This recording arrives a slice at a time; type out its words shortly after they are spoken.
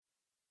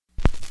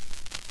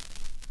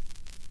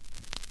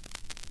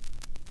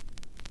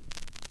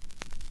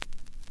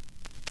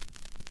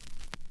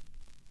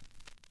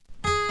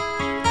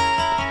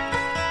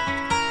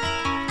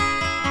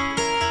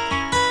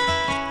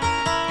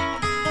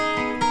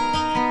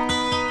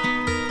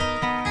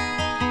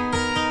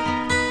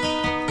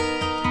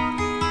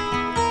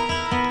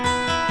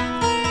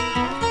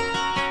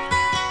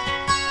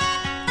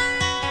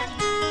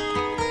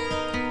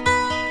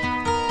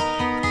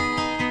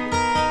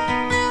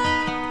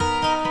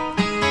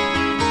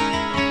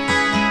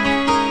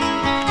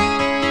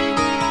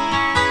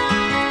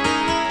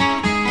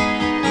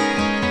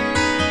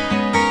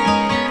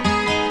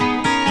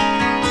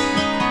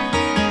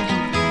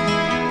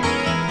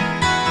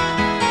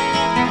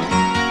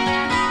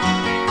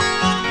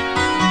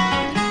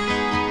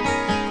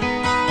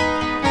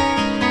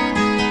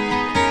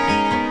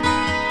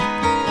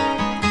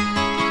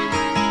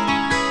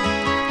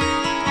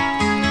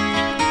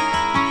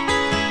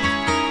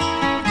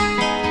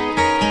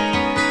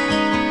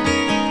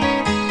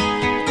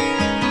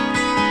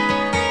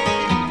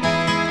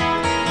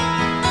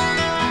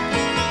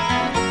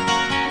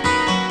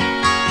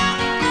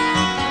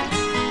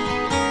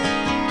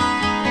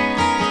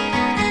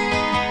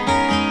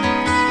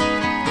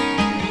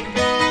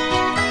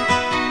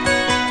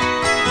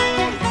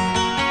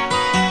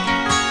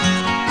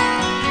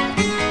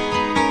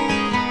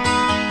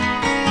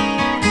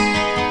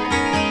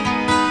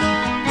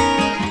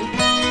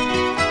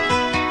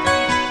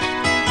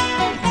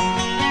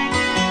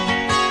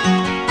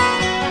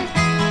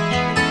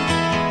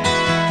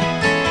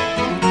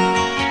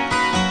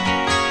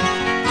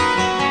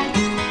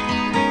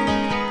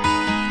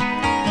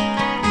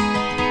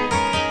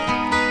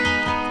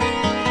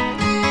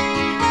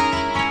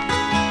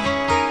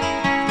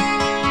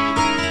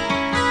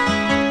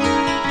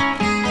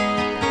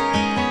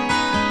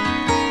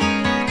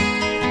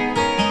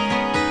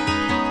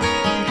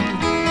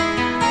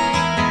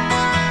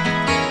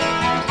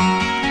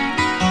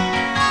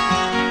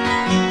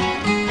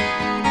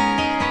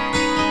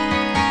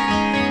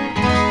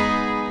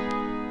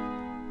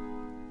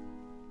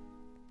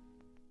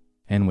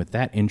with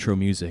that intro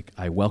music,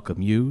 I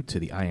welcome you to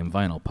the I Am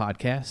Vinyl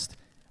podcast.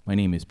 My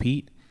name is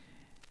Pete,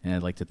 and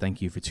I'd like to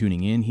thank you for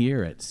tuning in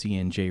here at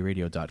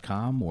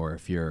cnjradio.com, or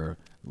if you're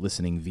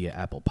listening via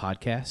Apple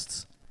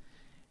Podcasts.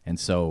 And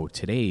so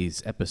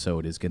today's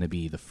episode is going to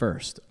be the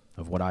first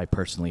of what I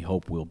personally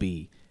hope will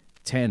be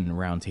 10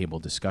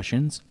 roundtable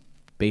discussions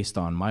based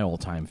on my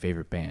all-time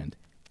favorite band,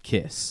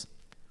 Kiss.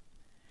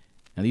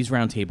 Now, these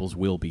roundtables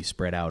will be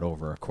spread out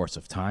over a course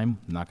of time.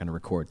 I'm not going to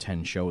record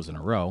 10 shows in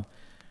a row.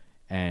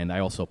 And I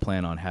also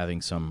plan on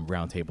having some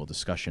roundtable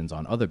discussions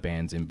on other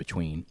bands in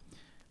between.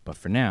 But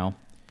for now,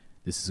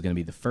 this is going to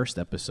be the first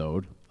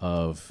episode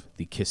of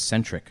the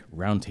Kiss-centric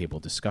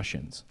roundtable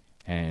discussions.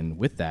 And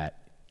with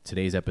that,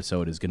 today's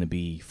episode is going to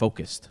be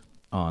focused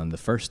on the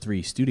first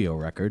 3 studio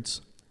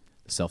records,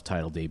 the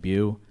self-titled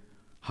debut,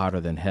 Hotter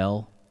Than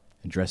Hell,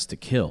 and Dressed to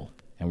Kill.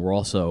 And we're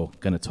also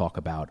going to talk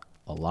about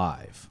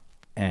Alive.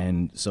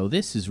 And so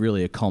this is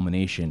really a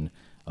culmination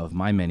of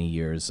my many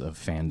years of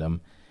fandom.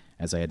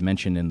 As I had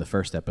mentioned in the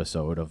first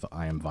episode of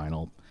I Am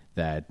Vinyl,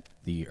 that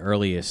the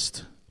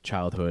earliest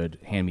childhood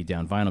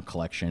hand-me-down vinyl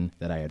collection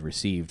that I had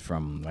received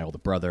from my older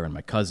brother and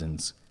my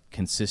cousins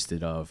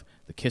consisted of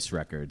the Kiss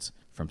records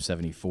from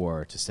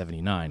 74 to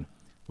 79,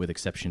 with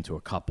exception to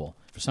a couple.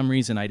 For some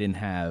reason, I didn't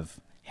have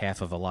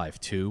half of Alive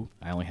 2.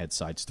 I only had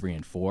sides 3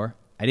 and 4.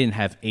 I didn't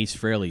have Ace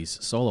Frehley's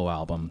solo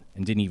album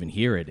and didn't even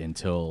hear it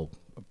until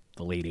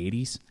the late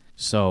 80s.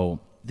 So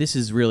this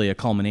is really a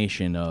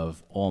culmination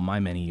of all my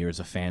many years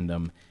of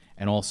fandom.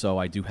 And also,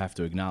 I do have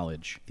to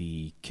acknowledge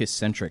the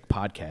Kiss-centric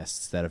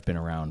podcasts that have been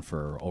around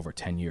for over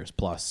 10 years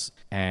plus.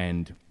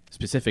 And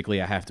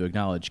specifically, I have to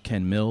acknowledge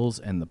Ken Mills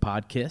and the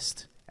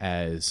Podkist,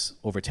 as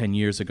over 10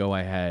 years ago,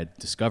 I had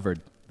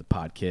discovered the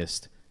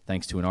Podkist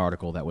thanks to an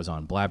article that was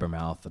on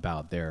Blabbermouth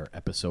about their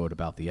episode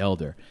about The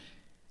Elder.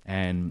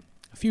 And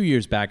a few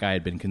years back, I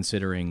had been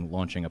considering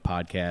launching a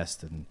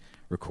podcast and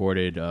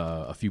recorded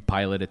a few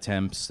pilot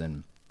attempts.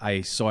 And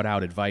I sought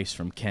out advice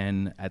from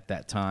Ken at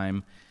that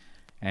time.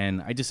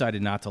 And I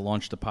decided not to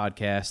launch the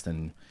podcast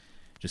and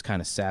just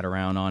kind of sat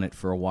around on it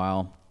for a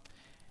while.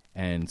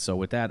 And so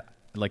with that,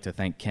 I'd like to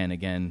thank Ken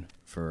again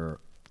for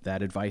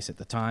that advice at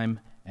the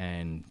time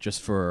and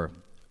just for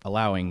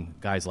allowing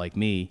guys like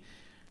me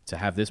to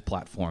have this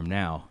platform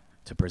now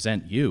to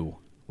present you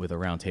with a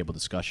roundtable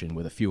discussion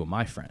with a few of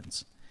my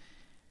friends.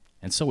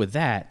 And so with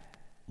that,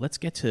 let's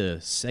get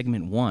to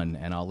segment 1,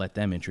 and I'll let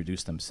them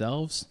introduce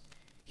themselves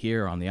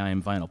here on the I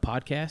Am Vinyl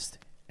podcast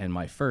and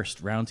my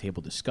first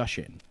roundtable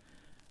discussion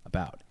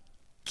about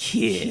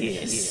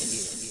Kiss.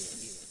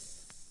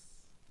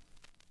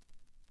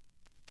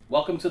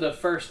 Welcome to the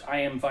first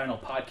I Am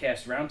Vinyl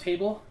podcast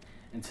roundtable,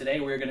 and today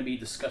we're going to be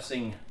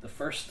discussing the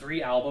first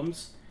 3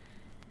 albums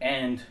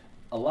and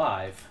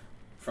Alive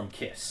from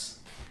Kiss.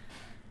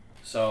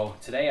 So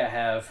today I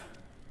have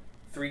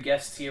 3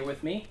 guests here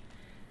with me,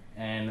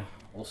 and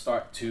we'll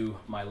start to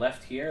my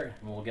left here,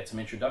 and we'll get some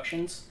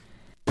introductions.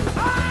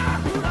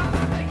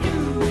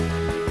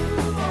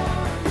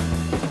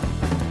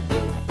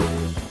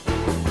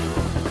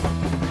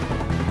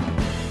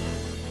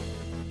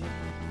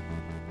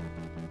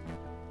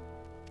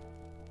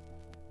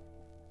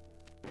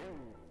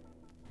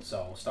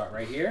 So we'll start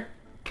right here,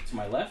 to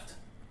my left.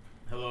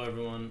 Hello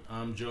everyone,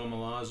 I'm Joe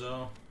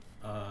Malazzo,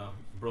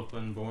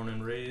 Brooklyn born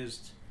and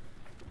raised,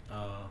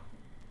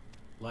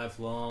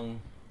 lifelong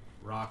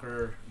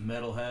rocker,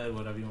 metalhead,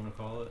 whatever you want to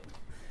call it.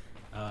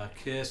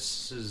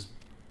 Kiss is,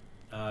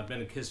 I've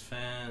been a Kiss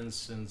fan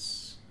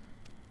since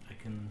I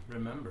can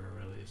remember,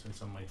 really, since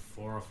I'm like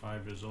 4 or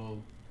 5 years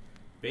old.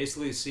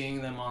 Basically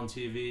seeing them on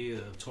TV,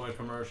 the toy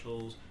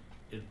commercials.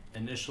 It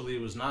initially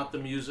was not the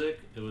music,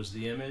 it was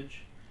the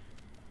image.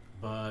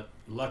 But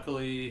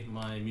luckily,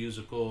 my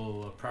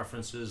musical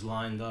preferences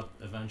lined up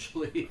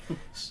eventually,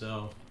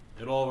 so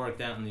it all worked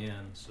out in the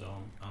end. So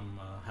I'm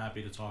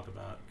happy to talk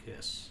about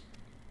Kiss.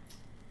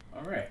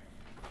 All right.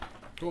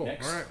 Cool.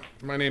 Next. All right.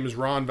 My name is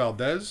Ron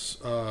Valdez.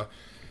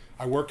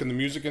 I work in the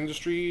music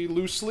industry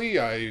loosely.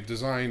 I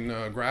design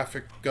I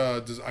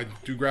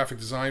do graphic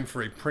design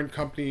for a print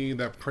company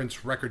that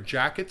prints record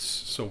jackets.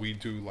 So we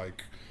do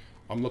like,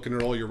 I'm looking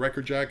at all your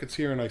record jackets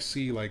here, and I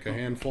see like a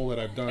handful that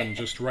I've done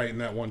just right in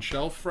that one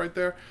shelf right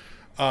there.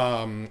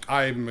 I'm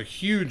a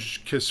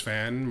huge Kiss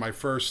fan. My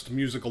first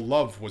musical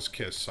love was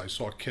Kiss. I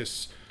saw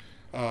Kiss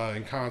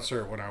in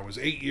concert when I was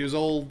 8 years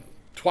old,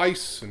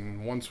 twice,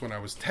 and once when I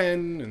was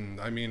 10.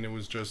 And I mean, it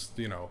was just,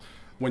 you know,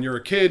 when you're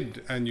a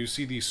kid and you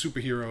see these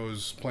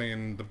superheroes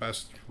playing the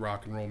best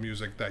rock and roll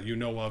music that you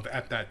know of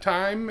at that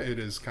time, it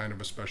is kind of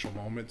a special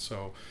moment.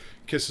 So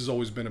Kiss has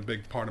always been a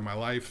big part of my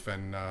life,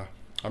 and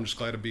I'm just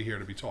glad to be here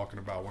to be talking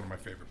about one of my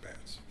favorite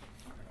bands.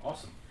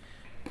 Awesome.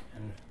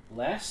 And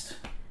last,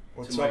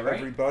 What's to my up, right.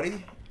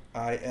 everybody?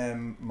 I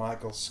am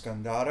Michael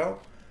Scandato,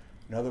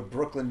 another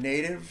Brooklyn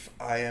native.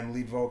 I am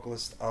lead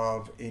vocalist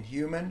of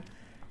Inhuman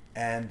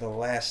and The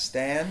Last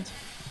Stand.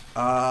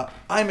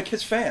 I'm a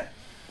Kiss fan.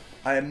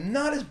 I am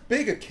not as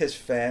big a Kiss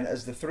fan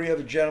as the 3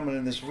 other gentlemen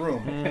in this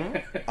room.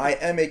 I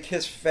am a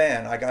Kiss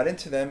fan. I got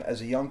into them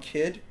as a young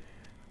kid.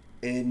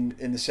 in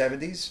the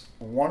 70s,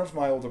 one of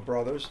my older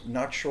brothers,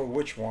 not sure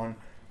which one,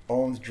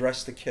 owned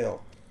Dress to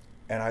Kill,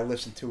 and I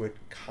listened to it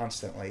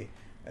constantly,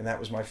 and that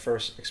was my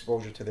first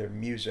exposure to their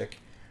music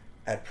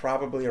at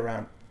probably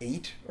around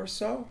 8 or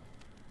so.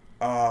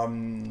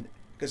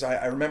 Because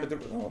I remember,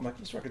 I'm like,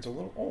 this record's a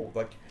little old.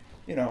 Like,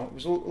 you know, it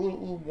was a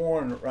little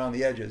worn around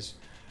the edges.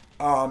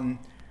 And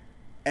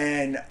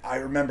I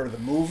remember the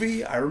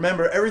movie. I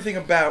remember everything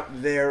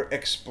about their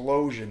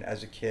explosion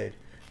as a kid,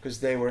 because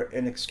they were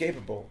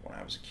inescapable when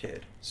I was a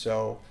kid.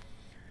 So,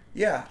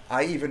 yeah,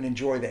 I even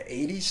enjoy the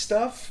 80s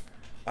stuff.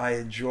 I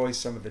enjoy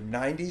some of the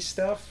 90s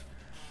stuff.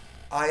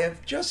 I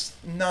have just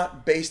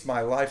not based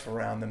my life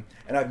around them,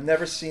 and I've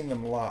never seen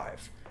them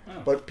live.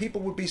 Oh. But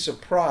people would be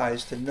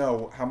surprised to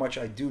know how much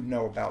I do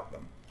know about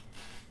them.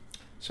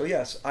 So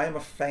yes, I am a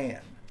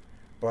fan,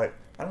 but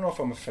I don't know if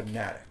I'm a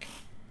fanatic.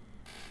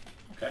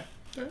 Okay,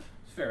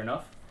 fair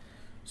enough.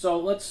 So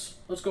let's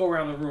go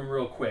around the room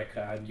real quick.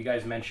 You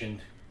guys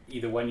mentioned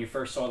either when you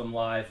first saw them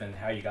live and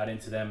how you got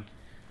into them.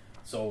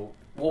 So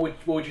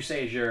what would you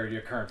say is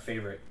your current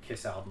favorite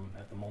Kiss album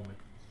at the moment?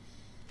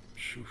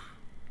 Phew.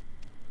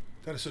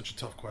 That is such a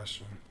tough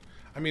question.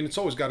 I mean, it's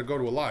always got to go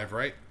to a live,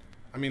 right?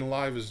 I mean,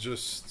 live is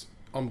just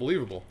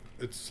unbelievable.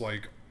 It's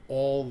like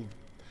all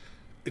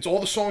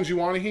the songs you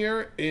want to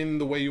hear in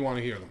the way you want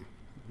to hear them.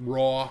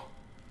 Raw,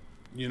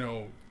 you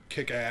know,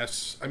 kick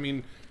ass. I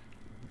mean,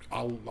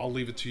 I'll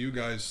leave it to you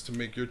guys to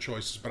make your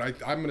choices, but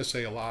I'm going to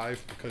say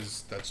Alive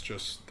because that's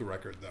just the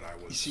record that I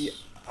was... You see,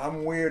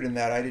 I'm weird in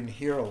that I didn't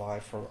hear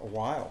Alive for a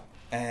while,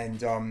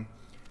 and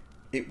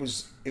it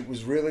was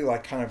really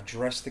like kind of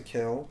Dress to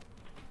Kill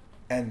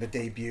and the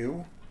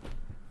debut,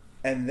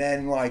 and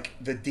then like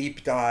the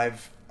deep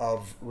dive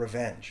of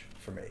Revenge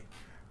for me.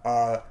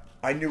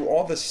 I knew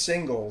all the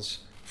singles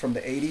from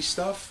the 80s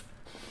stuff,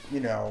 you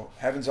know,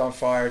 Heaven's on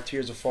Fire,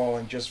 Tears Are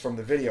Falling, just from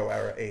the video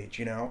era age,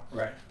 you know?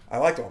 Right. I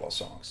liked all those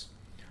songs.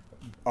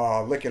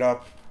 Lick It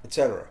Up,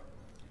 etc.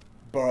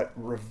 But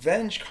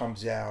Revenge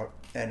comes out,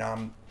 and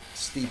I'm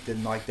steeped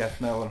in like death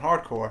metal and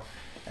hardcore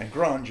and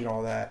grunge and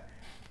all that,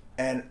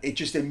 and it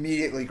just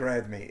immediately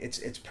grabbed me.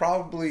 It's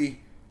probably,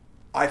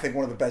 I think,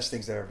 one of the best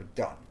things they've ever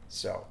done.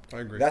 So I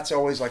agree. That's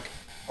always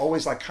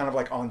kind of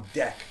like on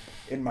deck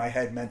in my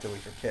head mentally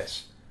for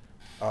Kiss.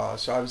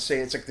 So I would say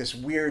it's like this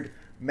weird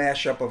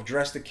mashup of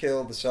Dress to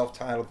Kill, the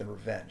self-titled, and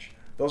Revenge.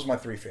 Those are my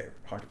three favorite,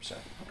 100%.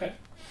 Okay.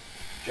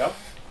 Joe?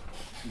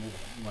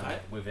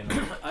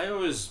 I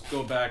always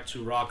go back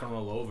to Rock and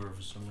Roll Over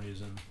for some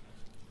reason.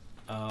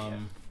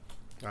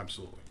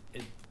 Absolutely.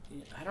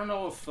 I don't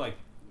know if like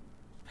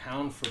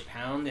pound for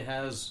pound it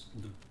has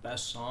the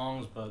best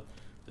songs, but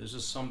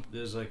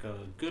there's like a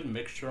good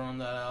mixture on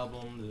that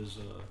album. There's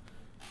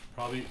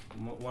probably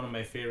one of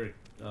my favorite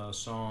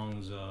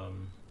songs. Oh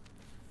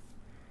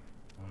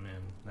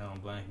man, now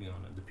I'm blanking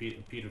on it. The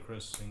Peter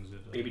Criss sings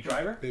it. Baby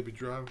Driver? Baby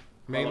Drive.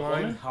 Woman?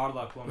 Mainline. Hard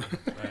Luck Woman.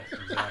 Right,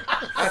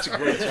 exactly. That's a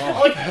great song.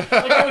 Like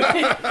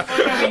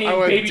how we named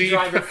Baby deep.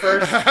 Driver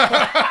first.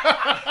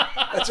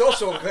 That's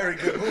also a very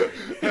good movie.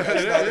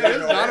 It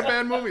is not a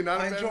bad movie. Not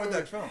a I bad enjoyed movie.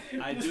 that film.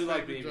 I do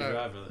like Baby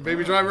Driver.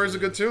 Baby Driver is a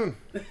good tune.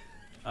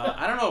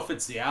 I don't know if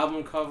it's the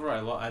album cover.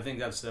 I think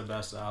that's their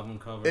best album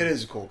cover. It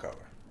is a cool cover.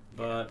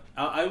 But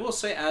I will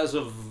say, as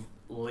of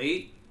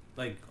late,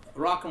 like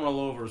Rock and Roll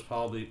Over is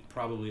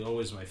probably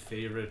always my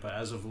favorite. But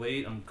as of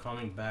late, I'm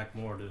coming back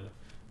more to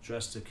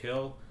Dress to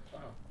Kill.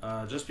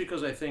 Just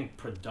because I think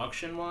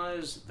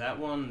production-wise, that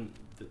one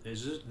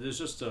there's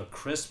just a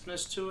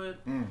crispness to it,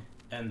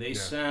 and they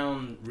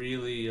sound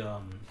really.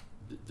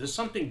 There's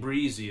something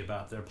breezy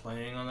about their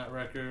playing on that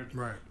record.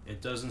 Right. It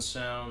doesn't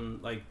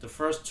sound like the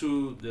first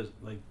two.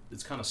 Like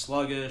it's kind of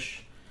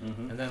sluggish,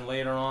 and then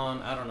later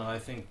on, I don't know. I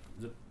think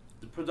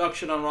the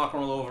production on Rock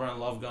and Roll Over and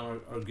Love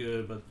Gun are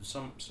good, but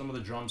some of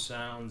the drum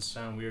sounds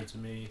sound weird to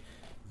me.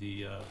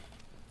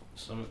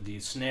 Some of the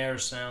snare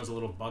sounds a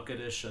little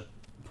bucketish at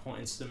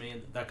points to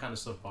me. That kind of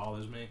stuff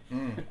bothers me.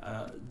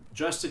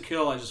 Dress to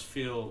Kill, I just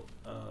feel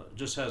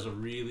just has a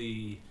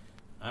really,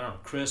 I don't know,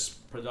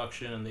 crisp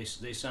production, and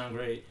they sound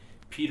great.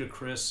 Peter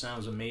Criss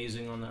sounds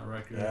amazing on that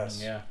record.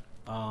 Yes. Yeah.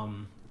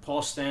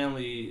 Paul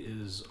Stanley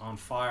is on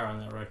fire on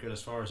that record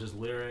as far as his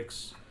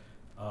lyrics.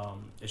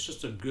 It's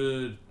just a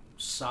good,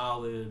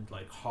 solid,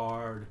 like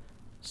hard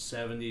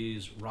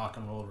 70s rock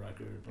and roll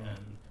record,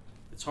 and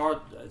it's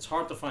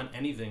hard to find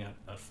anything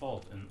at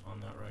fault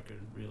on that record,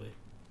 really.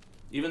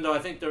 Even though I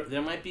think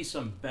there might be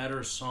some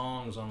better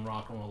songs on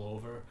Rock and Roll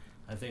Over,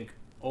 I think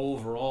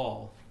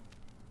overall,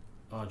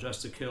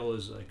 Dress to Kill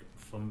is like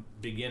from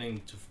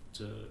beginning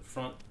to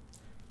front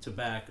to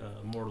back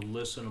a more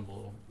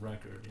listenable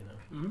record,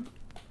 you know.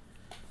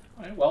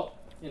 All right, well,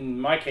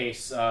 in my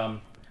case,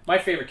 my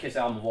favorite Kiss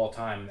album of all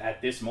time at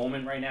this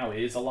moment right now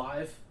is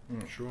Alive.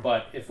 Sure.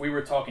 But if we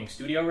were talking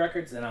studio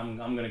records, then I'm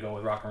going to go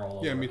with Rock and Roll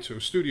Over. Yeah, me too.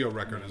 Studio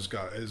record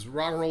is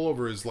Rock and Roll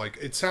Over is like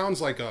it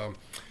sounds like a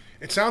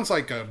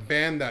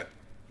band that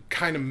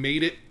kind of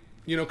made it,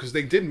 you know, because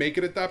they did make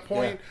it at that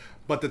point. Yeah.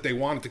 but that they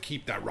wanted to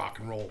keep that rock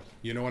and roll.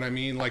 You know what I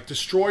mean? Like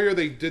Destroyer,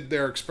 they did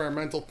their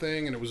experimental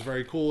thing, and it was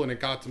very cool, and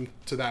it got them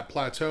to that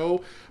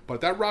plateau.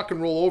 But that Rock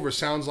and Roll Over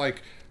sounds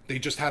like they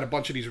just had a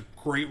bunch of these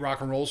great rock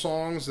and roll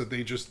songs that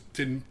they just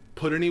didn't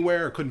put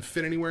anywhere or couldn't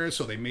fit anywhere,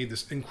 so they made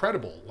this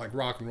incredible like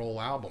rock and roll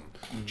album,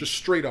 just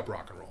straight up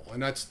rock and roll,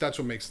 and that's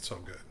what makes it so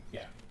good.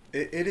 Yeah.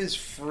 It is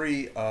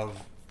free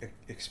of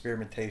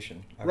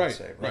experimentation, I would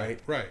say,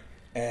 right.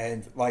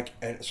 And like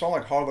a song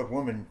like Hard Luck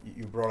Woman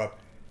you brought up,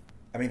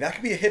 I mean, that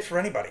could be a hit for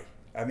anybody.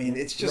 I mean,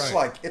 it's just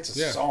like, it's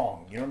a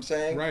song, you know what I'm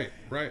saying?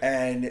 Right.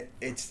 And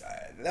it's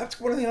that's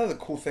one of the other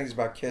cool things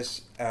about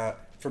Kiss,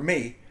 for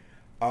me,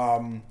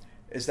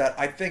 is that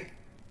I think,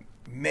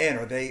 man,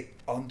 are they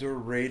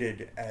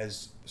underrated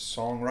as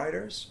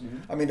songwriters?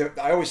 I mean,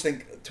 I always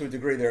think to a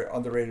degree they're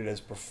underrated as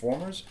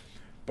performers,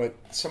 but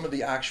some of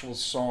the actual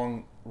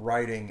song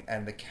writing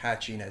and the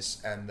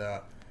catchiness and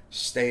the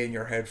stay in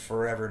your head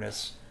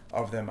foreverness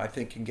of them, I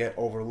think, can get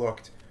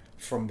overlooked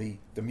from the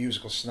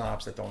musical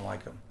snobs that don't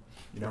like them.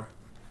 You know?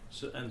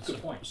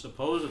 Good point.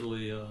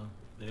 Supposedly,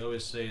 they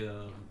always say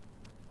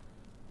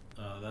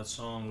that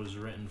song was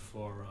written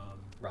for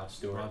Rod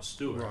Stewart. Rod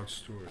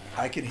Stewart.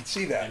 I can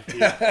see that.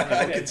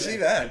 I can see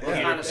that. It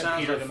Yeah. kind of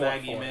sounds Peter like a fought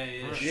Maggie for it.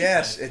 May-ish.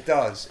 Yes, it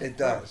does. It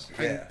does.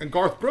 Yeah. And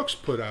Garth Brooks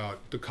put out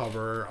the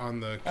cover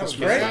on the That was Kiss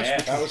great.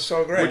 Fest, That was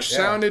so great. which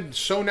sounded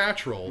so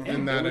natural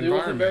in that It was a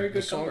environment. very good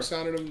the song cover.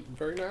 sounded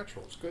very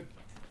natural. It's good.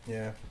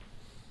 Yeah.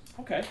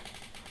 Okay.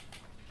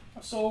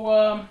 So,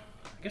 I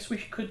guess we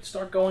could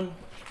start going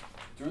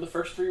through the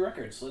first 3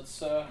 records. Let's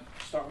start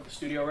with the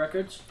studio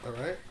records. All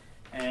right.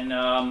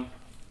 And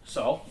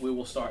so we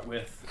will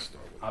with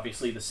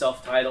obviously the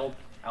self-titled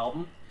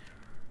album,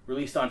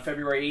 released on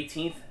February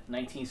 18th,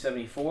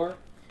 1974.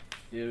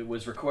 It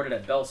was recorded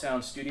at Bell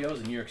Sound Studios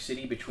in New York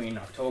City between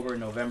October and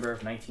November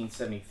of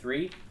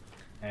 1973,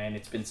 and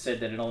it's been said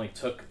that it only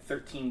took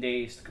 13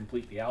 days to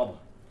complete the album.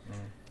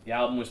 The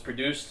album was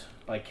produced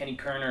by Kenny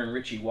Kerner and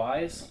Richie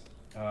Wise,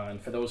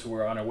 and for those who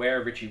are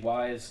unaware, Richie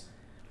Wise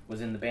was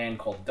in the band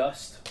called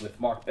Dust with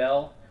Mark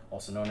Bell,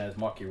 also known as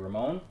Marky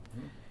Ramone.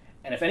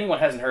 And if anyone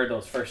hasn't heard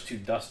those first 2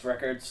 Dust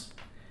records,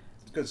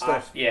 Good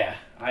stuff.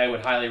 I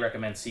would highly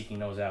recommend seeking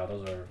those out.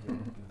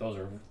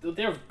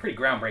 They're pretty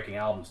groundbreaking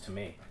albums to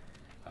me.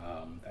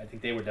 I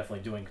think they were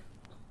definitely doing,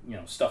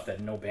 stuff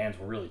that no bands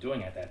were really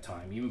doing at that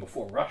time, even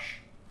before Rush.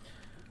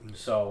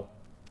 So,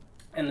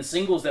 and the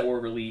singles that were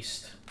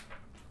released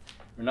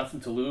were Nothing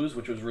to Lose,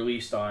 which was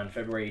released on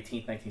February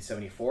 18th,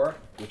 1974,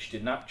 which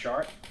did not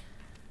chart.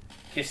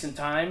 Kissin'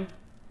 Time,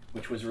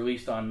 which was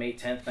released on May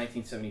 10th,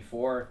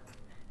 1974,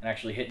 and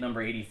actually hit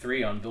number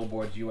 83 on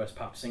Billboard's U.S.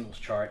 Pop Singles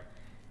chart.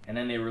 And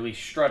then they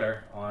released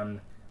Strutter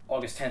on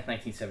August 10th,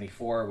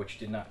 1974, which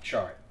did not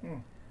chart.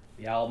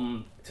 The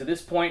album, to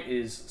this point,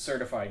 is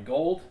certified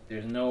gold.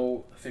 There's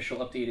no official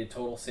updated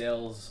total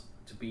sales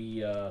to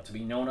be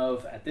known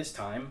of at this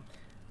time,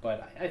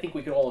 but I think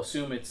we could all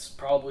assume it's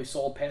probably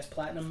sold past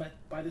platinum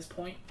by this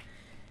point.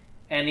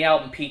 And the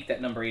album peaked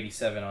at number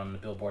 87 on the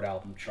Billboard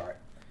album chart.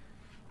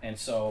 And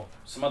so,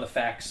 some other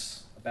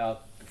facts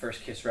about the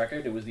first Kiss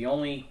record. It was the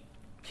only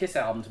Kiss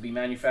album to be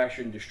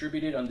manufactured and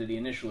distributed under the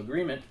initial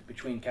agreement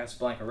between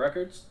Casablanca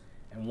Records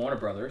and Warner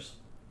Brothers.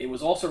 It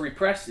was also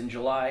repressed in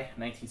July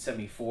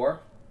 1974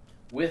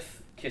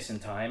 with Kissin'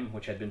 Time,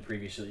 which had been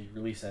previously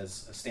released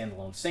as a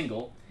standalone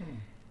single,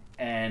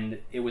 and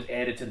it was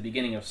added to the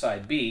beginning of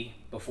Side B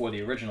before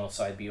the original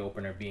Side B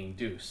opener being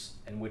Deuce,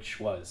 and which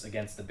was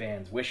against the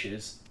band's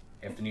wishes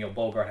after Neil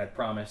Bogart had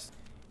promised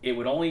it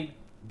would only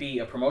be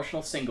a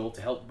promotional single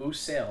to help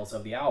boost sales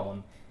of the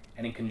album,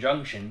 and in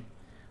conjunction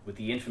with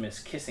the infamous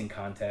kissing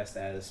contest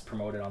as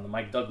promoted on The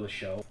Mike Douglas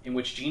Show, in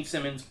which Gene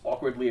Simmons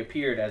awkwardly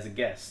appeared as a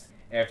guest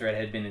after it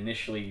had been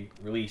initially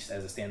released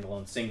as a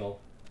standalone single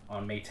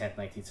on May 10th,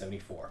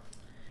 1974.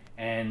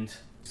 And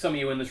some of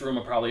you in this room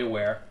are probably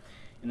aware,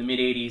 in the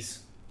mid-'80s,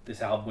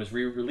 this album was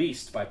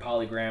re-released by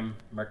Polygram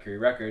Mercury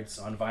Records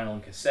on vinyl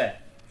and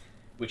cassette,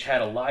 which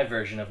had a live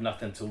version of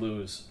Nothing to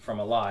Lose from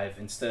Alive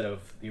instead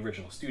of the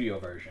original studio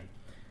version.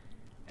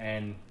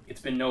 And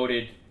it's been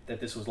noted that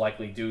this was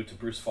likely due to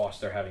Bruce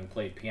Foster having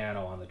played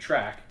piano on the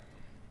track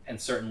and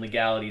certain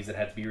legalities that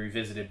had to be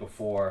revisited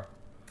before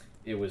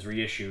it was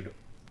reissued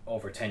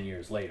over 10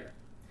 years later.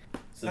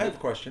 So I have a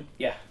question.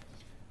 Yeah.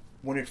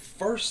 When it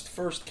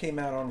first came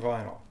out on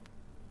vinyl,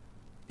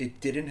 it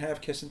didn't have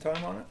Kissin'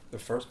 Time on it? The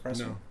first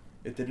pressing? No.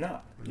 It did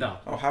not? No.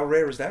 Oh, how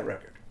rare is that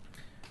record?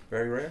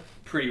 Very rare?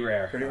 Pretty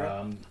rare. Pretty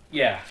rare?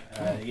 Yeah.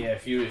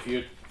 If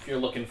you're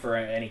looking for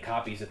any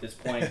copies at this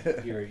point,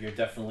 you're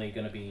definitely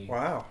going to be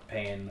Wow.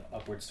 paying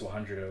upwards to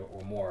 100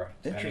 or more,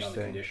 depending on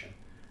the Interesting. condition.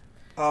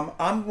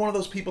 I'm one of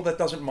those people that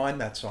doesn't mind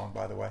that song,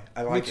 by the way.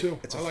 I like too. it.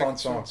 It's a I like fun it,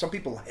 song. too. Some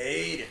people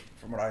hate it,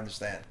 from what I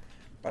understand.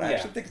 But I Yeah.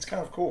 actually think it's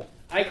kind of cool.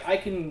 I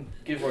can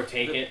give or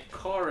take The it.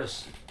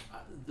 chorus,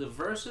 the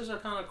verses are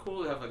kind of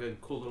cool. They have like a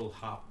cool little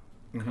hop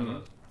kind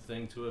of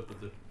thing to it, but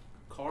the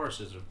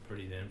choruses are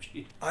pretty damn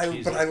cheesy. I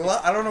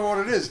don't know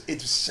what it is.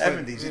 It's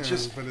 70s. yeah, It's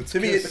just but it's to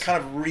me Kiss. it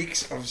kind of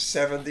reeks of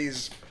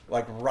 70s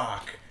like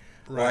rock.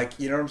 Right. Like,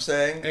 you know what I'm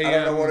saying? I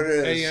don't know what it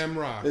is. AM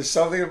rock. There's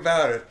something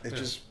about it.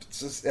 It's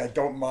just I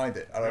don't mind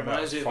it. I don't know.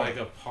 Reminds It's you of funny. like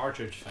a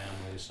Partridge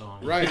Family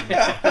song. Right. Right.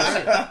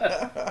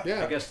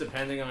 Yeah. I guess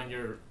depending on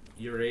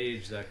your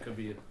age, that could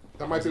be.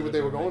 That might be what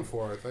they were going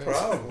for, I think.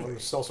 Probably.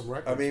 Sell some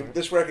records. I mean, right?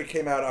 this record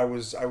came out. I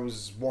was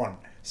one.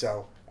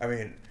 So I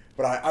mean,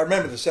 but I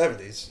remember the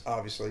 '70s,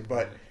 obviously.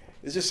 But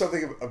there's just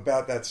something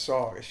about that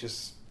song. It's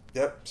just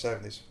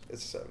 '70s.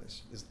 It's the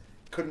 '70s.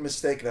 Couldn't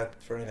mistake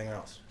that for anything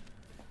else.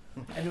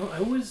 And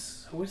who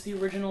was the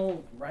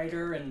original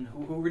writer and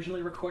who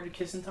originally recorded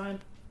Kiss in Time?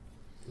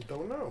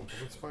 Don't know.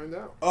 Let's find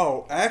out.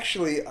 Oh,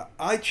 actually,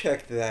 I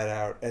checked that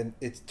out, and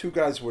it's two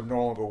guys who are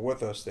no longer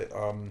with us. That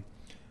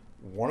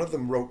one of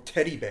them wrote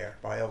 "Teddy Bear"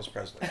 by Elvis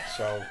Presley.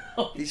 So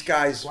these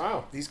guys,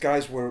 Wow. these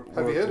guys were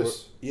Heavy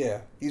hitters.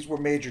 these were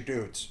major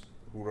dudes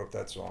who wrote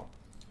that song.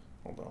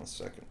 Hold on a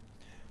second.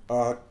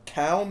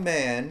 Cal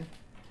Mann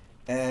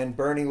and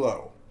Bernie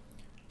Lowe.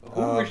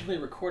 Who originally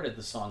recorded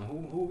the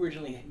song? Who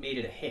originally made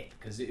it a hit?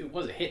 Because it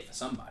was a hit for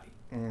somebody,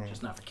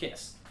 just not for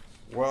Kiss.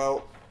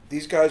 Well,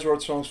 these guys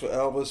wrote songs for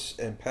Elvis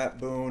and Pat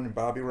Boone and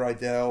Bobby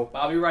Rydell.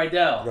 Bobby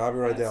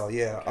Rydell.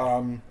 Yeah.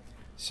 Okay.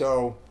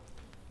 So,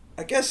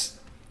 I guess,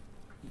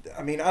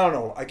 I mean, I don't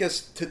know. I guess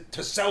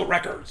to sell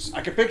records,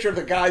 I could picture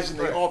the guys in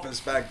the office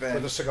back then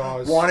With the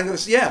cigars. wanting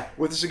this,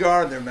 with a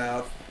cigar in their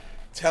mouth,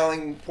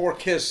 telling poor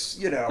Kiss,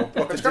 what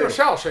to It's do. going to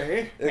sell,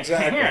 see?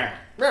 Exactly. Yeah.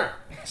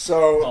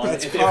 So Well,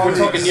 that's if we're probably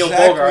talking Neil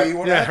exactly Bogart.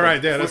 what Yeah, happened.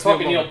 right. Yeah, We're that's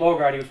talking Neil Neil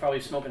Bogart. He was probably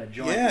smoking a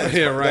joint. Yeah,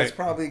 Yeah, right. That's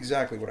probably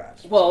exactly what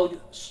happened. Well,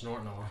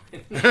 Snorting a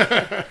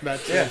line.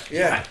 That's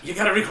Yeah. You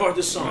gotta record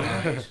this song.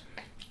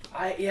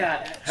 Hanging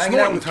out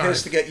Snorting with time.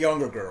 Kiss to get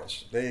younger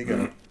girls. There you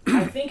go.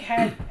 I think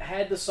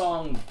had the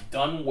song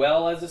done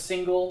well as a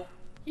single,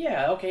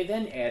 okay,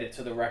 then add it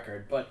to the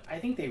record. But I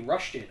think they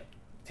rushed it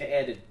to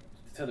add it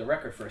to the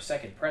record for a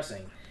second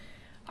pressing.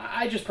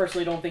 I just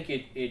personally don't think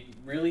it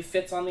really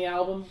fits on the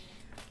album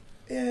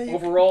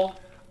overall.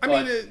 I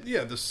but- mean,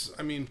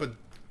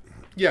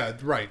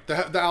 right.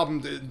 The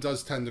album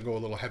does tend to go a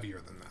little heavier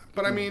than that.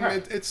 But I mean,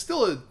 Right. it's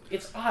still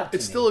it's odd.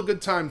 it's to still me. a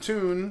good time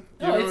tune.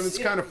 You No, know, and it's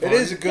kind of fun. It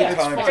is a good Yeah,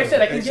 time. like I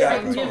said, I can give- I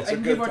can Exactly. give- It's I a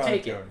can good give or time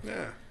take tune. it.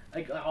 Yeah.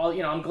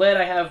 I'm glad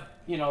I have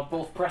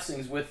both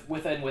pressings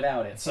with and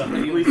without it. So at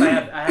least I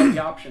have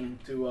the option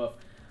to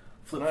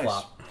flip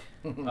flop.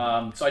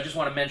 So I just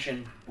want to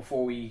mention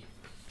before we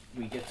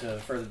get to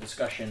further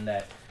discussion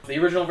that the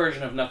original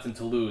version of Nothing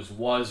to Lose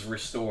was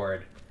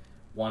restored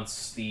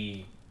once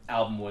the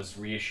album was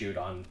reissued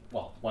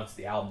once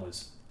the album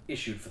was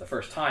issued for the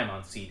first time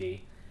on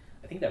CD.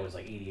 I think that was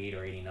like 88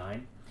 or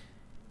 89.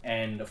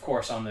 And of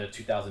course on the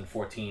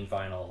 2014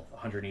 vinyl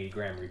 180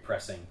 gram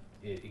repressing,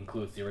 it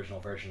includes the original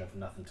version of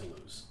Nothing to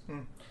Lose.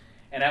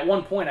 And at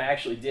one point I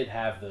actually did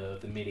have the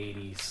mid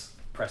 80s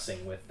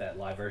pressing with that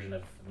live version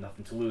of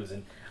Nothing to Lose,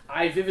 and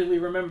I vividly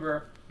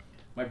remember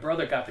my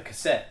brother got the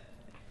cassette.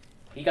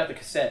 He got the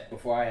cassette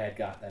before I had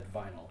got that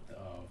vinyl,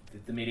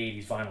 the mid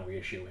 80s vinyl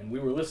reissue, and we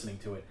were listening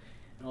to it,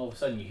 and all of a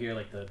sudden you hear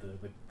like the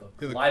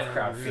the live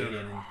crowd, crowd yeah. fade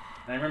in, and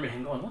I remember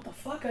him going, "What the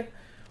fuck?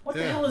 What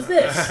the Yeah. hell is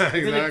this?"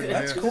 Exactly.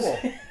 That's cool.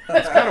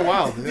 It's kind of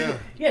wild. Yeah.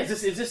 Yeah,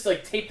 is this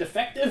like tape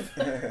defective?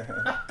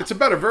 It's a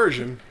better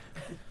version.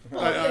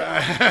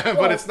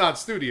 But it's not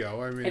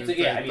studio. I mean,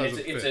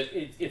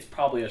 It's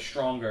probably a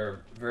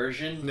stronger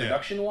version Yeah.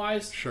 production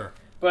wise. Sure.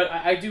 But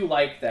I do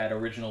like that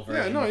original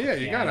version. no, with the yeah,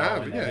 you gotta piano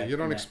have it, and yeah, that- you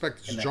don't and expect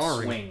that- it's and that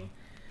jarring. Swing.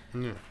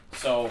 Yeah.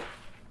 So,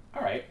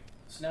 all right.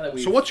 So now that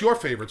we So what's your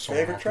favorite song?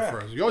 Favorite off the track?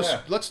 first? Yours.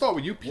 Yeah. Let's start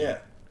with you, Pete. Yeah.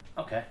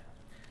 okay.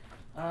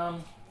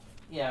 I'm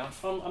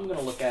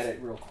gonna look at it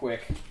real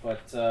quick,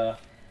 but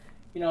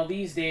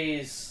these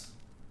days,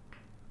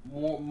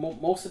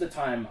 most of the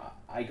time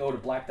I go to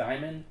Black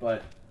Diamond,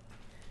 but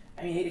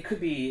I mean it could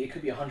be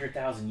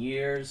 100,000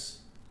 Years,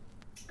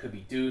 it could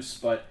be Deuce,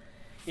 but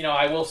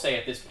I will say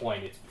at this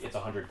point it's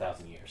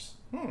 100,000 Years.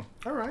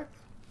 All right.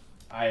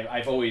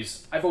 I've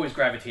always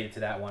gravitated to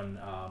that one,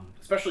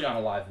 especially on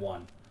a live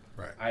one.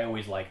 Right. I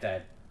always like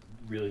that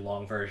really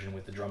long version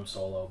with the drum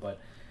solo, but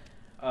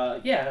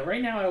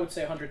right now I would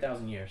say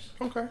 100,000 Years.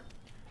 Okay.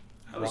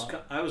 I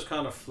was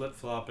kind of flip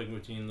flopping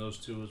between those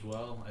two as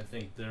well. I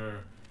think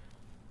they're.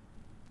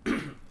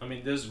 I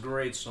mean, there's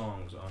great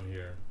songs on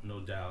here,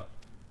 no doubt.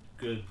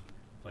 Good,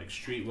 like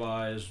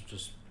streetwise,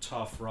 just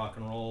tough rock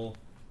and roll.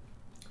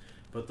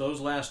 But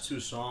those last two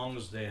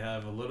songs, they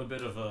have a little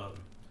bit of a,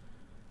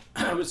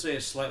 I would say,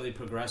 a slightly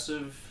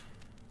progressive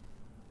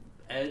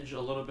edge. A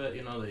little bit,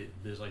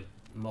 there's like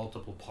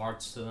multiple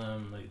parts to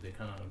them. Like they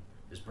kind of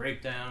there's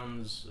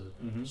breakdowns,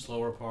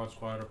 slower parts,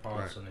 quieter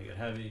parts, Right. and they get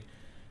heavy.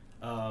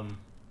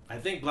 I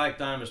think Black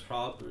Diamond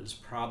is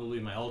probably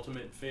my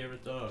ultimate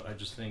favorite, though. I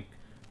just think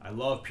I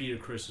love Peter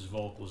Criss's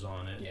vocals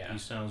on it. Yeah. He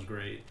sounds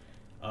great.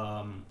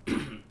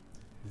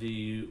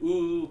 The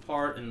ooh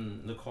part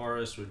in the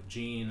chorus with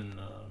Gene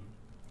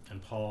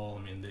and Paul.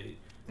 I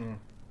mean,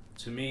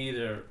 to me,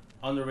 they're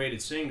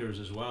underrated singers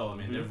as well. I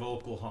mean, their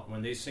vocal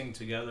when they sing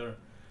together,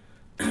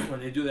 when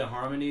they do their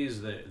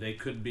harmonies, they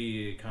could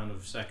be a kind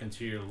of second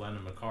tier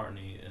Lennon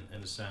McCartney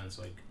in a sense.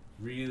 Like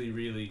really,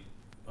 really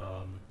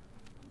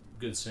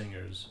good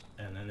singers,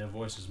 and their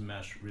voices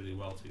mesh really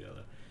well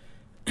together.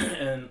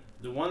 And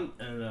the one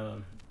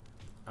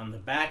on the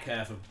back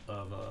half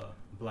of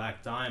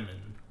Black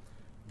Diamond,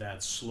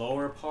 that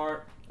slower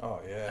part Oh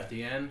yeah. at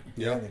the end.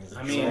 Yeah.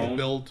 I mean, Drone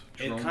build.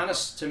 It Drone. kind of,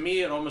 to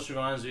me, it almost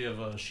reminds me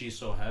of "She's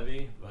So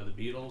Heavy" by the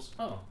Beatles.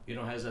 Oh. You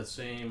know, has that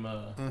same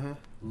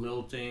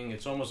lilting.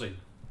 It's almost like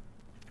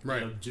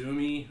Right.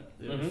 doomy,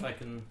 if I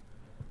can.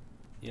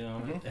 You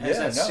know, Mhm. it has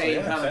Yeah, that no, same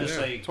yeah, kind of yeah, just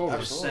like totally.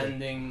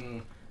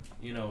 descending,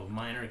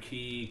 minor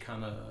key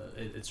kind of.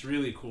 It's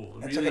really cool,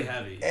 It's really like an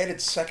heavy. added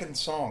second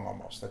song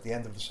almost at the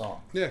end of the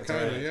song. Yeah, That's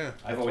kind what I- of. Yeah. I've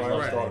That's always what I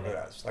loved thought that. of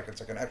it as. Like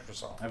it's like an extra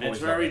song. I've It's always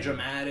very loved that.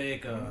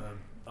 dramatic.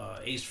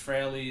 Ace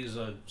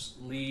Frehley's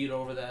lead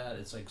over that.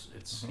 It's like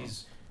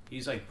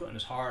he's like putting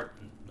his heart.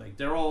 Like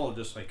they're all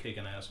just like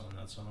kicking ass on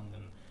that song,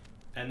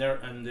 and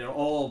they're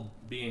all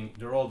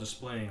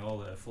displaying all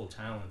their full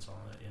talents on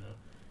it.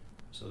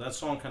 So that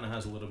song kind of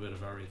has a little bit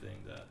of everything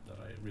that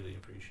I really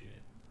appreciate.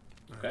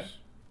 Okay.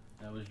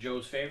 That was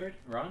Joe's favorite.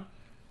 Ron?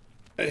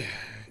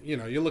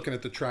 You're looking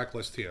at the track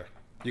list here.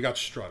 You got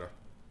Strutter,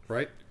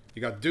 right?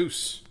 You got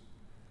Deuce.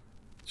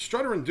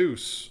 Strutter and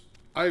Deuce.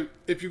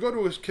 If you go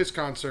to a Kiss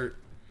concert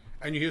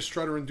and you hear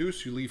Strutter and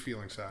Deuce, you leave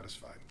feeling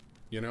satisfied.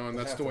 And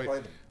that's have the to way. play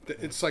them.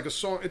 It's like a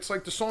song. It's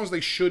like the songs they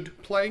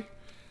should play.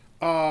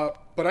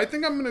 But I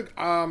think I'm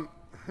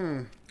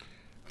gonna.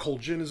 Cold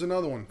Gin is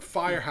another one.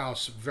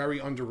 Firehouse, very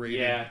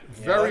underrated. Yeah.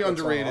 Very I like that song. I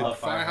underrated. love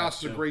Firehouse Firehouse,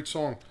 is a too. great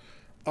song.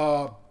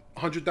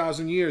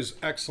 100,000 Years,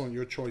 excellent.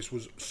 Your choice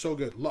was so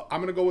good. I'm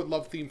gonna go with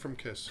Love Theme from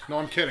Kiss. No,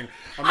 I'm kidding.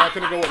 I'm not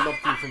gonna go with Love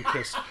Theme from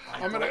Kiss.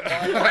 I'm gonna.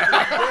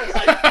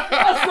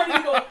 I was ready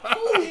to go.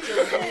 Holy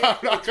shit. I'm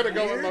not gonna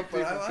go with Love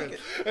Theme But I from like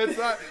Kiss. It's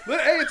not.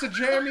 Hey,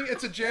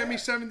 it's a jammy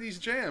 70s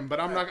jam. But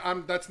I'm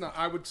not. That's not.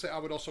 I would say I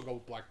would also go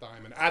with Black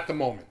Diamond at the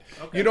moment.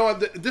 Okay.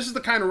 This is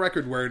the kind of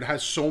record where it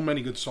has so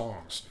many good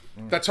songs.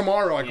 That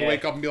tomorrow I can Yeah.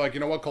 wake up and be like, you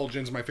know what, Cold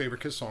Gin's my favorite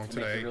Kiss song makes it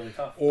today, really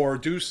tough. or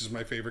Deuce is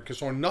my favorite Kiss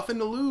song. Nothing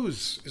to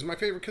Lose is my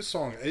favorite Kiss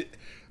song.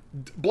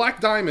 Black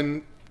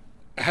Diamond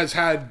has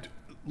had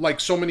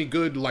like so many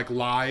good like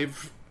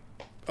live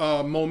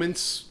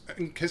moments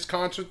in Kiss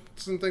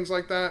concerts and things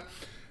like that.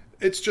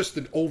 It's just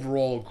an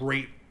overall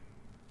great.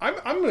 I'm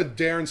gonna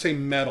dare and say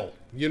metal.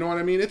 You know what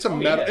I mean? It's a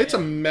metal. yeah, It's yeah.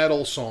 a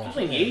metal song.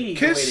 Especially in the 80s,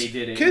 Kiss, the way they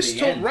did it. Kiss, at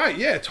the end. right?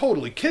 Yeah,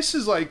 totally. Kiss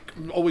is like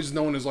always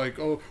known as like,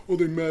 oh, are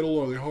they metal?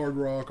 Are they hard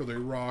rock? Are they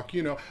rock?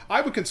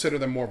 I would consider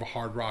them more of a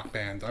hard rock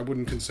band. I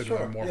wouldn't consider Sure,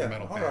 them more of yeah, a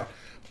metal hard band. rock.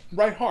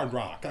 Right, hard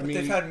rock. I mean,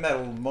 They've had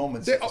metal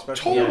moments. they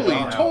especially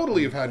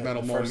totally have had in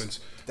metal the first moments.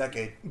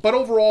 Decade. But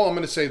overall, I'm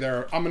going to say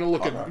I'm going to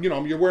look Hard at,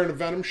 rock. you're wearing a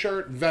Venom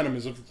shirt. Venom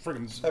is a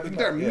friggin' Heavy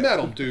they're metal, yeah.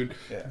 metal, dude.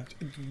 Yeah.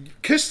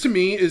 Kiss to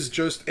me is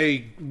just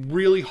a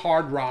really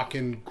hard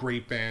rockin'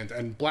 great band,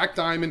 and Black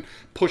Diamond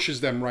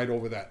pushes them right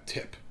over that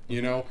tip.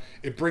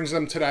 It brings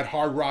them to that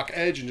hard rock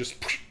edge and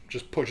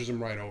just pushes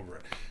them right over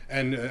it.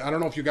 And I don't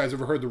know if you guys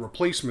ever heard the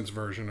Replacements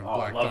version of Oh, I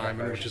Black love that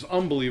Diamond, which version. is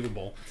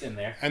unbelievable. It's in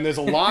there. And there's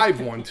a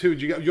live one too.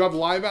 You have a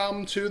live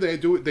album too. They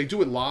do it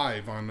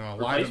live on live at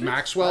Replacements?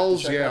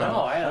 Maxwell's. I have to check Yeah, that out.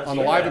 Oh, yeah, on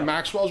the yeah. live at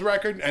Maxwell's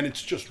record, and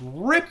it's just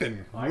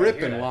ripping I gotta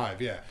hear that. live.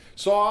 Yeah.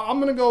 So I'm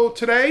gonna go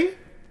today.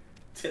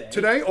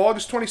 Today,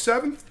 August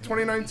 27th,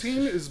 2019,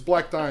 is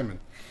Black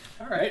Diamond.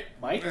 All right,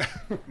 Mike.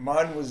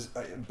 Mine was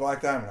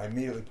Black Diamond. I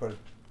immediately put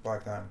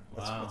Black Diamond.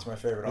 That's my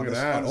favorite. Look on at this,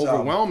 that. on this album.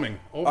 Overwhelming.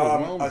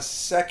 Overwhelming. A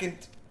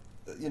second,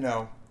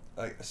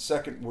 a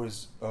second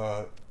was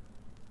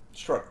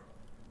Strutter.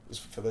 Was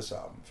for this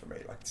album for me,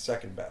 like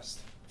second best.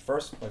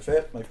 First, my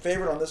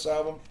favorite on this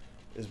album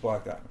is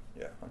Black Diamond.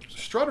 Yeah, 100%.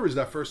 Strutter is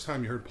that first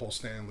time you heard Paul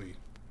Stanley,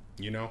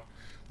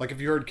 like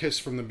if you heard Kiss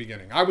from the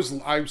beginning.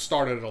 I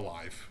started it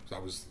alive. I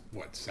was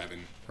 7,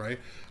 right?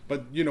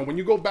 But when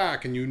you go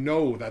back and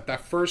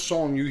that first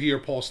song you hear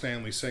Paul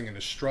Stanley singing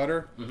is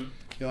Strutter,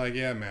 you're like,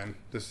 yeah, man,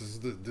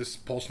 this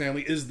Paul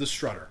Stanley is the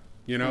Strutter.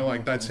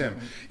 Like that's him.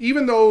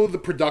 Even though the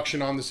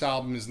production on this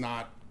album is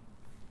not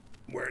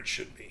where it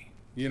should be.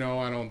 I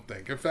don't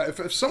think if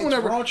someone It's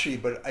ever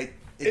raunchy, but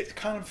it's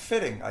kind of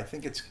fitting. I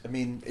think it's. I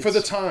mean, for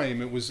the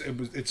time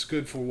it's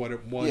good for what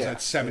it was Yeah,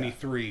 at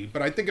 73.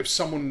 But I think if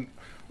someone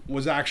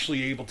was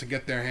actually able to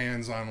get their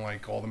hands on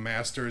like all the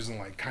masters and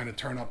like kind of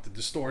turn up the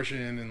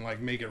distortion and like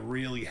make it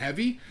really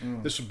heavy,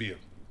 this would be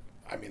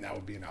that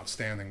would be an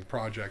outstanding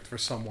project for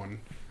someone,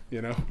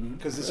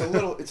 because it's a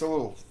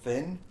little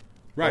thin.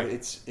 Right. But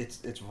it's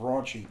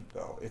raunchy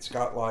though. It's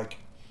got like.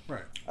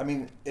 Right. I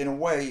mean, in a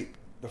way,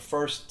 the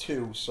first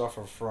two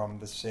suffer from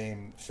the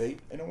same fate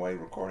in a way,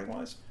 recording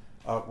wise.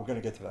 We're going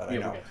to get to that, I Yeah,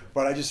 know. we'll get to it.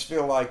 But I just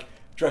feel like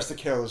Dress to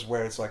Kill is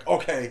where it's like,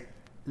 okay,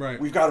 Right.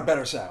 we've got a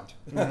better sound.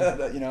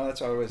 That's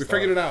how I always We thought.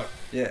 figured it out.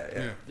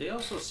 Yeah. They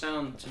also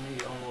sound to me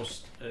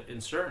almost, in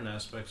certain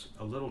aspects,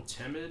 a little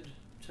timid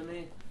to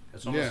me.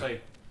 It's almost Yeah.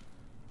 like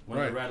when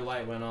Right. the red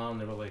light went on,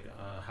 they were like,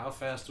 how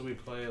fast do we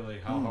play?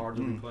 Like, how hard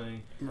do we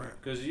play? Right.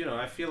 Because,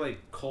 I feel like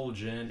Cold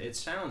Gin, it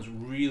sounds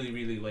really,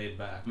 really laid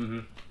back. Mm-hmm.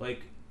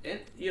 Like,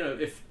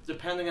 if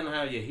depending on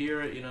how you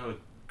hear it, it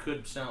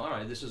could sound, all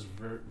right, this is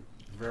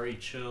very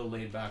chill,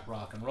 laid back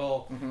rock and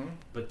roll. Mm-hmm.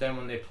 But then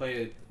when they play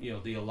it,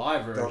 the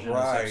Alive version,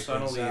 right, it's like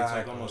suddenly it's like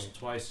exactly. almost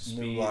twice the New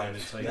speed, life. and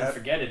it's like Yeah. Don't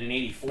forget it in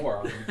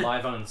 '84,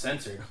 live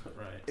uncensored.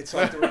 right. It's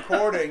like the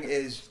recording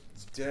is.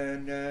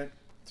 Dun, dun,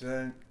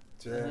 dun,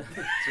 dun,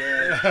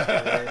 dun,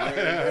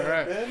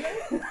 Right.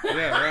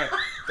 Yeah, right.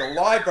 The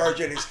live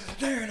version is.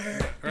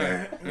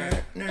 Right.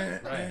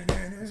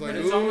 It's like, But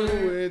it's ooh, almost-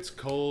 it's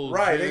cold.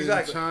 Right, gin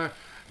exactly. time.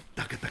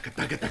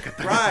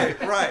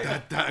 Right,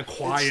 right.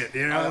 Quiet,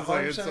 you know?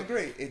 I It's like, 100%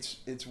 agree.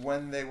 It's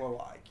when they were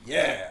like,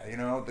 yeah,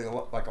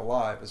 like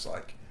Alive is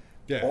like,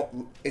 yeah.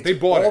 it's, They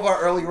bought all it. of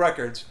our early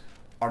records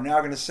are now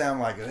going to sound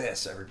like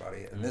this,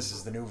 everybody, and this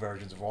is the new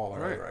versions of all our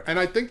early Right. records. And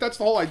I think that's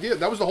the whole idea.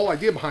 That was the whole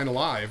idea behind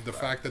Alive. The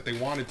fact that they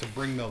wanted to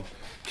bring the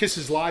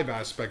Kiss's live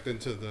aspect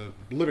into the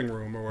living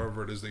room or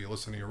wherever it is that you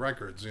listen to your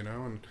records, And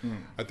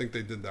I think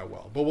they did that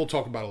well. But we'll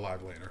talk about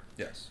Alive later.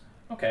 Yes.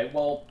 Okay,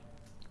 well,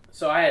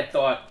 so I had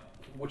thought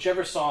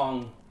whichever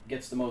song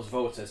gets the most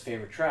votes as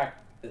favorite track,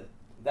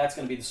 that's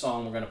going to be the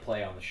song we're going to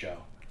play on the show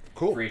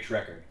Cool. for each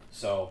record.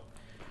 So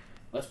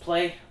let's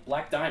play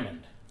Black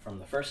Diamond from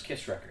the first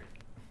Kiss record.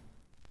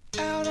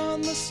 Out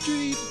on the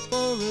street for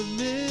a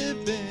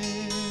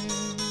living,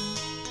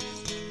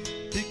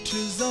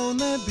 pictures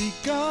only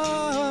begun.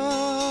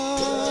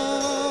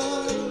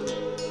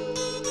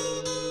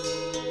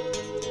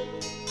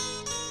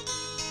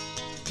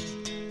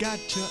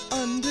 Got you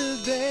under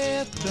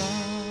their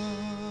thumb.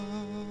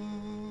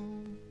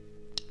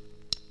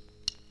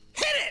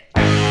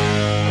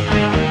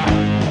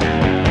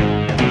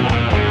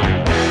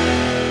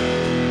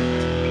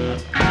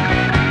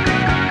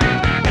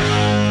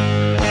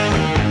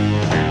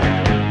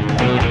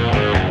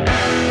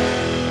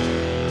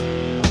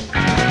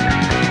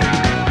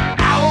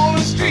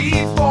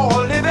 For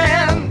a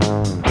living,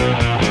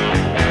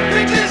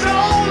 pictures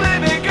only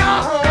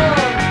begun.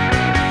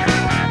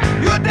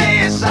 Your day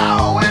is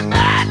sorrow and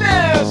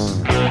madness.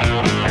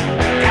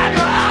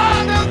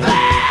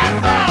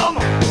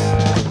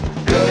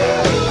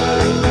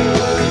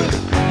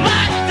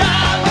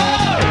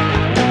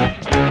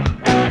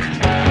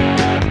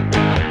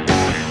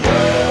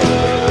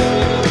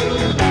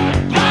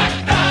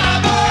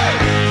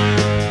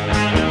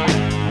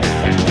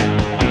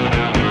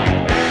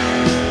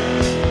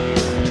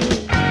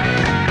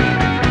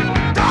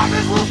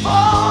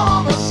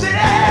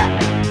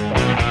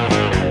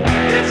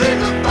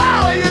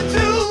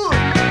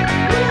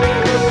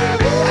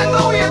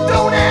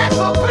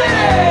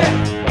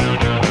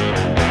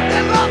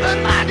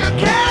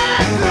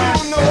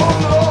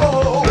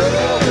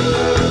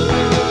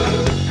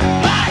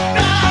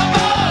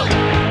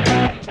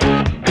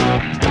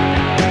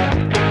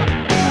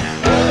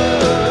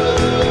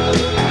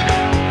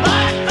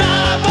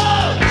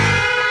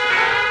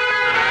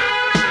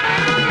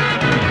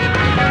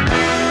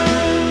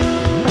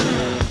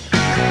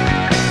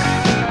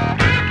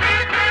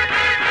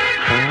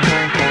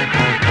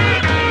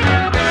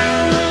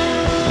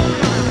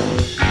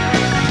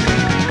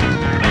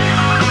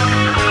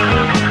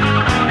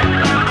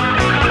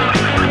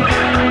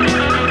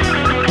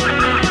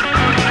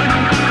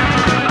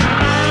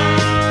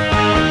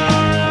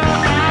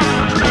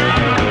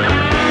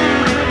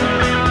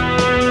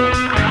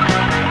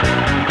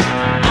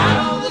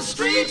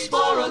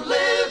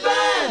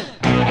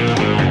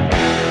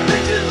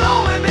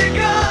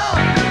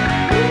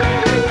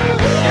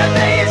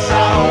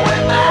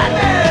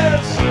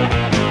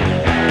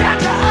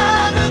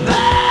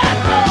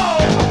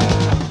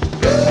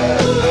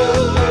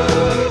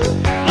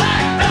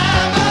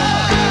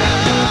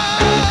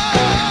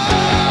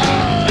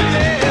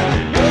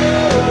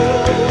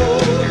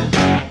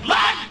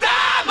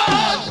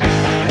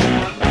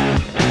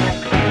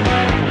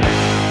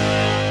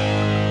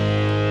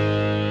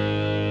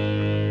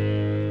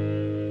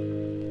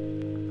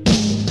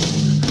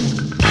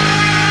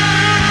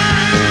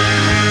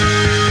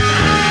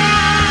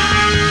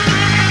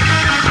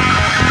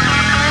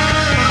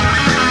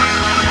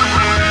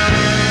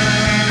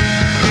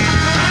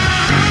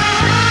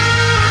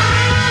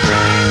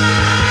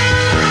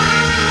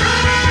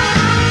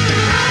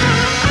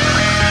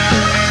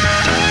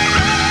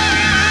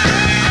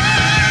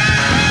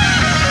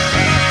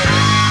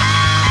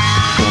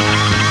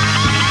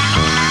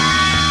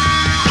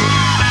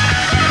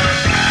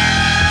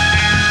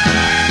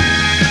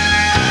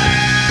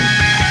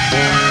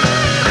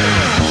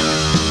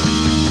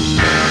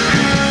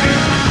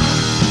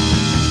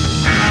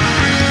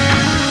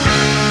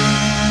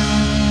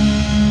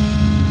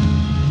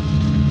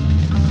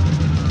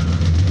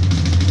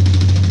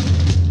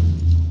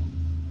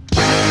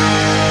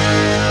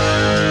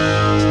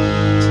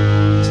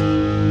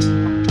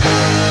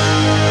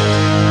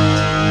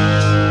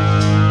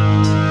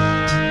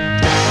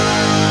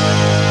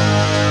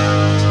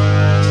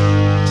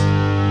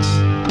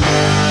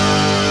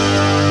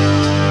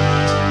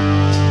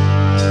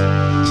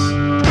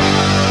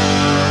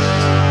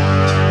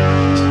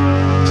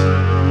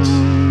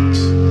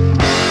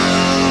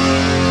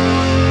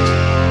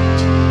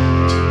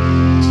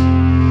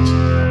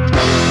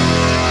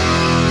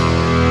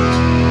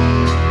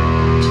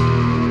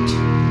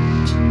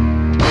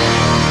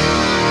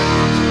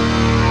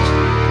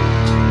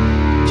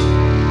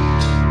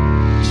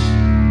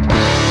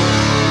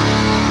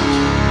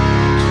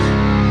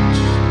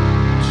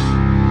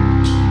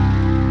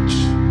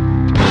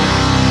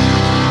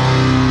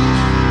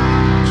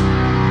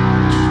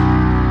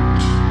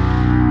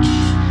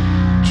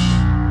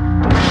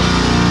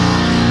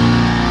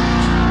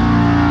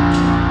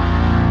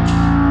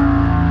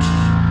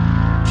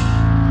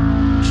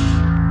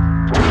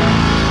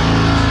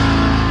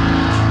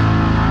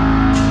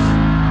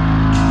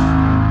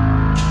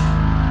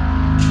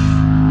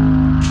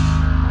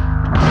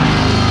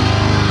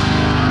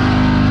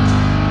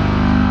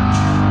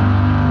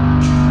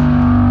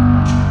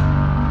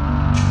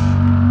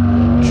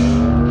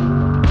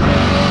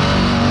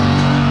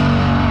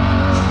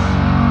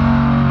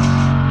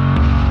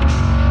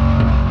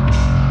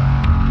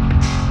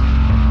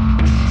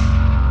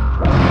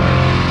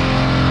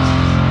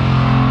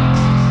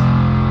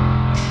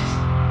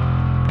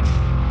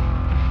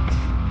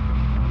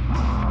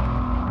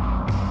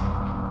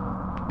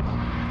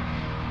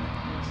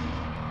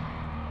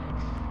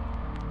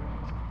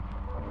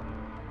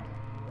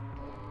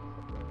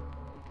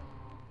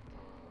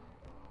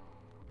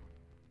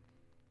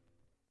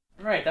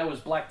 right, that was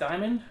Black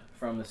Diamond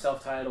from the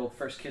self-titled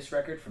First Kiss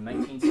record from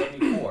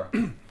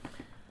 1974.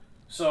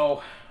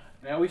 So,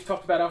 now we've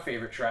talked about our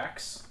favorite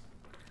tracks.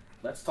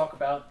 Let's talk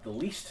about the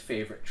least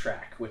favorite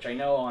track, which I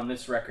know on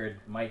this record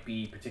might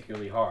be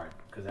particularly hard,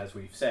 because as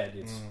we've said,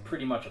 it's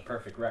pretty much a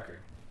perfect record.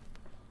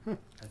 I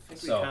think we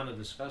So- kind of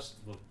discussed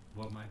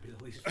what might be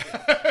the least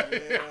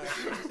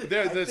favorite.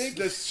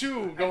 There's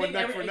two going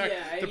neck for neck.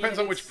 Depends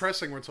on which it's-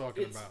 pressing we're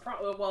talking It's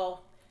about.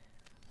 well,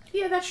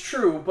 yeah, that's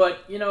true.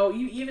 But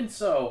even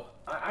so,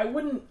 I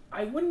wouldn't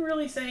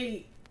really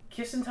say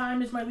 "Kissin'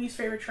 Time" is my least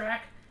favorite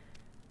track.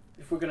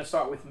 If we're gonna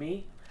start with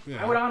me,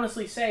 Yeah. I would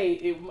honestly say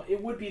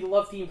it would be the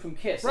love theme from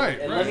Kiss. Right,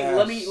 And right.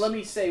 let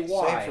me say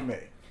why. Same for me.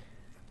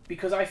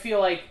 Because I feel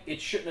like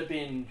it shouldn't have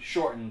been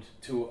shortened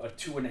to a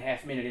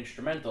 2.5-minute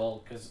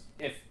instrumental. Because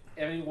if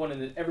everyone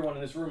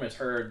in this room has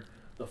heard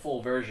the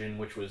full version,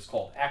 which was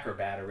called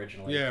Acrobat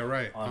originally. Yeah,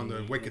 right. on On the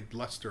the- Wicked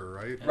Lester,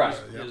 right? Right.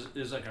 Yeah.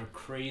 There's like a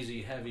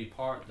crazy heavy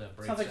part that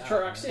breaks Sounds like out,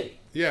 Detroit Rock right? City.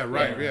 Yeah,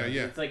 right. Yeah,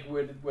 yeah. It's like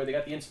where they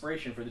got the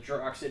inspiration for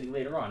Detroit Rock City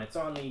later on. It's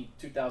on the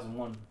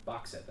 2001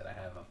 box set that I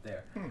have up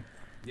there.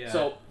 Yeah.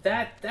 So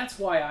that's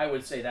why I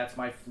would say that's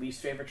my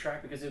least favorite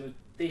track, because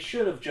they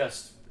should have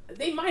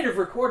they might have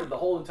recorded the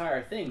whole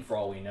entire thing for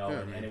all we know,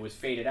 Yeah, and it was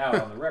faded out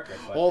on the record.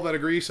 But All that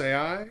agree, say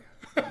aye.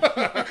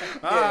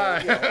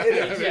 Yeah,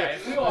 it is. yeah,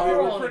 if we're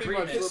all in pretty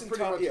agreement. much- Kiss and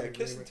pretty Time, much yeah, in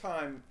Kiss and agreement.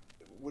 Time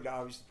would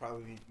obviously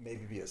probably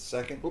maybe be a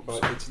second, Oops.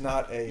 but it's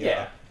not a.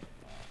 Yeah.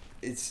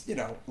 It's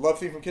Love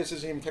Theme from Kiss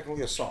isn't even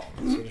technically a song.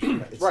 It's an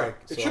instrument. It's Right. like-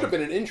 It so- should have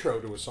been an intro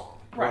to a song.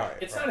 Right.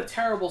 It's not a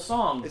terrible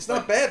song. It's but-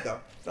 not bad though.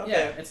 It's not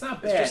Yeah, bad. it's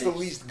not bad. It's just the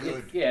least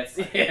good. Yeah,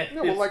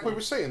 No, well, like we were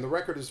saying, the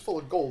record is full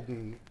of gold,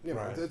 and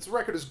Right. its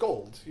record is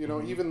gold.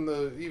 Even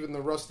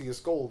the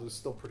rustiest gold is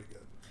still pretty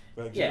good.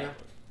 But, Yeah.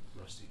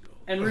 Rusty Gold.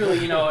 and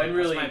really,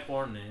 That's my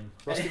porn name.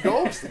 Rusty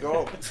gold. It's the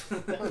goal.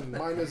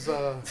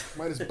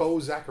 mine is Bo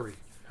Zachary.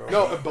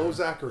 No, Bo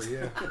Zachary.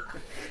 Yeah.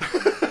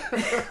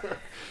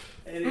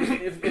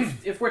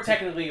 if we're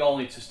technically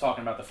only just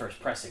talking about the first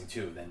pressing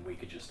too, then we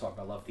could just talk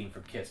about Love Theme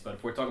from Kiss. But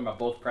if we're talking about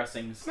both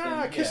pressings,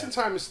 Nah, then, Kissin'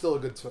 Time is still a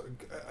good song.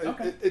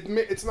 Okay.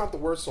 It's not the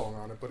worst song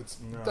on it, but it's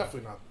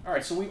definitely not. All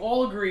right, so we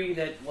all agree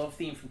that Love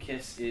Theme from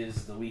Kiss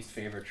is the least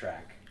favorite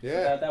track. So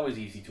Yeah. that was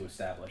easy to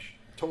establish.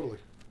 Totally.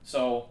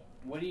 So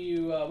what do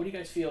you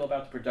guys feel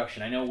about the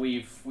production? I know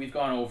we've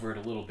gone over it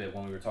a little bit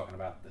when we were talking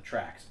about the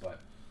tracks, but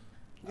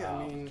Yeah,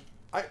 I mean,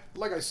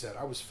 like I said,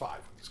 I was 5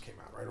 when this came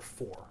out, right, or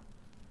 4.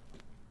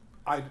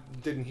 I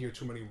didn't hear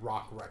too many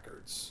rock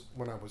records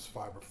when I was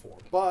 5 or 4,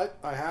 but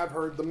I have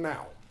heard them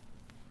now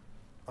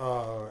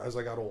as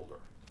I got older,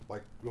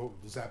 like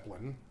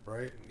Zeppelin,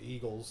 right, and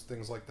Eagles,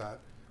 things like that.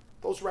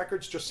 Those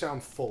records just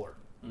sound fuller.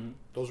 Mhm.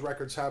 Those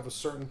records have a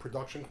certain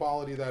production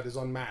quality that is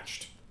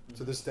unmatched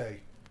to this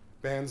day.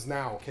 Bands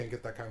now can't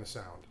get that kind of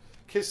sound.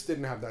 Kiss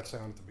didn't have that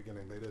sound at the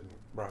beginning. They didn't.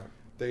 Right.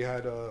 They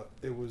had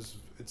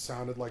it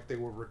sounded like they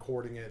were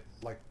recording it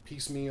like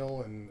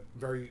piecemeal and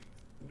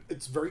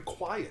it's very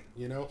quiet,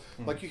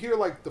 like you hear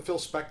like the Phil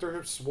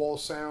Spector wall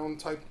sound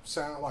type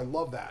sound. I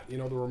love that. The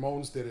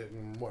Ramones did it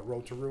in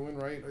Road to Ruin,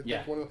 right? I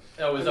yeah, think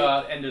it was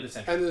end of the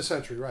century. End of the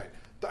century, right?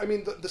 I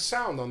mean, the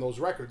sound on those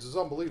records is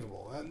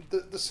unbelievable, and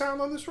the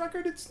sound on this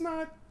record, it's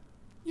not,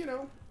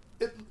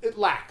 it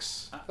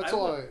lacks. That's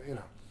all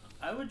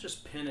I would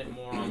just pin it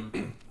more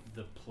on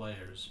the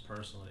players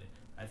personally.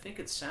 I think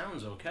it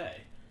sounds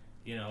okay.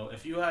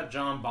 If you had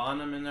John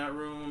Bonham in that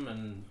room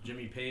and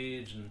Jimmy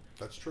Page and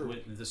That's true.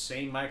 with the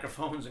same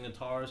microphones and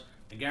guitars,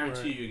 I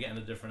guarantee Right. you're getting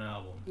a different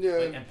album. Yeah.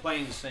 And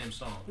playing the same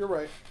song. You're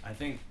right.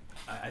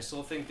 I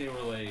still think they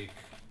were like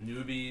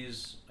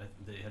newbies.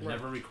 They had Right.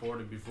 never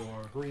recorded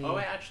before. Green. Oh,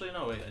 wait, actually,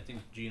 no. Wait, I think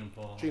Gene and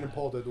Paul. Gene and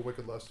Paul did the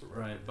Wicked Lester,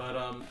 right? Right, but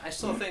I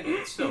still think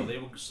they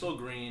were still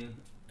green,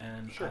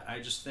 and Sure. I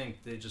just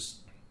think they just.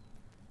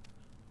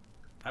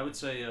 I would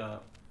say,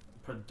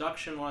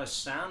 production-wise,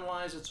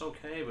 sound-wise, it's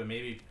okay, but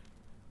maybe,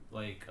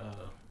 like,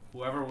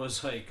 whoever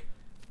was like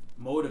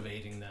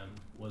motivating them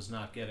was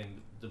not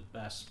getting the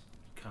best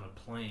kind of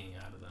playing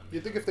out of them. You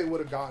think if they would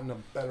have gotten a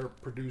better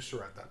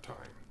producer at that time,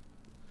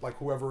 like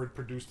whoever had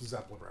produced the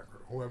Zeppelin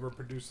record, whoever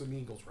produced an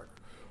Eagles record,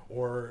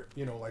 or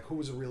like who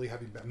was a really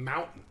heavy band,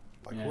 Mountain,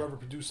 like Yeah. whoever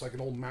produced like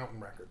an old Mountain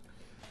record.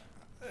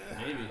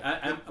 Maybe.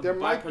 There By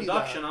might be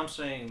production, that. I'm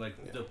saying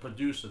like the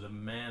producer, the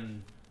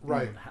man,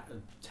 Right.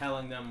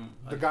 telling them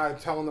The guy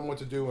telling them what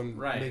to do and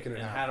right making it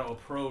and happen. how to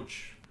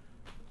approach,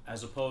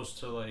 as opposed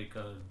to like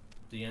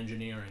the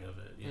engineering of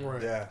it.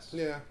 Right. Yes.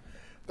 Yeah,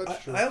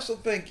 that's true. I also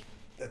think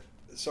that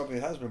something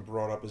that has been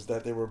brought up is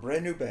that they were a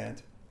brand new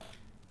band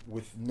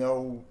with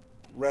no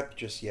rep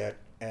just yet,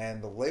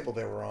 and the label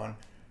they were on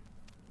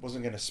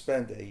wasn't going to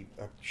spend a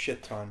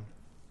shit ton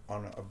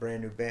on a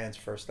brand new band's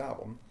first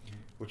album,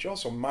 which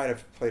also might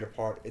have played a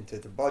part into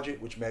the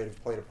budget, which may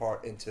have played a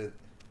part into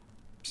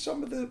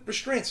some of the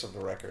restraints of the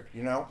record,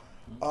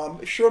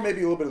 Sure, maybe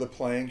a little bit of the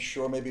playing,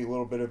 sure, maybe a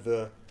little bit of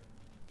the,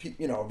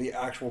 the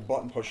actual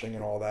button pushing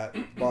and all that,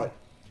 but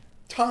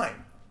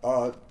time.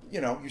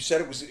 You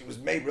said it was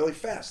made really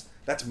fast.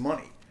 That's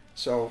money.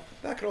 So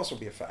that could also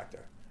be a factor.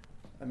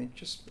 I mean,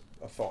 just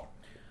a thought.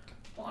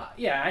 Well,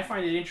 yeah, I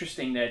find it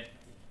interesting that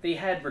they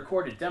had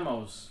recorded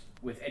demos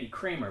with Eddie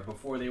Kramer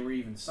before they were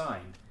even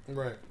signed.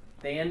 Right.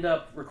 They end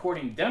up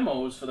recording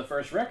demos for the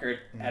first record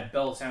at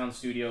Bell Sound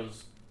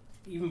Studios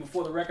even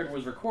before the record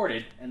was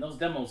recorded, and those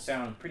demos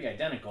sound pretty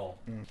identical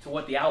to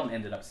what the album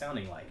ended up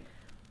sounding like.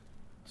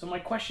 So my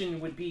question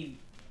would be,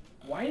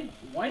 why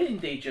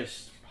didn't they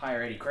just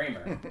hire Eddie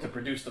Kramer to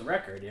produce the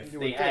record if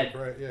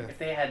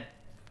they had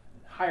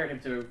hired him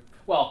to?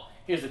 Well,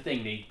 here's the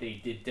thing: they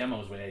did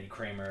demos with Eddie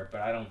Kramer,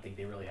 but I don't think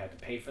they really had to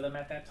pay for them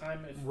at that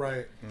time.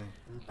 Right.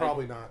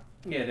 Probably not.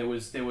 Yeah, there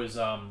was that was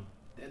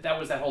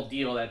that whole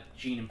deal that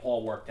Gene and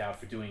Paul worked out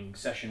for doing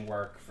session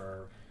work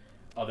for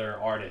other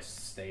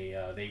artists.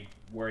 They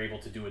were able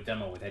to do a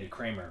demo with Eddie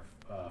Kramer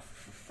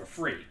for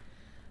free,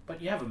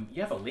 but you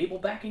have a label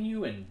backing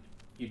you, and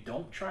you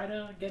don't try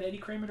to get Eddie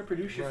Kramer to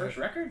produce your first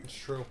record. It's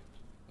true.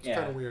 It's Yeah.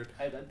 kind of weird.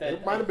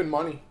 It might have been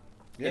money.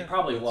 It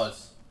probably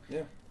was.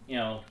 Yeah. You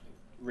know,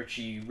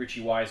 Richie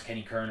Wise,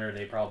 Kenny Kerner,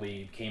 they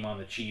probably came on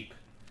the cheap.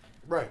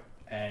 Right.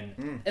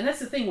 And that's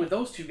the thing with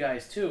those two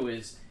guys too,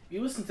 is if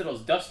you listen to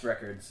those Dust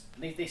records,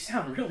 they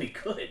sound really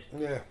good.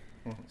 Yeah.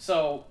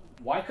 So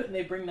why couldn't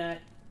they bring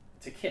that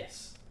to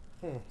Kiss?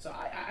 So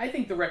I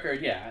think the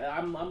record,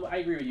 I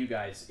agree with you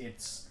guys.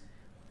 It's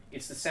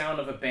the sound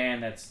of a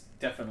band that's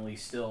definitely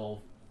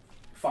still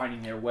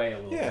finding their way a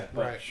little bit.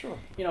 But, right. Sure.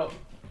 you know,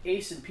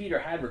 Ace and Peter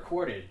had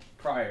recorded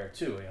prior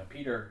too. You know,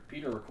 Peter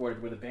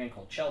recorded with a band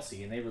called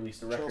Chelsea, and they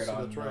released a record Chelsea,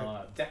 on that's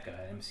right. Decca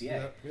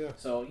MCA. Yeah.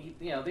 So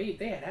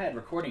they had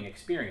recording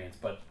experience,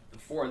 but the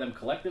four of them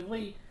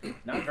collectively,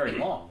 not very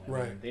long. I mean,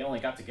 Right. they only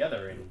got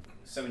together in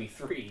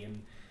 '73,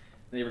 and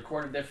they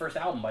recorded their first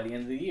album by the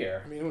end of the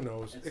year. I mean, who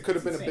knows? It's It could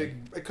have been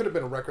insane. It could have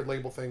been a record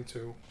label thing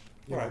too.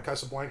 You know, Right.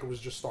 Casablanca was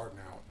just starting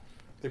out.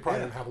 They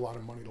probably Yeah. didn't have a lot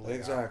of money to lay out and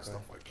Exactly.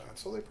 stuff like that.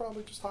 So they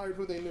probably just hired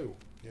who they knew.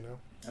 You know.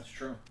 That's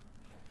true.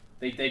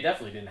 They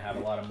definitely didn't have a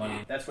lot of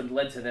money. That's what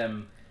led to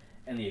them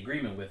and the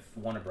agreement with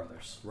Warner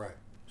Brothers. Right.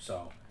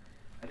 So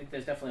I think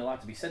there's definitely a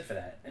lot to be said for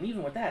that. And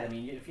even with that, I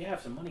mean, if you have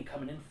some money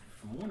coming in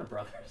from Warner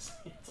Brothers,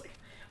 it's like,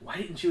 why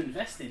didn't you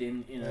invest it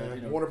in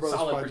a Warner Brothers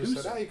solid probably producer?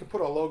 just said, "Ah, you can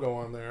put our logo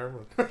on there."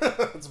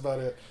 That's about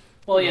it.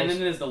 Well, Who yeah, and knows?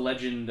 then there's the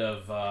legend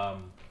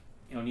of,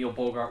 Neil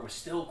Bogart was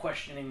still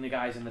questioning the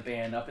guys in the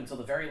band up until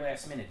the very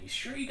last minute. You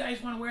sure you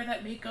guys want to wear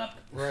that makeup?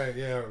 Right.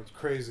 Yeah. It's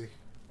crazy.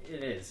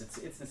 It is.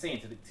 It's insane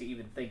to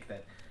even think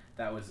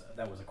that was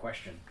a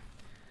question.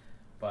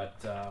 But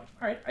all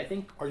right, I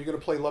think Are you going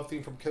to play "Love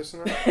Theme" from Kiss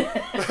now?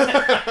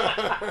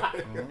 Mm.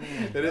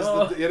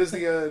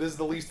 It is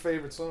the least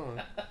favorite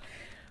song.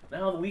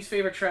 now the least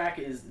favorite track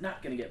is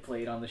not going to get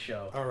played on the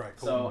show. All right.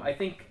 Cool. So I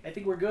think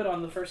we're good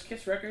on the first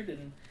Kiss record,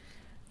 and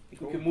I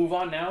think we can move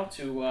on now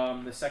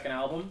to the second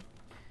album,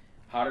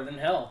 Hotter Than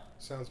Hell,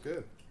 Sounds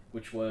good.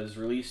 which was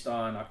released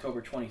on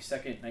October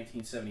 22nd,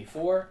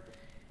 1974.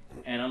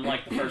 And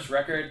unlike the first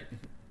record,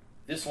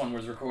 this one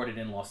was recorded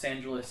in Los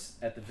Angeles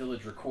at the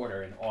Village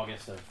Recorder in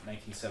August of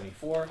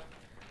 1974.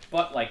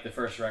 But like the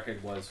first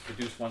record, was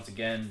produced once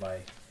again by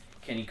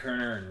Kenny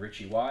Kerner and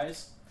Richie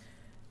Wise.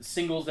 The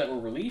singles that were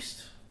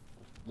released,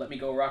 Let Me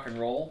Go Rock and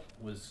Roll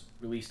was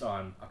released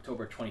on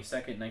October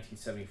 22nd,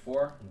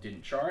 1974 and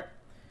didn't chart.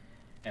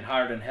 And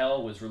Hotter Than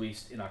Hell was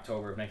released in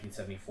October of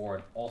 1974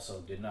 and also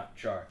did not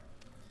chart.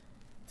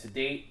 To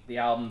date, the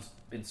album's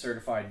been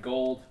certified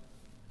gold.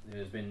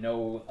 There's been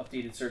no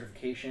updated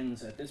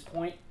certifications at this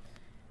point,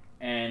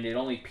 and it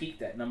only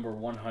peaked at number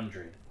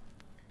 100.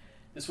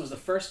 This was the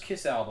first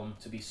Kiss album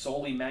to be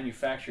solely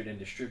manufactured and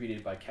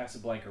distributed by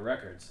Casablanca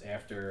Records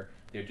after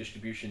their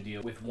distribution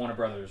deal with Warner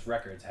Brothers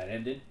Records had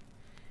ended.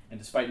 And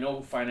despite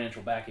no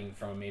financial backing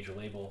from a major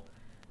label,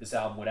 this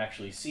album would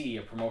actually see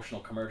a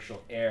promotional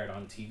commercial aired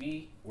on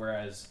TV,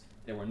 whereas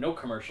there were no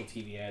commercial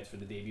TV ads for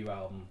the debut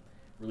album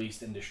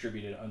released and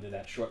distributed under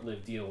that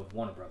short-lived deal with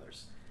Warner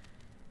Brothers.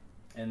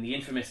 And the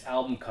infamous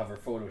album cover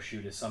photo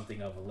shoot is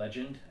something of a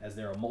legend, as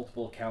there are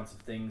multiple accounts of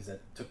things that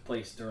took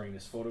place during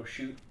this photo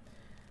shoot.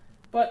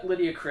 But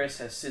Lydia Criss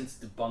has since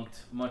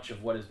debunked much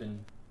of what has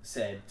been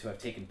said to have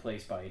taken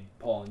place by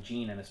Paul and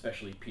Gene, and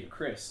especially Peter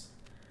Criss.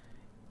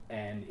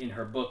 And in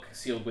her book,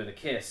 Sealed with a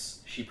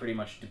Kiss, she pretty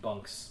much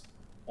debunks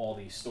all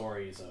these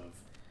stories of,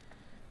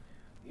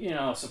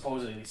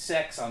 supposedly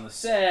sex on the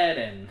set,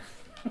 and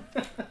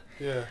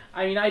Yeah.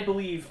 I mean, I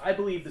believe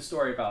the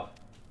story about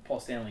Paul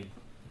Stanley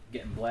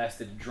getting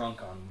blasted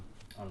drunk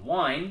on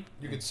wine.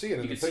 You can see it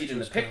in You the can pictures. see it in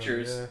the kinda,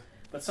 pictures. yeah.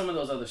 But some of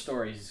those other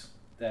stories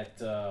that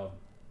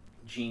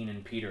Gene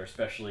and Peter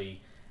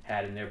especially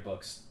had in their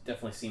books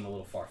definitely seem a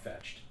little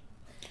far-fetched.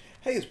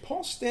 Hey, is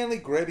Paul Stanley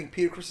grabbing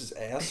Peter Chris's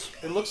ass?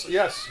 It looks.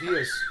 Yes, he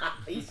is.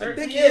 He I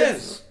certainly think he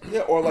is.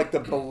 Yeah, or like the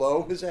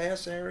below his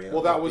ass area.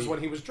 Well, that Like was the- when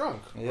he was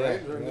drunk, Yeah,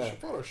 right? During yeah. the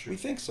photo shoot. We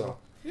think so.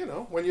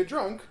 When you're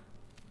drunk,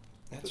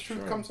 That's the truth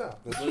true. comes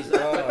out. That's Was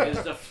right.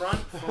 is the front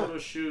photo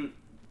shoot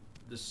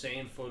the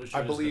same photo shoot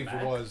I as believe the it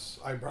back? was.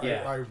 I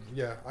Yeah.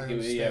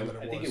 understand that it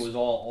was. I think it was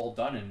all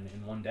done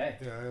in one day.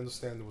 Yeah, I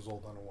understand it was all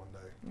done in one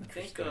day.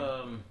 I think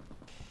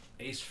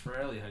Ace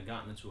Frehley had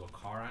gotten into a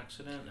car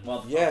accident. And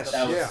Well, Yes.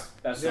 that was Yeah.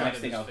 that's Yeah. the next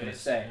thing I was going to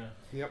say.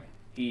 Yep.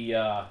 he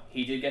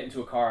did get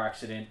into a car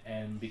accident,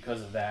 and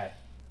because of that,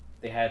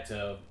 they had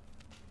to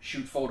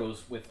shoot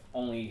photos with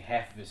only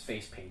half of his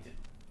face painted.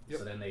 Yep.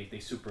 So then they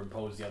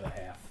superimposed the other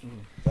half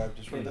I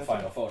just read in the that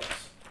final photos.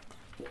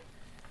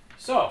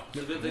 So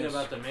The good thing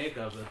about the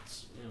makeup,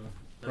 it's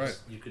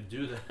that's, you could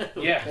do that.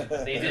 yeah,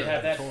 they did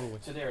have that Totally.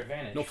 to their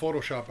advantage. No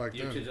Photoshop back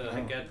You then.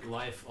 could get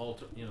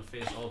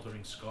face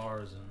altering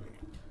scars, and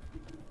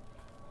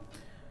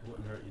it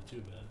wouldn't hurt you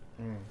too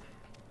bad.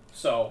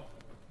 So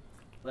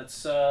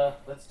let's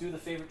do the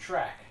favorite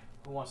track.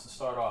 Who wants to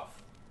start off?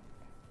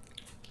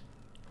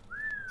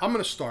 I'm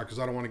gonna start because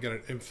I don't want to get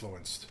it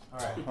influenced. All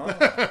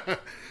right.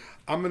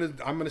 I'm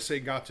gonna say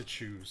 "Got to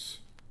Choose"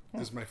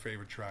 is my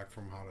favorite track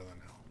from Hotter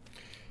Than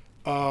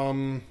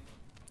Hell.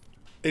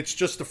 It's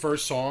just the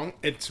first song.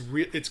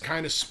 It's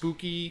kind of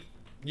spooky,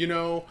 you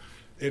know.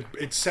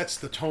 It sets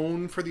the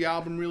tone for the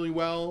album really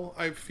well.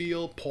 I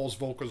feel Paul's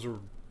vocals are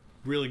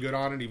really good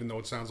on it, even though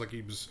it sounds like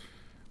he was,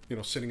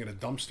 sitting in a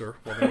dumpster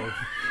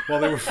while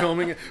they were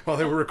filming it, while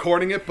they were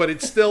recording it. But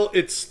it's still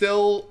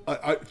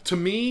to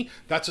me,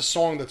 that's a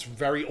song that's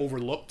very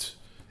overlooked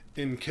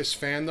in Kiss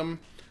fandom.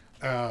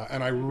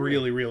 And I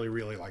really, really,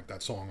 really like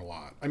that song a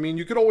lot. I mean,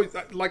 you could always,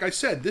 like I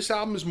said, this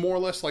album is more or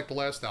less like the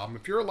last album.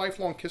 If you're a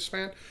lifelong Kiss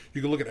fan,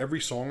 you can look at every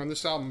song on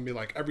this album and be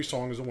like, every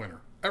song is a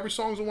winner. Every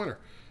song is a winner.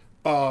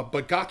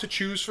 But Got to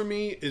Choose for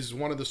me is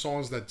one of the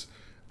songs that's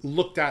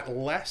looked at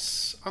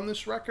less on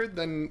this record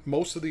than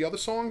most of the other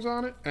songs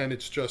on it. And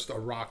it's just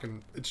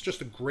it's just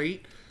a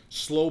great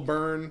slow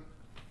burn,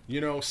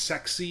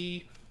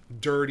 sexy,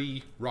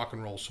 dirty rock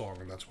and roll song.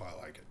 And that's why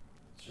I like it.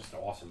 It's just an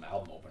awesome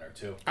album opener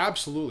too.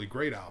 Absolutely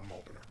great album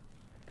opener.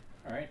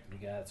 All right, we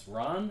got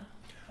Ron.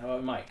 How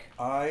about Mike?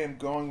 I am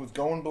going with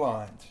Going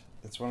Blind.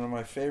 It's one of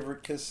my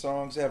favorite Kiss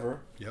songs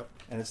ever. Yep.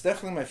 And it's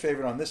definitely my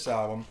favorite on this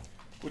album,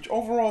 which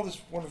overall is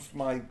one of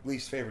my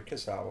least favorite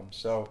Kiss albums.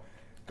 So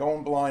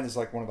Going Blind is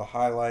like one of the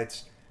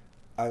highlights.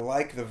 I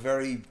like the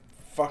very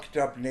fucked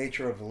up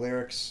nature of the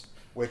lyrics,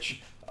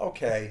 which,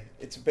 okay,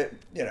 it's a bit,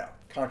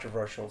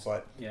 controversial,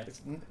 but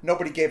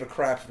nobody gave a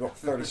crap for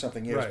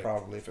 30-something years Right.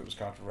 probably if it was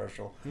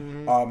controversial.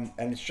 Mm-hmm.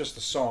 And it's just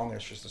a song,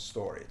 it's just a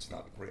story, it's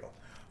not real.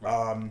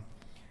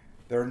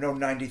 There are no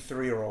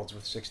 93-year-olds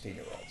with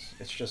 16-year-olds.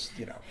 It's just,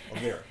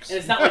 lyrics. And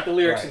it's not like the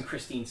lyrics Right. in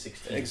Christine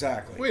 16.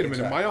 Exactly. Wait a minute,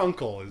 exactly. my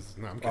uncle is.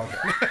 No, I'm kidding.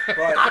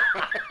 Okay.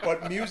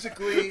 But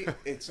musically,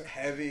 it's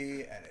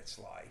heavy and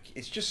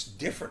it's just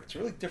different. It's a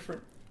really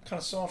different kind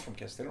of song from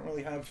Kiss. They don't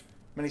really have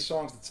many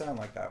songs that sound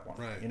like that one.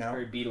 Right.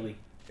 Very beatly.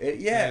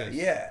 Yeah. It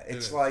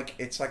is.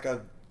 It's like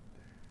a,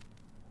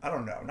 I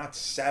don't know, not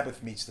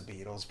Sabbath meets the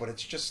Beatles, but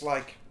it's just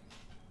like,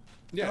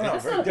 I don't know, Yeah,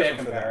 That's very not a bad different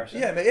for them. comparison.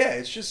 Yeah,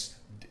 it's just,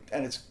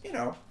 and it's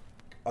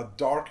a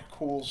dark,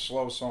 cool,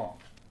 slow song.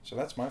 So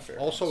that's my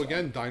favorite. also, song.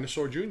 again,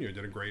 Dinosaur Jr.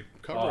 did a great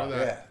cover Oh, of that.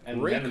 yeah. And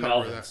Great the cover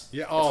of Melvins. that.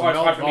 Yeah. It's Oh,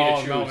 hard for me to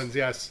choose. Melvins,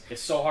 yes.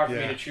 It's so hard for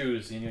me Yeah. to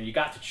choose. You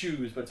got to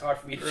choose, but it's hard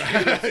for me to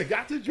choose.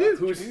 Got to choose.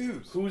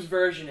 Whose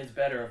version is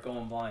better of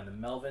Going Blind, the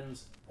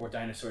Melvins or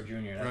Dinosaur Jr.?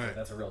 Right.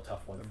 That's a real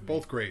tough one. For me.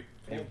 Both great.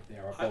 They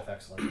are both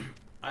excellent.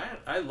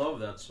 I love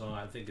that song.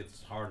 I think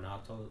it's hard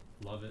not to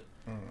love it.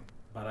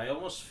 But I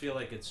almost feel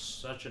like it's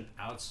such an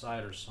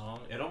outsider song.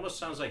 It almost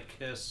sounds like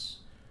Kiss.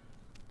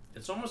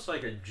 It's almost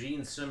like a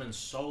Gene Simmons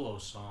solo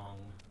song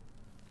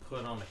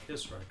put on a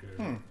Kiss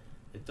record.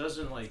 It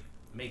doesn't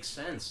make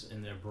sense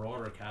in their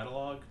broader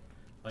catalog.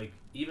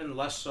 Even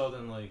less so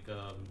than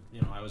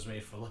I Was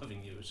Made for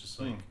Loving You. It's just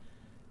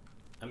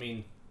I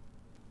mean,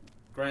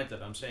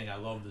 granted, I'm saying I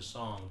love the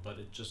song, but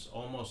it just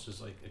almost is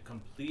like a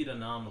complete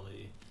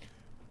anomaly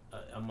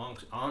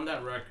on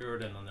that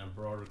record and on their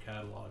broader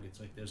catalog. It's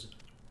like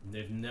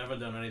they've never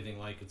done anything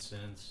like it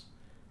since.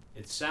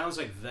 It sounds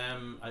like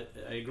them.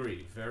 I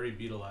agree, very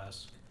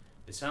Beatlesque.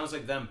 It sounds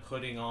like them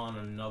putting on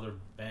another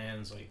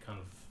band's kind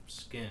of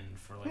skin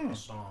for a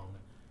song,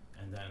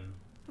 and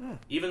then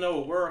even though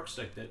it works,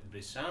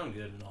 they sound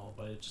good and all,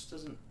 but it just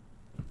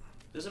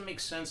doesn't make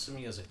sense to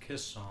me as a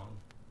Kiss song.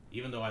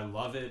 Even though I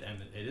love it and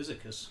it is a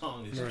Kiss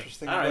song, it's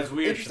Interesting. I don't know, it's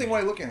weird. Interesting to me.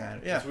 way of looking at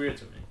it. Yeah. It's weird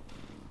to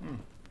me.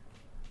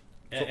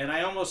 And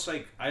I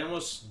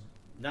almost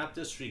not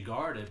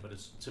disregard it, but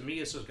to me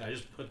it's I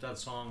just put that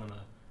song on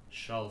a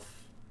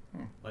shelf,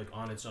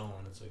 on its own.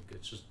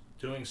 It's just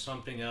doing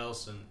something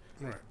else, and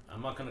Right.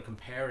 I'm not going to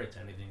compare it to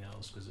anything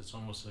else because it's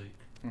almost like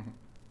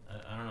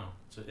I don't know.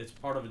 It's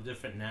part of a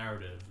different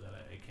narrative that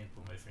I can't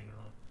put my finger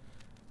on.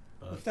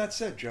 But With that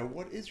said, Joe,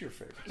 what is your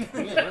favorite?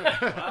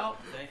 well,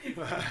 thank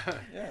you.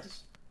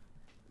 Yes.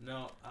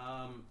 No,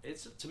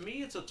 to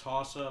me it's a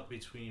toss up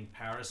between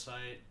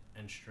Parasite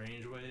and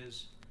Strange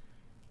Ways.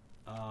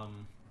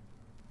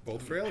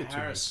 Both Fraley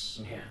Paris,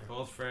 tunes. Yeah.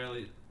 both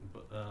fairly.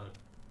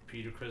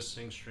 Peter Criss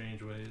sings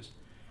Strange Ways.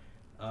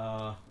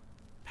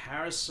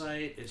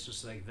 Parasite is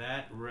just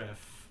that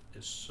riff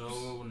is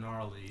so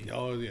gnarly.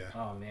 Oh yeah.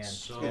 Oh man.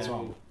 So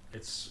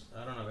it's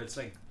I don't know. It's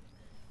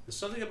there's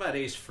something about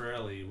Ace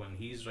Frehley when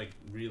he's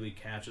really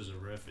catches a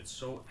riff. It's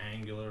so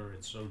angular.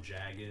 It's so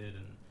jagged,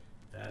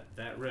 and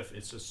that riff.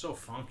 It's just so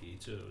funky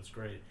too. It's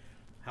great.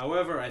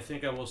 However, I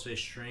think I will say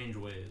Strange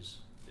Ways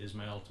is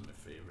my ultimate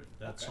favorite.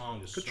 That Okay.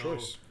 song is Good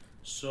choice.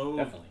 so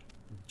Definitely.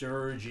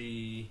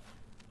 dirgy,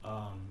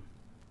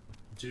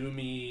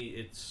 doomy.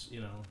 It's,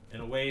 you know, in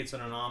a way it's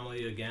an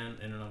anomaly again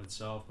in and of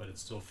itself, but it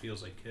still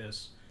feels like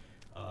Kiss.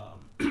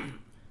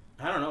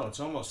 I don't know, it's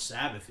almost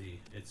Sabbathy.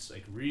 It's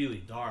like really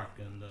dark,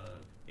 and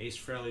Ace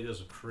Frehley does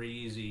a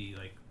crazy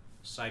like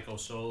psycho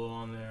solo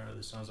on there.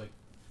 It sounds like,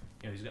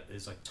 you know,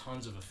 there's like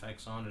tons of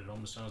effects on it. It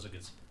almost sounds like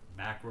it's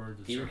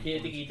backwards. I think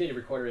he did. He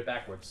recorded it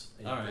backwards.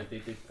 All right. They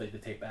played the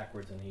tape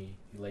backwards, and he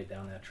laid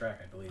down that track,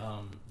 I believe.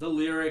 The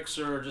lyrics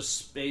are just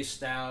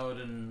spaced out,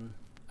 and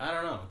I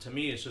don't know. To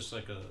me, it's just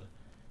like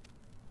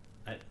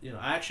I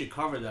actually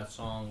covered that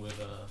song with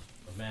a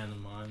band of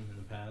mine in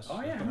the past.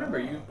 Oh yeah, I remember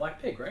you,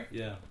 Black Pig, right?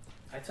 Yeah.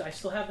 I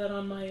still have that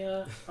on my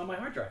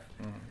hard drive.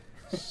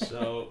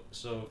 So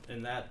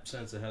in that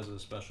sense, it has a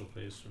special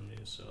place for me.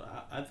 So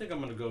I think I'm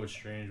gonna go with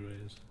Strange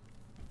Ways.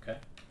 Okay.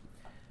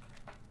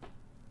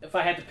 If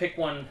I had to pick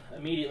one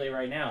immediately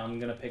right now, I'm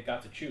gonna pick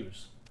Got to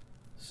Choose.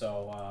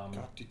 So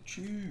Got to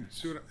choose.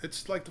 See,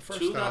 it's like the first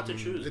Two Got album.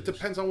 to Choose. It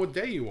depends on what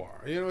day you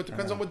are. You know, it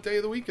depends on what day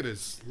of the week it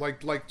is.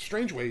 Like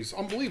Strange Ways,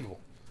 unbelievable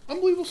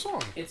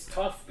song. it's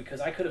tough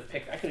because I could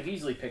have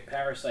easily picked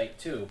Parasite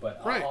too,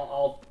 but Right.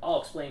 I'll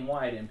explain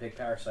why I didn't pick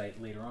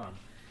Parasite later on.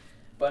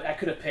 But I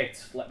could have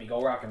picked Let Me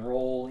Go Rock and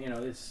Roll. You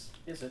know, there's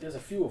a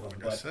few of them.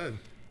 Like I But said,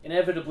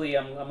 inevitably,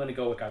 I'm going to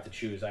go with Got to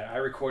Choose. I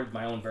recorded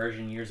my own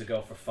version years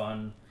ago for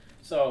fun,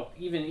 so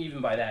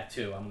even by that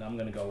too, I'm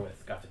going to go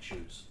with Got to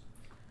Choose.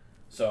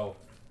 So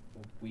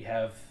we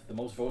have the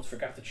most votes for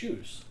Got to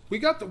Choose. we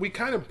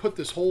kind of put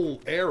this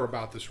whole air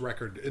about this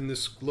record in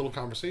this little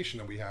conversation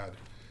that we had,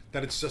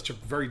 that it's such a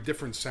very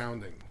different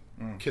sounding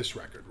Kiss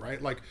record,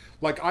 right? Like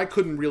I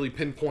couldn't really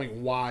pinpoint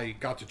why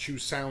Got to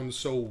Choose sounds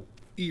so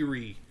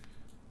eerie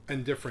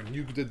and different.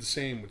 You did the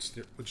same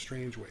with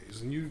Strange Ways,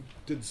 and you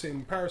did the same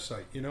with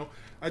Parasite. You know,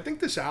 I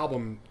think this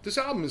album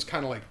is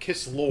kind of like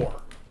Kiss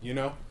lore. You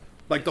know,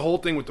 like the whole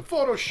thing with the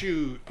photo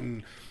shoot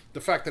and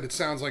the fact that it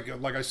sounds like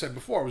I said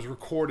before, it was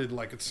recorded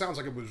like it sounds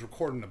like it was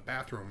recorded in a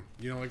bathroom.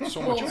 You know, like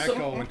so much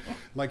echo and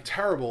like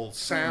terrible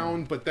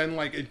sound, but then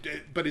like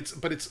but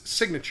it's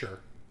signature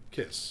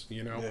Kiss.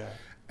 You know, Yeah.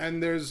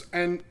 and there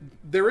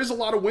is a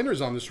lot of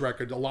winners on this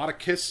record. A lot of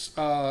Kiss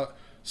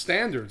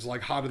standards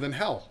like Hotter Than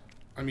Hell.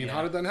 I mean, Yeah.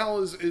 Hotter Than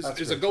Hell is That's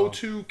a great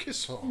go-to Kiss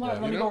song. Let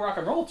you Me know? Go Rock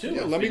and Roll too.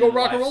 Yeah, It's Let Me been Go a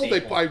Rock and live Roll.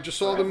 staple I just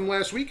saw them forever.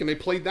 last week, and they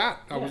played that.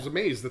 I Yeah. was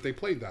amazed that they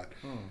played that.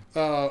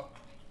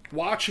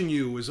 Watching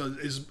You is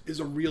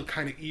a real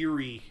kind of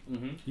eerie,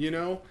 you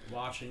know,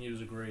 Watching You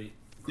is a great.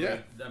 Yeah.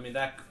 I mean,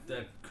 that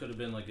could have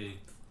been like a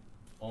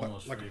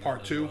almost like a favorite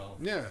part as two. well.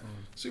 Yeah.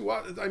 See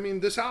what I mean?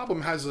 This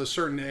album has a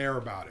certain air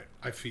about it.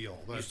 I feel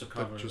I that, used to that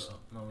cover. just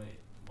No wait,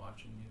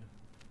 Watching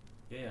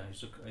You. Yeah,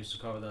 I used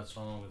to cover that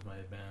song with my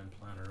band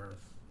Planet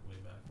Earth way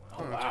back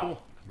when. oh, that's wow.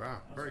 cool. Wow,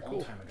 That was very a long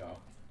cool. time ago.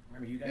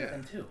 Remember you guys Yeah.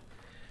 then too.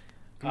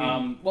 I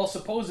mean- Well,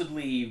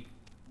 supposedly,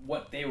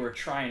 what they were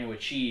trying to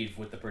achieve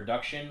with the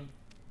production,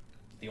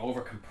 the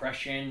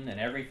overcompression and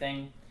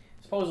everything,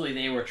 supposedly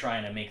they were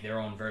trying to make their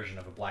own version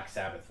of a Black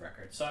Sabbath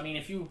record. So I mean,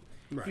 if you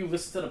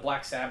listen to the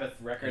Black Sabbath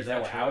records Is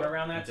that were true? out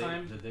around that Did they-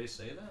 time, Did they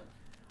say that?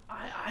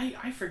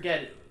 I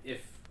forget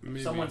if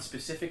Maybe. someone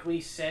specifically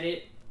said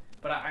it,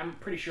 but I'm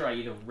pretty sure I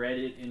either read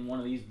it in one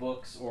of these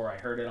books or I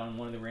heard it on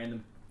one of the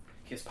random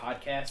Kiss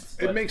podcasts.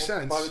 It But- makes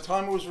sense. By the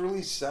time it was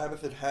released,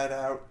 Sabbath had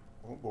out,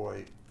 oh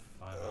boy,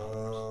 5 albums,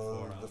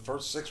 4 the albums.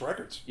 first 6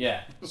 records.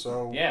 Yeah,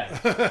 So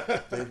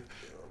yeah.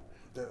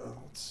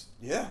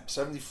 yeah,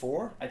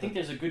 74. I think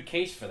there's a good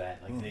case for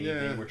that. Like they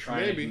Yeah, were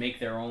trying maybe. to make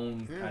their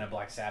own Yeah. kind of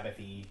Black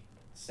Sabbath-y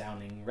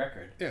sounding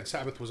record. Yeah,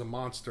 Sabbath was a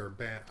monster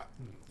band,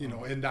 you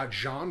know, in that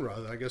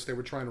genre. I guess they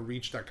were trying to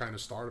reach that kind of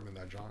stardom in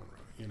that genre,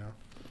 you know.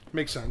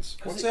 Makes sense.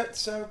 What's that?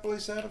 Sabbath,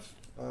 Blaze Sabbath.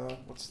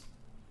 What's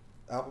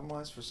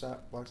album-wise for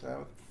Black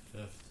Sabbath?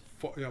 Fifth.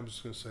 Yeah, I was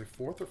just going to say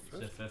fourth or It's the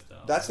fifth. fifth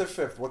album. That's their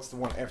fifth. What's the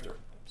one after?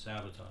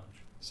 Sabotage.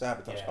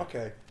 Sabotage. Yeah.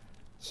 Okay,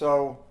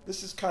 so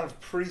this is kind of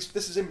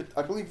This is in.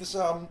 I believe this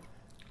album,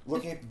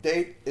 looking at the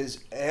date,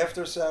 is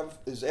after Sabbath.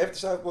 Is after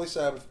Sabbath, Blaze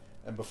Sabbath,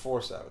 and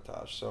before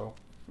Sabotage. So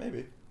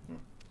maybe.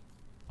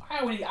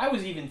 I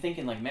was even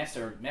thinking like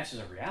Masters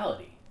of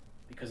Reality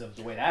because of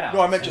the way that album.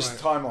 No, I meant sounded.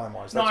 just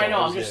timeline-wise. No, That's I all know. it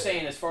I'm was, just yeah.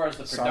 saying, as far as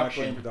the Sonically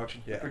production, and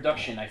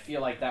production. Yeah. I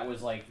feel like that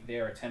was like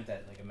their attempt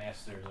at like a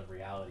Masters of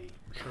Reality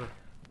Sure.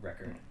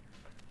 record.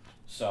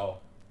 So,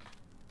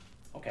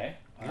 okay.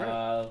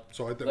 Alright.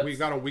 So I think we let's-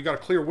 got a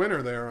clear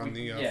winner there on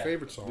the yeah,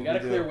 favorite song. We got a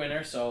We clear do.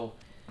 winner, so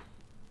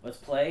let's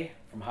play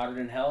from Hotter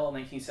Than Hell,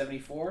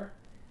 1974.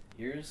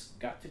 Here's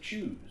Got to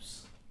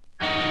Choose.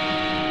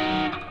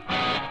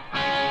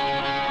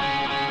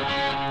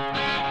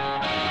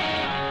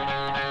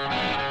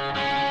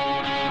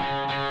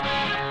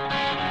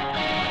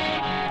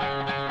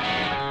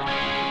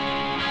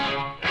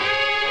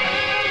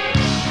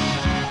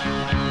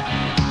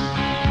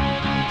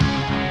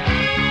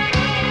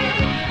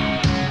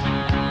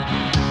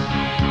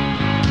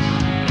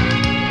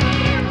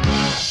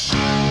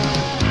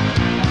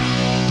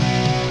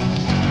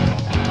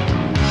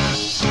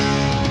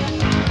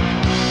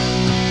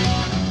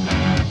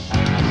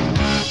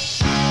 Thank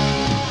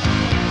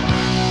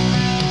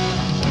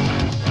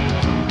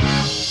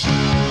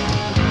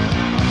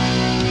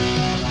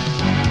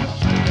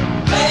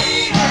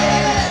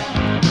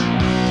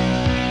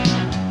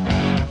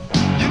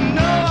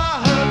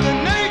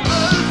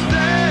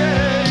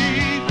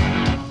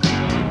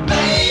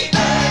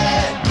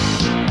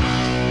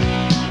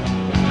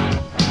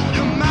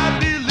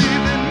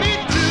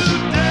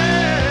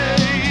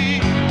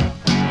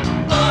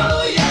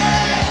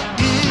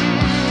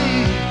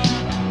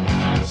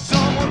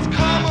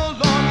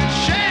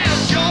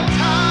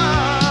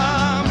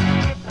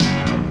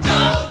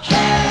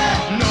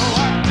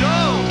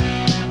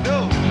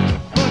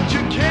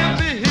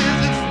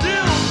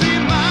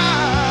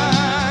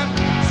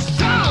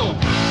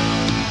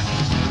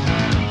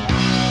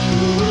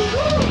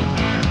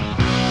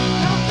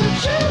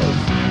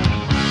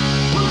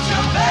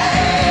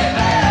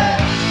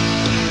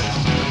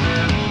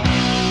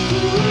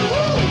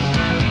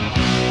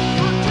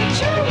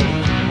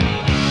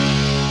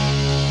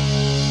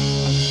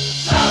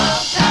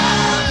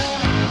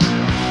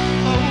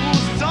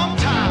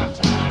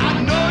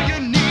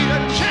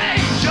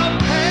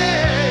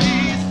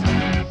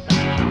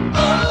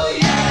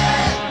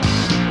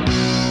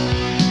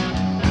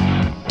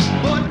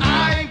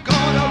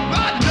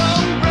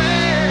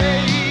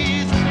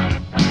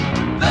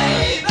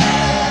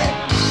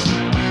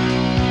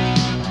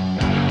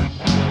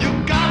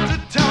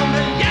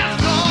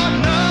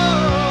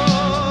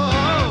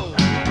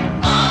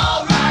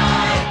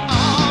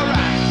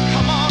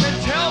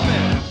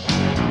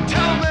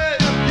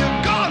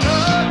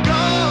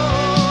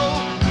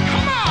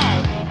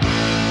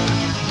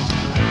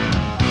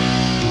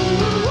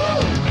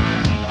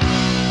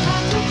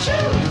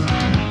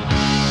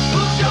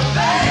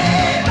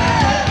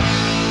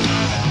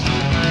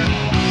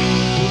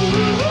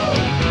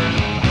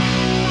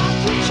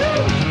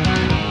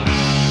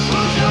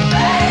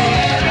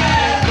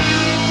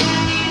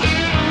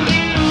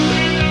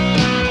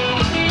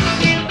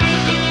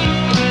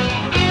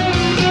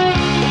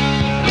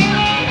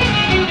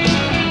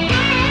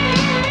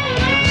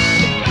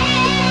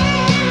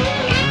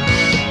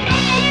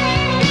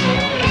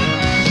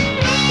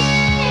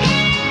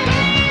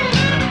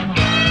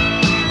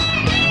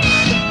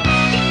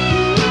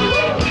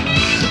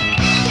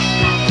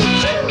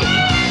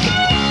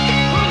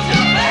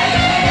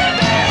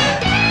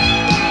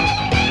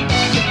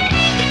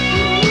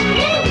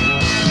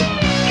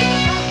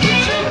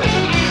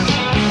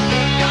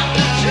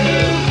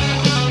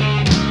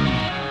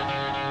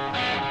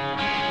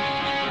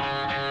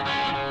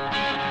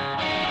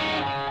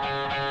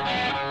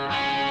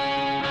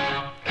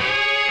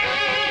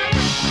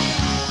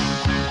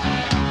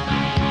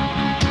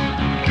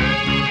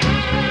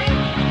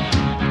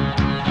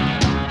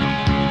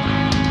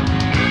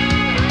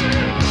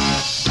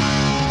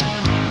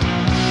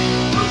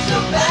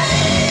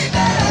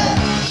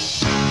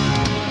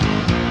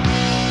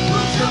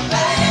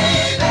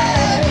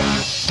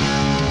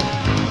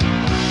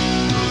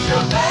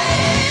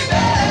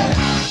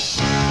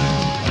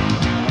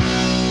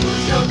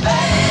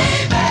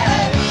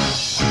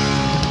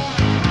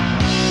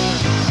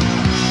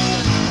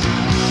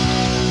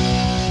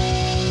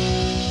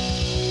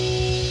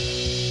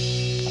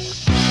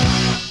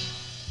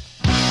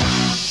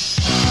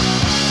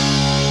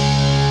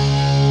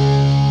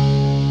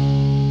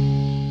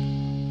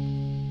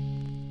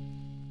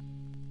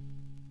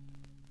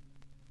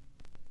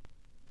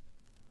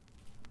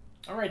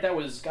All right, that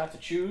was Got to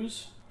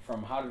Choose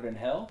from Hotter Than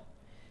Hell.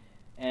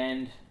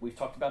 And we've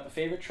talked about the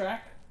favorite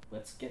track.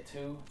 Let's get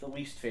to the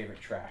least favorite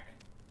track.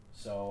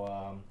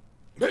 So,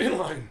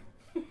 Mainline.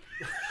 all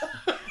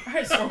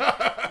right, so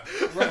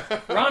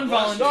Ron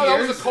volunteers. No,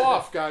 that was a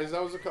cough, guys.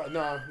 That was a cough.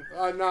 No,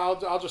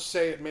 I'll just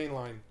say it.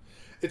 Mainline.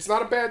 It's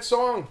not a bad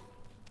song,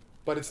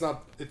 but it's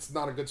not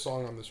a good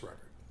song on this record.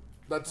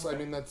 That's Okay. I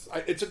mean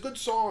it's a good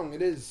song.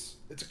 It is.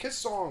 It's a Kiss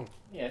song.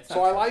 Yeah, it's So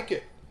not I terrible. like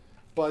it,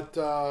 but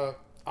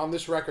on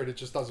this record it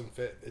just doesn't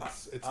fit.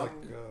 It's like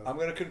I'm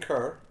going to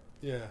concur,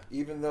 yeah,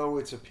 even though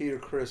it's a Peter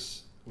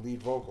Criss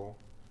lead vocal,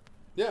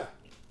 yeah.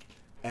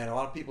 and a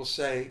lot of people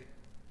say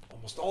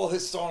almost all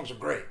his songs are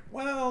great.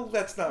 Well,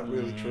 that's not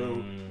really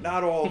true.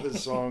 Not all of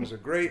his songs are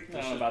great. I don't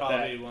This know is about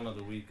probably that. one of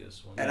the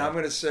weakest ones. And I'm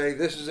going to say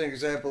this is an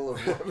example of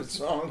one of his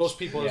songs. Most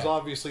people has Yeah.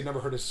 obviously never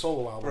heard his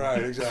solo album.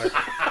 Right, exactly.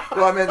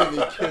 Well, I meant in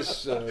the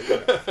Kiss.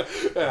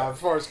 Yeah, as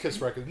far as Kiss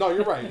records. No,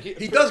 you're right.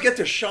 He does get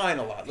to shine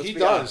a lot. Let's He be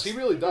does. honest. He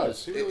really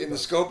does. He really In the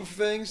does. scope of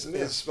things, Yeah.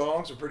 his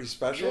songs are pretty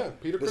special. Yeah,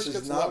 Peter this Criss is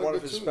gets a lot not of one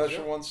of good his tunes,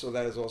 special yeah. ones, so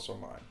that is also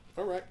mine.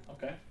 All right.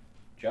 Okay.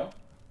 Joe?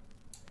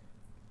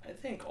 I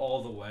think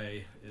All the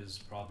Way is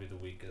probably the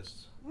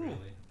weakest. Really,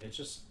 it's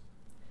just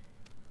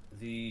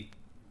the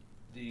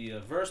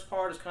verse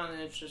part is kind of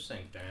interesting,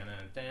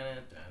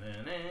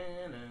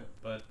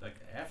 but like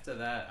after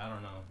that, I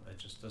don't know. It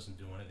just doesn't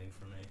do anything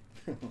for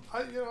me.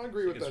 I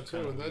agree with It's that too.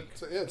 kinda And weak.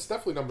 that's, yeah, it's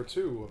definitely number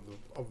 2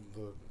 of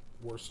the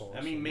worst songs.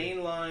 I mean, for me.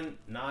 Mainline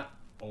not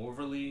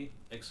overly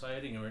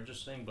exciting or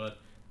interesting, but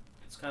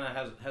it's kind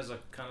of has a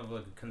kind of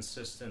like a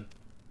consistent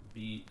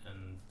beat,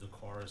 and the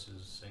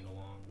choruses sing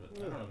along. But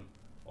I don't know.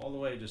 All the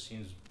Way just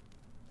seems.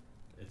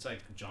 It's like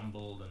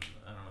jumbled, and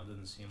I don't know. It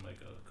doesn't seem like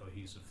a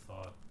cohesive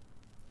thought.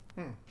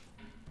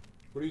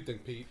 What do you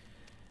think, Pete?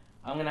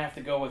 I'm going to have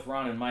to go with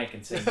Ron and Mike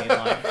and say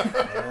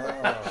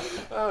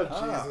Mainline. Oh,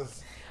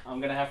 Jesus. I'm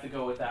going to have to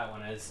go with that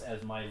one as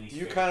my least Do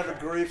you favorite kind of track.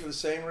 agree for the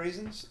same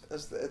reasons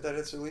as that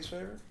it's your least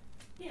favorite?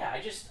 Yeah,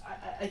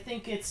 I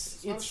think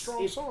it's not a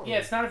strong song. Yeah,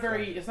 it's not a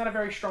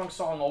very strong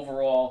song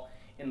overall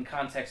in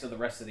context of the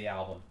rest of the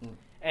album.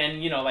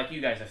 And like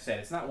you guys have said,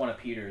 it's not one of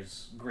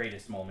Peter's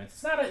greatest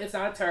moments. It's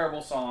not a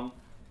terrible song,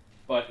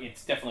 but it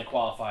definitely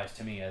qualifies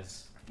to me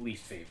as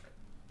least favorite.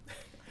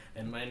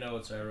 In my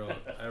notes, I wrote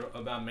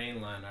about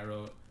Mainline. I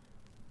wrote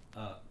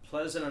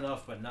pleasant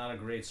enough, but not a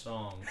great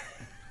song.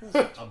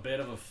 A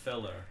bit of a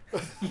filler,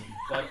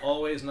 but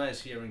always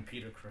nice hearing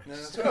Peter Criss. No,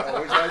 that's right.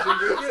 Always nice to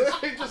agree with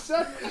He just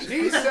said.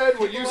 He said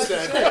what you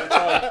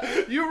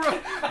said.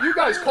 You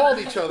guys called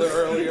each other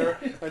earlier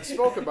and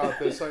spoke about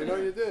this. I know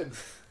you did.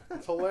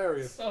 It's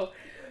hilarious. So,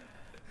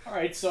 all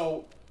right,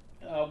 so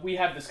we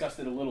have discussed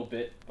it a little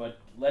bit, but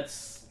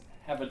let's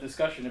have a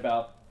discussion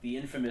about the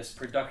infamous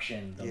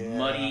production, the Yeah.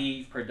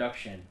 muddy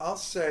production. I'll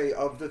say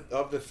of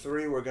the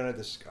three we're going to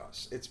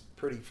discuss, it's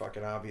pretty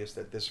fucking obvious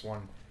that this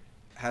one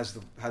has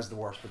the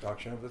worst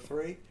production of the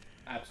three.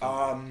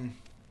 Absolutely.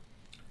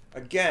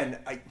 Again,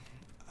 I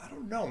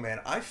don't know,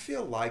 man. I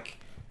feel like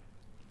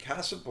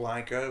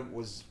Casablanca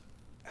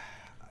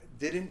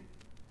didn't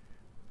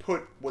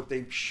put what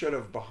they should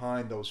have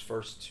behind those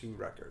first two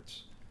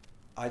records.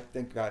 I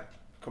think that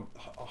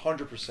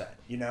 100%,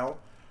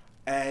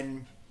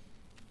 and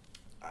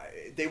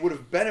they would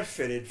have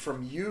benefited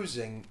from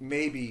using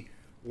maybe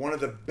one of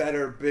the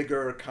better,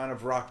 bigger kind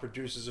of rock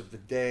producers of the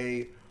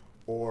day,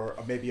 or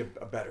maybe a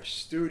better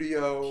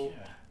studio, Yeah,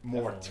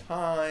 more definitely.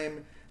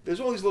 time. There's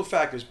all these little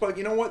factors, but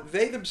you know what?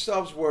 They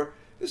themselves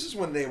this is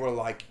when they were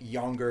like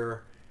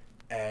younger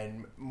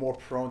and more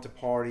prone to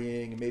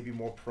partying, and maybe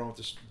more prone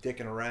to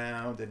dicking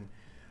around, and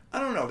I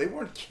don't know. They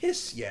weren't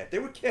Kiss yet. They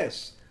were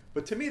Kiss,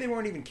 but to me, they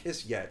weren't even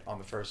Kiss yet on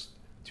the first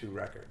two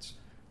records.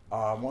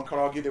 One could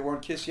argue they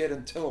weren't Kiss yet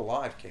until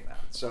Alive came out.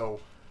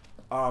 So,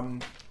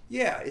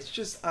 yeah, it's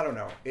just, I don't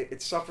know.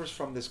 It suffers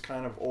from this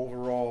kind of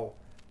overall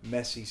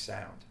messy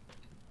sound.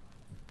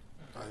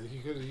 He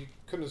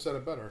couldn't have said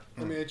it better.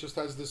 I mean, it just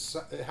has this.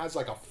 It has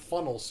like a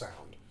funnel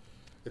sound.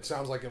 It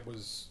sounds like it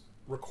was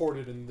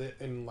recorded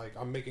in like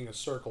I'm making a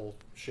circle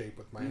shape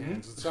with my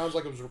hands. It sounds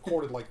like it was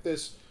recorded like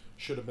this.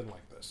 Should have been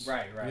like this.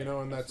 Right.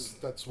 And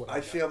that's what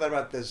I feel that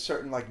about there's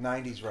certain like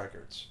 90s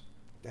records.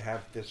 They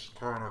have this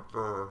kind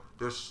of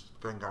this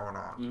thing going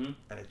on,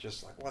 and it's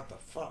just like, what the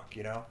fuck,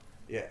 Yeah.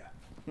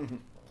 Yeah.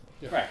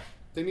 Right.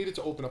 They needed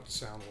to open up the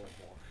sound a little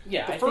more.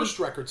 Yeah, The I first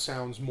think record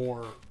sounds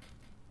more.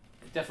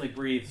 it definitely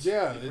breathes.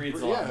 Yeah, it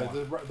breathes a lot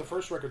more. the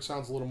first record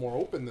sounds a little more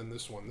open than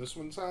this one. This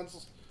one sounds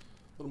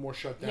a little more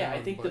shut down. Yeah,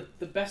 I think but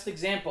the best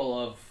example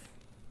of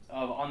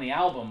on the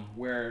album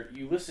where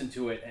you listen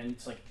to it and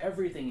it's like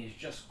everything is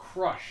just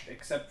crushed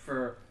except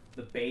for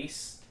the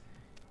bass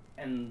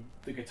and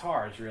the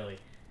guitars, really.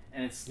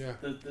 And it's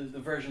the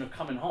version of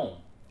Coming Home.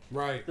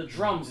 right. The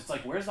drums, it's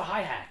like, where's the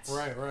hi-hats?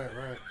 Right.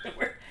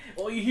 Where,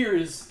 all you hear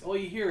is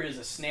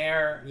a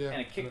snare Yeah,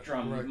 and a kick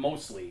drum right.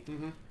 mostly.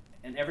 Mhm.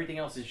 And everything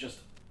else is just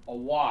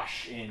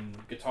awash in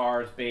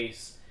guitars,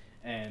 bass,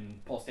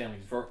 and Paul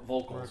Stanley's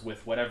vocals Right.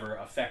 with whatever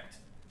effect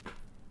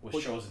was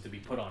Well, chosen to be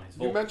put on his You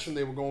vocals. mentioned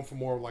they were going for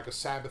more like a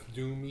Sabbath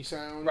doomy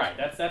sound. Right.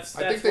 That's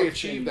I think they what's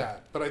achieved been-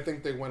 that, but I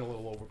think they went a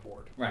little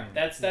overboard. Right.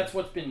 That's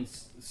what's been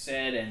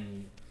said,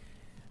 and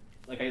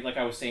like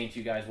I was saying to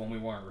you guys when we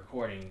weren't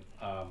recording,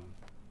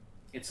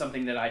 it's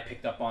something that I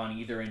picked up on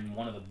either in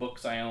one of the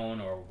books I own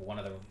or one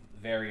of the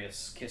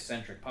various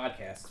Kiss-centric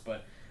podcasts.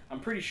 But I'm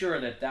pretty sure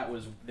that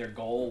was their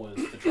goal, was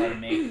to try to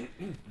make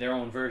their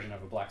own version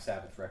of a Black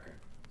Sabbath record.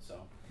 So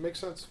Makes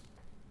sense.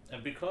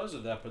 And because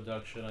of that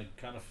production, I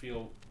kind of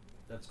feel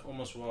that's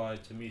almost why,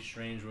 to me,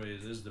 Strange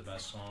Ways is the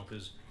best song,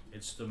 because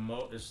it's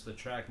the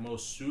track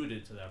most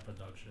suited to that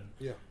production.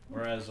 Yeah.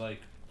 Whereas like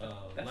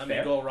That's Let fair.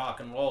 Me Go Rock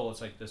and Roll,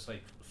 it's like this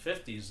like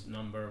 50s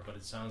number, but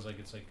it sounds like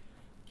it's like,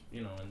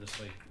 you know, in this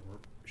like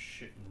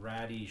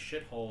ratty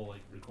shithole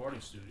like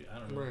recording studio. I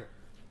don't know. Right.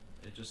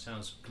 It just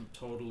sounds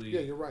totally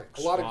Yeah, you're right.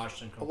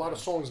 squashed and A lot of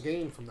compressed. songs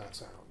gain from that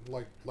sound,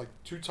 like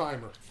Two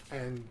Timer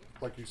and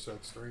like you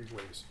said, Strange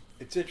Ways.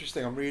 It's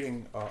interesting. I'm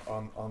reading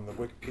on the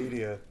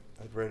Wikipedia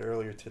I read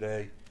earlier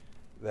today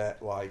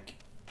that like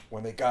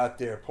when they got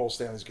there, Paul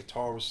Stanley's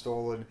guitar was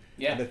stolen,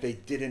 Yeah. and that they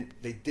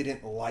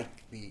didn't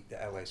like the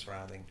LA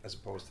surrounding as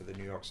opposed to the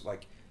New York. So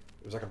like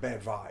it was like a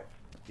bad vibe,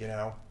 you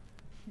know.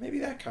 Maybe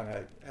that kind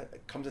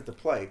of comes into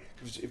play.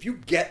 'Cause if you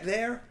get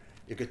there,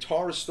 your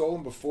guitar is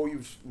stolen before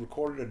you've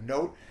recorded a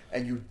note,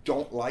 and you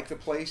don't like the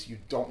place, you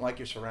don't like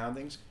your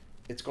surroundings,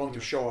 it's going to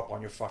show up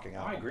on your fucking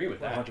album. I agree with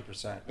that.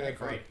 100%. I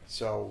agree.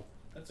 So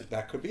That's a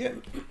that could be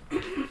it.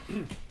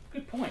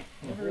 good point.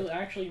 I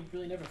actually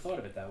really never thought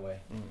of it that way.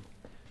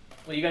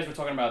 Well, you guys were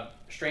talking about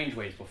Strange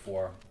Ways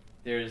before.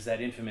 There's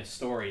that infamous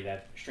story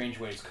that Strange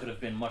Ways could have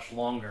been much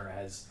longer,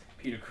 as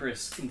Peter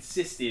Criss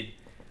insisted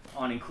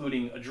on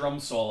including a drum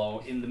solo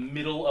in the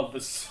middle of the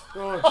song.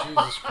 Oh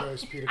Jesus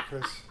Christ, Peter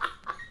Criss.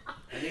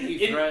 I think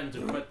he threatened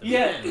to quit the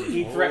Yeah, band.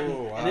 he threatened,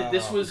 Oh, and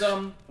this wow.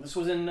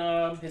 was in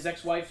his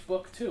ex-wife's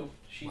book too.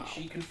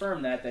 She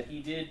confirmed that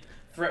he did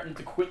threaten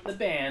to quit the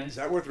band. Is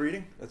that worth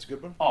reading? That's a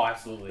good one. Oh,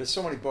 absolutely. There's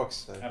so many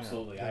books. That,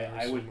 Absolutely. Yeah, I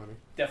there's would so many.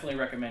 definitely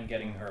recommend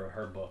getting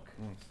her book.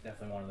 It's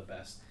definitely one of the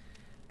best.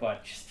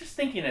 But just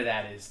thinking of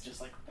that is just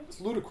like, It's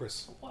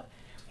ludicrous. what?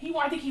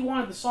 I think he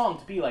wanted the song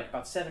to be like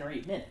about 7 or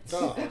 8 minutes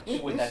Oh.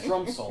 with that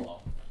drum solo.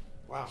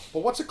 Wow. But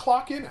what's it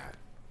clock in at?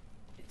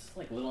 It's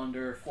like a little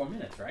under 4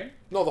 minutes, right?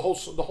 No, the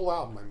whole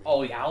album. I mean.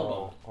 Oh, the album.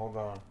 Oh, hold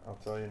on. I'll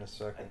tell you in a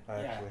second.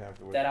 I Yeah, actually have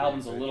to. that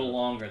album's a little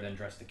longer than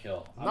Dress to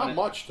Kill. Not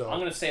much, though. I'm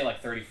gonna say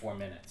like 34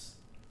 minutes.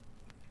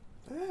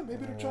 Maybe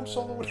the drum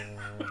solo would.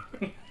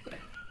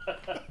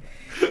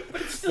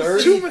 It's still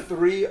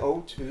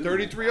 3302.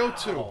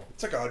 3302. Wow.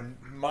 It's like a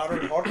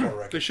modern hardcore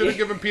record. They should have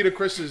given Peter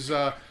Criss his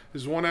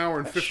 1 hour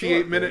and That's 58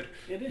 short, minute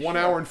dude. It is 1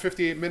 short. hour and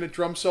 58 minute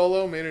drum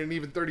solo, made it an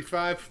even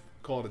 35.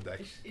 Call it a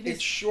day. It It's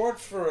is. short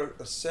for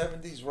a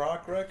 70s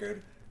rock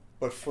record,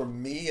 but for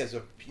me as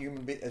a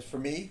human being, for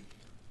me,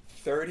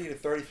 30 to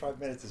 35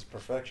 minutes is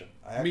perfection.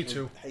 I actually Me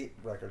too. hate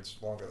records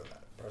longer than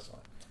that,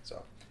 personally.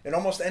 So, in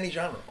almost any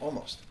genre,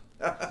 almost.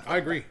 I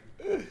agree.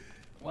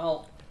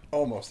 Well,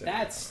 Almost. any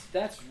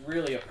that's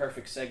really a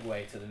perfect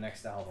segue to the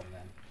next album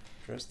then,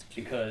 genre. Just-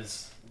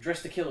 because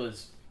Dress to Kill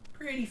is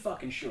pretty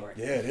fucking short.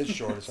 Yeah, it is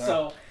short as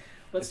hell. So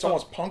let's It's talk.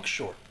 almost punk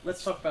short.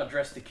 Let's talk about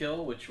Dress to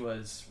Kill, which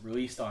was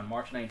released on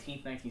March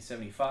 19th,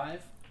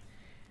 1975.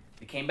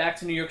 They came back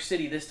to New York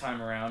City this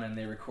time around, and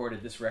they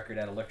recorded this record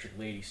at Electric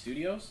Lady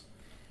Studios.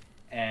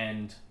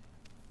 And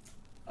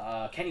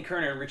Kenny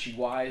Kerner and Richie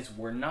Wise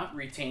were not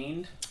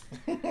retained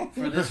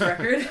for this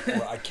record.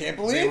 Well, I can't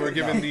believe They were it.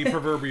 given No. the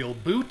proverbial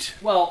boot.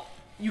 Well,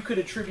 you could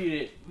attribute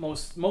it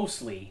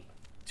mostly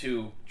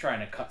to trying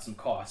to cut some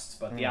costs,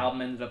 but the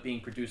album ended up being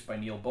produced by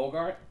Neil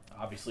Bogart,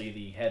 obviously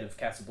the head of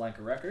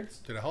Casablanca Records.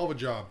 Did a hell of a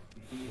job.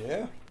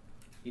 Yeah.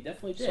 He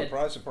definitely did.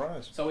 Surprise,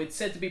 surprise. So it's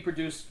said to be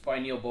produced by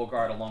Neil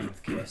Bogart along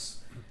with Kiss.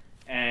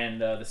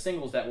 And the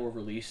singles that were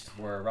released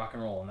were Rock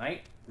and Roll All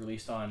Night,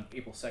 released on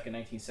April 2nd,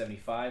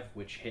 1975,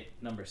 which hit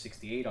number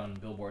 68 on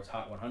Billboard's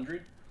Hot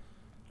 100.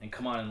 And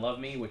Come On and Love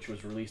Me, which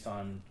was released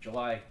on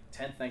July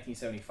 10th,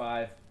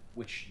 1975,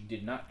 which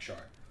did not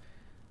chart.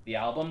 The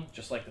album,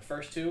 just like the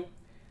first two,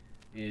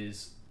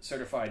 is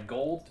certified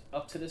gold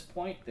up to this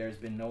point. There's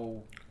been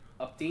no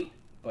update,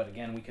 but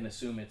again, we can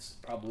assume it's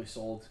probably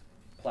sold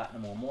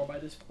platinum or more by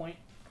this point.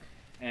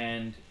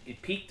 And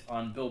it peaked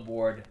on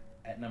Billboard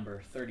at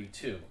number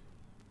 32.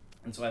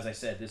 And so, as I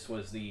said, this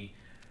was the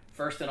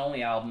first and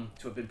only album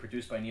to have been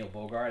produced by Neil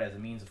Bogart as a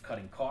means of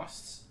cutting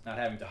costs, not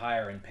having to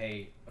hire and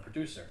pay a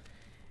producer.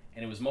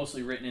 And it was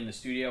mostly written in the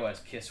studio as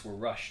Kiss were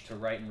rushed to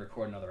write and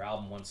record another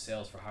album once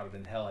sales for Hotter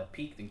Than Hell had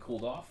peaked and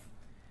cooled off.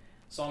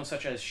 Songs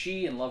such as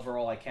She and Love Her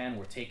All I Can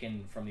were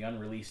taken from the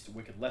unreleased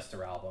Wicked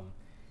Lester album.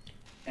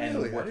 And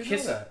Really? I were didn't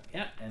know that.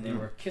 Yeah, and they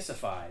were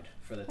Kissified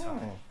for the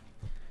time. Oh.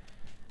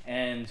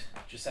 And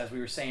just as we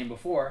were saying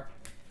before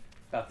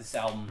about this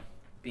album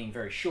being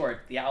very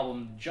short, the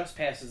album just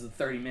passes the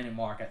 30-minute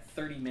mark at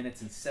 30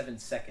 minutes and 7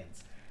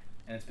 seconds.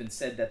 And it's been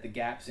said that the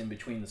gaps in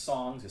between the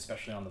songs,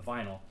 especially on the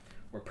vinyl,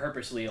 were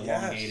purposely Yes.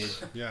 elongated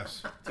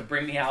Yes. to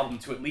bring the album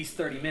to at least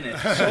 30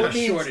 minutes. So a it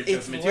means shortage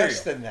it's of material.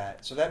 less than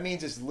that. So that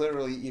means it's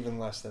literally even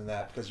less than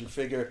that because you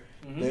figure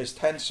Mm-hmm. there's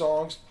 10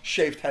 songs,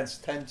 shave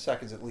 10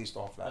 seconds at least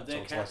off that. They So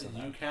it's count, less than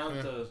you that.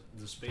 count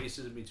the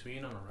spaces in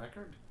between on a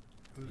record?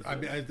 I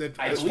mean, I as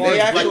believe far They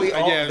as actually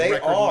record- are, yeah, they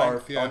record are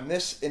length, yeah. on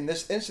this in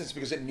this instance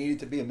because it needed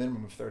to be a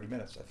minimum of 30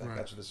 minutes. I think Right.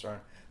 that's what they're trying.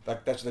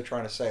 Like that's what they're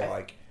trying to say.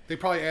 Like They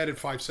probably added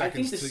 5 I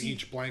think seconds the to C-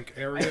 each blank I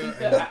area. think,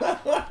 and-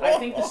 I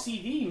think the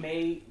CD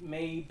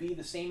may be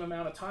the same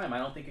amount of time. I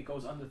don't think it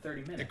goes under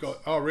 30 minutes. It go,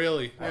 oh,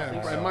 really? I don't Yeah,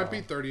 think it so. might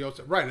be 30.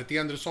 Right, at the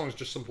end of the song is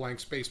just some blank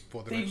space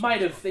before the They next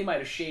might one.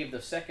 have shaved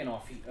a second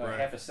off, Right.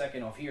 half a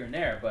second off here and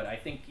there, but I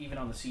think even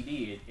on the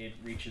CD it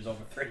reaches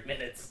over 30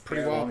 minutes.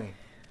 Pretty yeah, well. funny.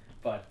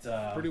 But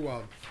Pretty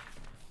wild.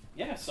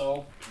 yeah,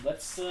 so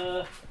let's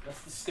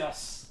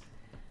discuss.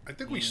 I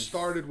think we Yes.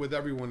 started with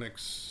everyone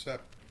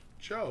except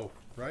Joe,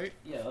 right?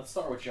 Yeah, let's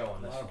start with Joe on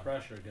A this lot of one.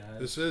 pressure, guys.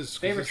 This is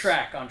Favorite this-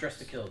 track on Dress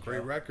to Kill. Joe.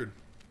 Great record.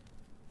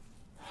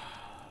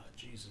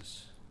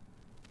 Jesus.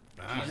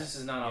 Ah, Jesus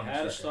is not You on had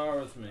to this record. start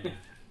with me.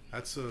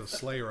 that's a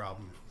Slayer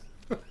album.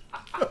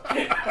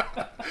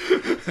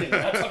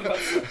 Yeah, talk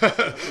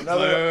about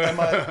Another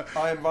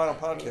I Am Vinyl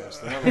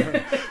podcast.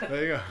 Another,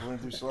 There you go. we're going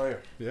through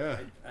Slayer. Yeah.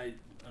 I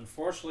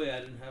unfortunately I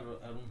didn't have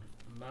I'm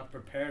not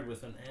prepared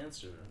with an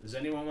answer. Does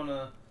anyone want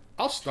to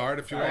I'll start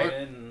if you try want.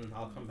 it and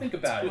I'll come Think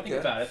back about to it. Think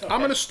about it. It's okay. I'm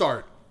going to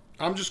start.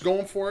 I'm just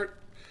going for it.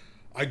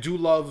 I do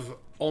love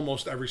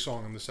almost every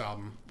song on this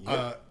album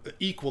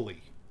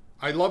equally.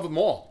 I love them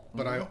all,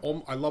 but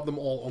I love them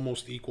all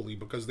almost equally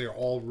because they're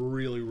all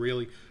really,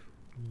 really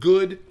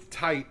good,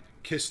 tight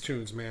Kiss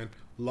tunes, man.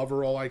 Love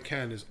Her All I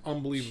Can is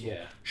unbelievable.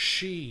 Yeah.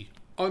 She,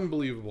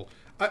 unbelievable.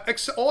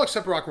 All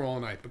except Rock and Roll All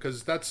Night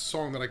because that's a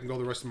song that I can go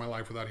the rest of my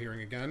life without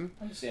hearing again.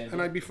 Understandable.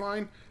 And I'd be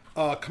fine.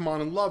 Come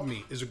On and Love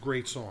Me is a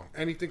great song.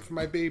 Anything for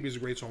My Baby is a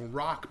great song.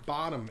 Rock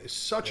Bottom is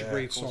such a Yeah,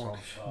 great cool song.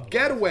 song.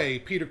 Getaway,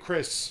 Peter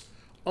Criss,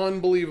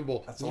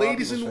 unbelievable. That's a lot of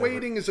Ladies in people's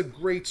Waiting is a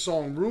great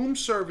song. Room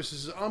Service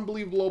is an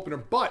unbelievable opener.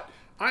 But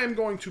I am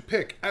going to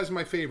pick as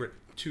my favorite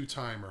Two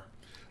Timer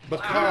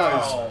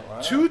because Wow.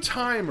 Two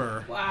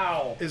Timer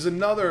Wow. is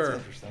another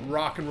interesting.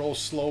 rock and roll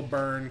slow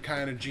burn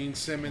kind of Gene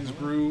Simmons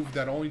groove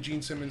that only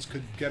Gene Simmons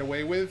could get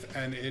away with,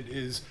 and it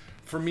is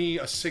for me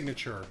a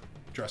signature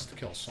Dress to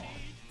Kill song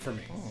for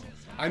me.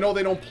 I know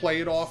they don't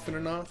play it often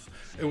enough.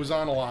 It was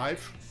on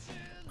Alive,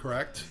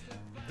 correct?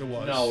 It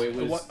was. No, it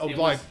was.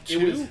 Alive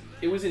 2?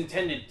 It was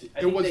intended. To,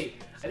 It was-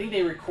 I think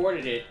they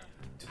recorded it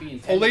to be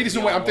intended. Oh, Ladies to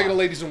in be Waiting. on I'm thinking of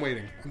live. Ladies in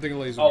Waiting. I'm thinking of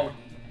Ladies in Oh, Waiting.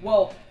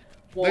 well.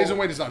 Ladies in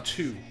Waiting is on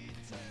 2.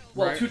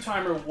 Well, right? Two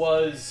Timer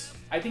was.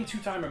 I think Two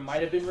Timer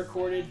might have been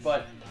recorded,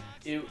 but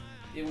it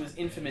was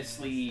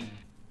infamously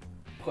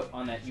put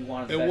on that You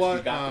Wanted the It Best, was.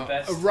 You Got the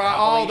Best. Oh,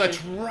 compilation.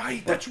 that's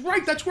right. That's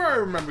right. That's where I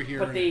remember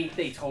hearing But it.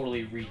 they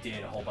totally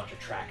redid a whole bunch of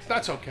tracks.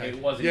 That's okay. It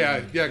wasn't. Yeah,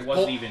 even, yeah. It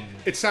wasn't Paul- even.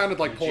 It sounded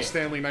like Paul legit.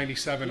 Stanley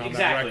 '97 on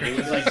Exactly. that It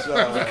record. was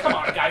like, come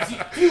on, guys.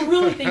 Do you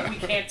really think we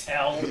can't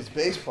tell? His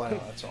bass playing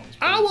on that song is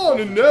I pretty want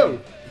to awesome. know.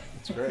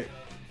 It's great.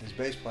 His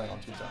bass playing on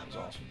Two Times is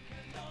awesome.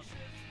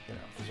 You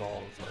know, he's all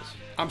over the place.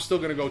 I'm still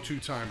gonna go Two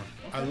Timer.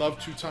 I love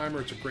Two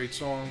Timer. It's a great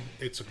song.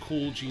 It's a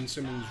cool Gene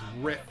Simmons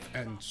riff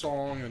and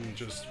song, and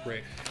just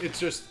great. It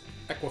just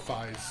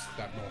equifies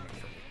that moment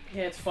for me.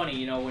 Yeah, it's funny,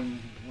 you know, when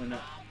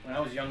I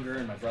was younger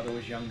and my brother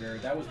was younger,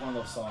 that was one of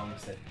those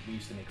songs that we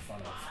used to make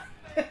fun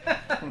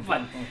of.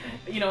 But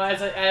you know,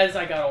 as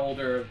I got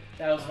older,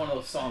 that was one of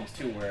those songs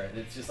too, where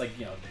it's just like,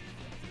 you know,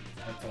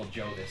 I told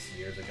Joe this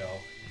years ago.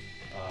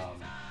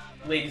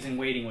 Ladies in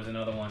Waiting was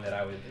another one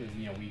that we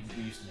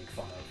used to make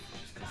fun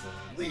of just because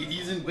of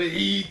Ladies in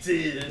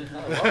Waiting.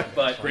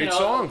 But Great you know,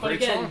 song, But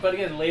great again, song. but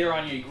again, later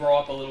on you grow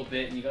up a little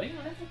bit and you go, you know,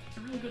 that's a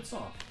really good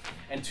song.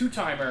 And Two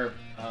Timer,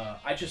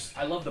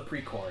 I love the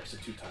pre-chorus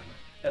of Two Timer.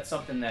 That's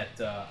something that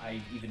I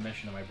even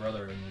mentioned to my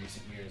brother in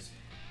recent years.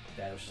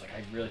 That was just like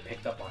I really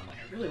picked up on. Like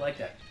I really like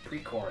that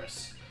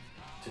pre-chorus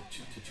to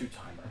Two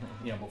Timer.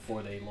 You know,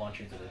 before they launch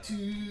into the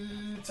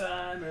Two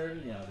Timer.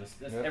 You know, this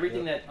Yep,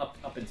 everything yep. that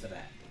up into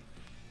that.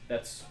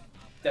 That's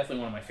definitely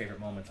one of my favorite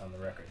moments on the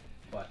record.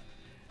 But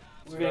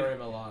It's we're gonna- very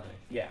melodic.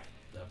 yeah.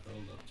 That build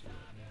up to it.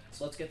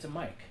 So let's get to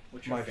Mike.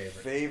 What's your My favorite?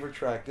 favorite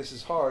track. This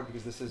is hard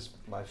because this is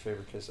my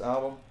favorite Kiss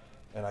album,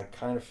 and I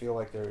kind of feel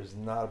like there is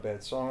not a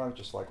bad song on it,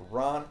 just like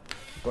Ron.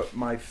 But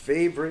my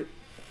favorite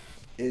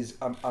is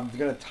I'm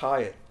gonna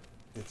tie it.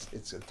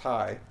 It's a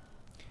tie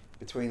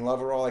between Love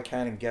Her All I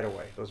Can and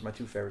Getaway. Those are my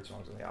two favorite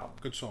songs on the album.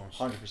 Good songs.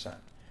 100%.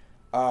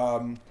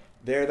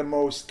 They're the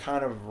most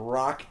kind of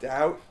rocked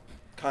out,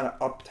 kind of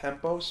up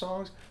tempo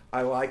songs.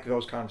 I like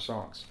those kind of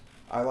songs.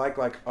 I like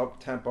up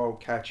tempo,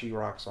 catchy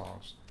rock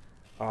songs.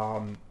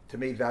 To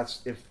me,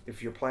 that's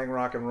if you're playing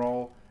rock and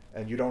roll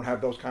and you don't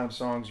have those kind of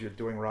songs, you're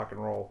doing rock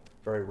and roll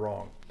very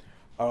wrong.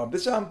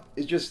 This album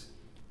is just,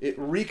 it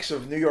reeks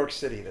of New York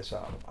City. This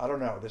album, I don't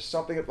know. There's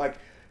something like,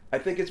 I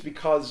think it's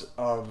because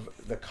of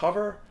the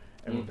cover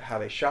and how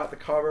they shot the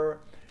cover,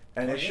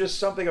 and it's just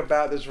something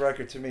about this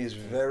record to me is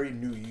very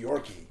New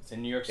Yorky. It's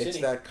in New York City. It's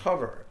that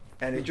cover,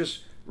 and it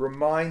just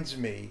reminds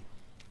me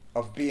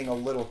of being a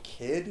little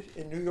kid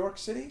in New York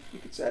City, you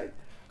could say.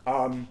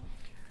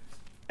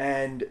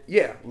 And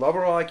yeah, Love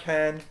Her All I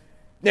Can.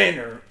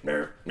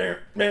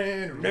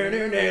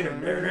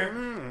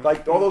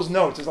 Like all those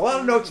notes. There's a lot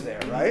of notes there,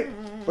 right?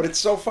 But it's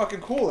so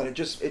fucking cool, and it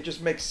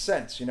just makes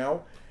sense, you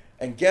know?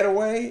 And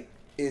Getaway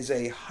is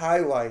a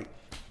highlight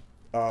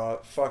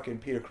fucking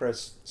Peter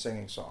Criss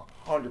singing song.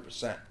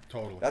 100%.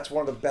 Totally. That's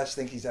one of the best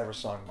things he's ever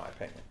sung, in my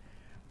opinion.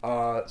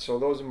 So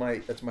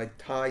that's my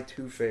tie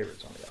 2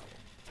 favorites on the album.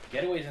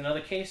 Getaway is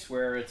another case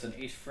where it's an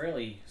Ace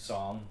Frehley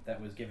song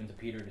that was given to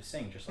Peter to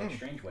sing, just like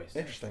Strange Ways.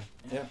 Interesting.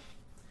 Yeah.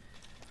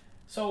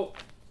 So,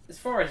 as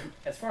far as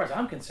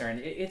I'm concerned,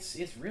 it's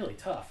really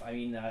tough. I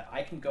mean,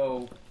 I can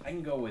go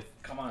with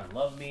Come On and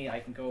Love Me. I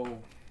can go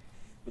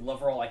with Love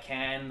Her All I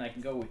Can. I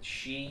can go with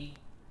She.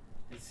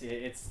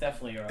 It's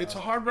definitely it's a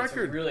hard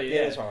record. Really,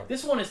 yeah, it's hard.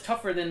 This one is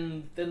tougher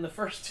than the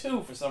first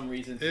two for some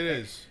reason.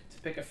 To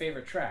pick a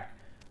favorite track,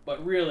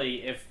 but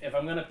really, if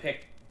I'm gonna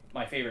pick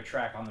my favorite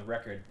track on the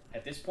record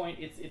at this point,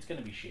 it's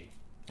gonna be She.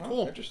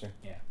 Cool. Interesting.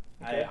 Yeah,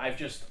 Okay. I've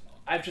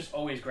just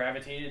always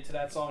gravitated to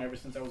that song ever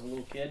since I was a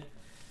little kid.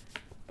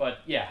 But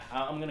yeah,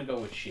 I'm gonna go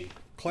with She.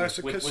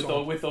 Classic with, Kiss with,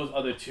 song. with those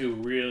other two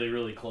really,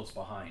 really close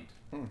behind.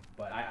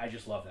 But I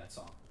just love that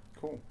song.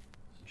 Cool.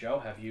 Joe,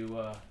 have you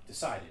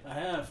decided? I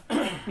have.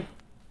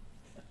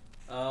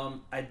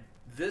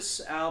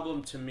 This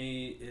album to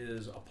me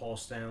is a Paul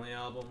Stanley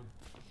album.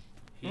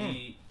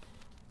 He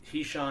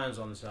shines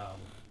on this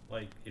album.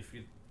 Like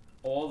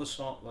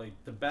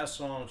the best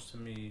songs to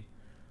me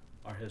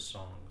are his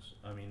songs.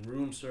 I mean,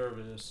 Room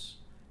Service,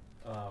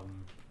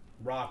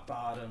 Rock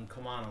Bottom,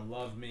 Come On and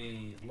Love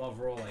Me, Love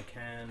Her All I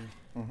Can.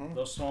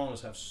 Those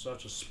songs have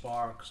such a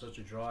spark, such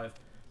a drive,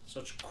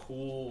 such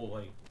cool,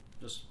 like,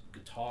 just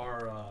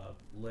guitar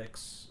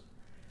licks.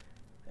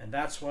 And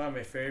that's why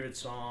my favorite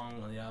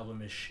song on the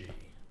album is She.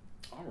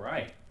 All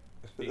right.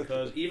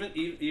 Because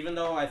even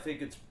though I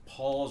think it's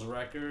Paul's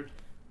record,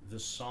 the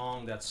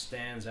song that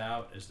stands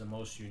out is the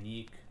most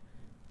unique.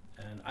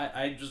 And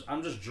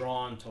I'm just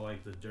drawn to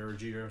like the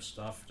dirgier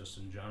stuff just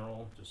in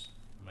general, just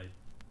my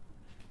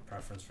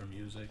preference for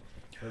music.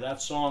 But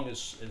that song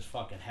is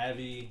fucking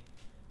heavy.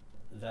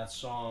 That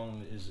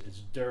song is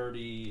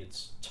dirty,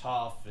 it's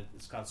tough,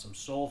 it's got some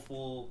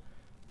soulful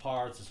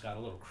parts, it's got a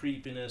little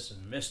creepiness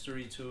and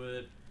mystery to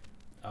it.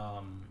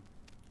 I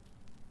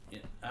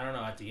don't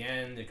know, at the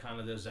end it kind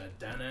of does that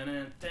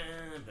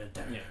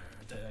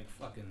like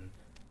fucking,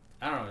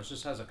 I don't know, it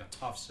just has like a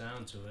tough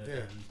sound to it.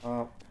 Yeah.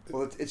 And,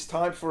 Well, it's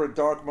time for a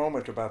dark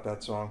moment about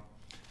that song.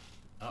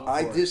 oh,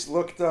 I boy. just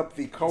looked up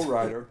the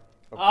co-writer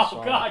of the Oh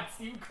song, God,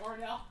 Steve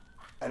Cornell.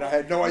 and I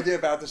had no idea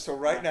about this till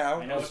right now.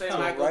 I know I'll it's say tough.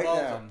 Michael right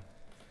Bolton.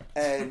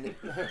 And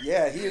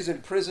yeah, he is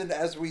in prison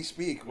as we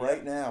speak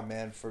right now,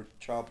 man, for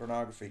child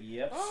pornography.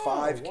 Yep.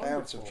 5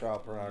 counts wonderful. of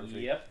child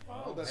pornography. Yep.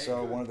 Oh, that's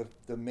So good. one of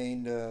the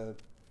main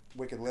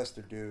Wicked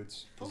Lester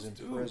dudes is in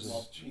prison.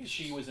 Well,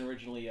 She was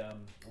originally a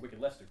Wicked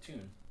Lester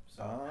tune.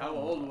 So. How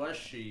old was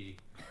she?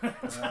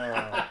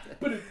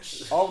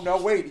 Oh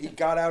no! Wait, he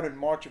got out in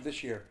March of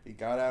this year. He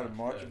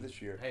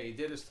Hey, he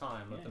did his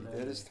time. Let them He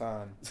did his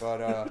time,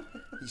 but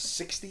he's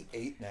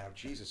 68 now.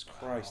 Jesus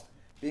Christ!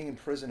 Being in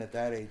prison at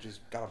that age has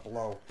got to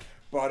blow.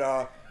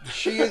 But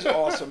she is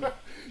awesome.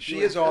 She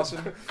is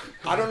awesome.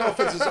 I don't know if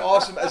it's as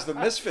awesome as the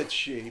Misfits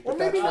She, but Well,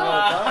 maybe that's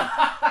another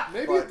time.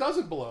 Maybe But- it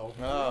doesn't blow.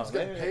 No, He's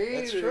getting maybe. paid.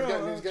 That's He's true,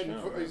 getting, that's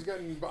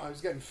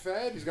he's getting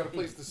fed. He's got a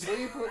place to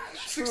sleep. true.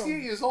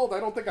 68 years old.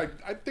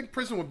 I think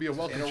Prison would be a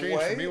welcome In a change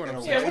way, for me when in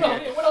I'm a Yeah,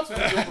 way. what else would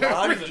you do for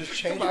Ron prison? just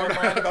changed my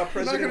mind about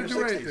prison I'm in not my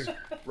gonna do 60s. anything.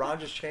 Ron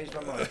just changed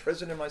my mind.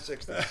 Prison in my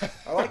 60s.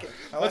 I like it.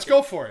 I like Let's it.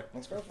 go for it.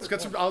 Let's go for Let's it.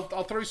 get some.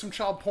 I'll throw you some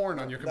child porn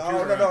on your No,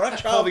 computer. no, not Call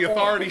child the porn.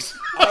 authorities.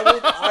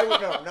 I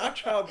would no, not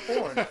child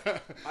porn.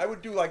 I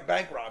would do like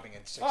bank robbing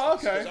in 60s. Oh,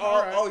 okay, 'Cause,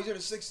 all right. Oh, he's in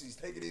his 60s.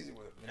 Take it easy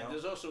with it. You And know?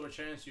 there's also a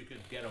chance you could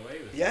get away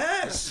with it.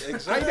 Yes,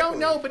 exactly. I don't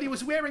know, but he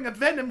was wearing a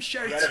Venom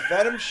shirt. He had a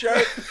Venom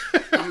shirt.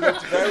 He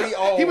looked very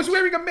old. He was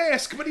wearing a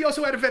mask, but he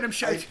also had a Venom I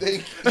shirt.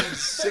 think he's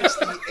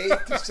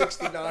 68 to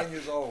 69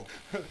 years old.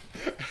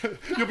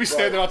 You'll be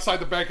standing outside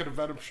the bank in a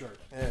Venom shirt.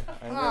 Yeah,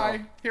 I know.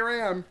 Hi, here I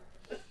am.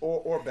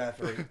 Or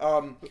Bathory.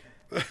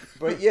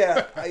 But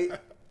yeah,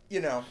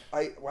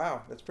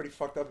 wow, that's pretty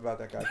fucked up about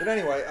that guy. But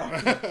anyway,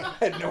 I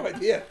had no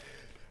idea.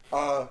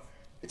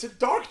 It's a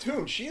dark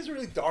tune. She is a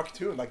really dark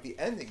tune. Like the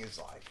ending is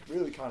like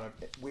really kind of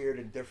weird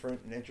and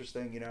different and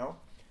interesting. You know.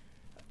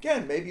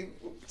 Again, maybe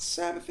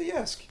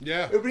Sabbath-esque.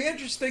 Yeah. It would be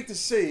interesting to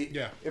see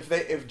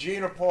if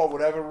Gene or Paul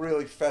would ever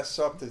really fess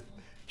up to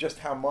just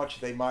how much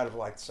they might have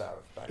liked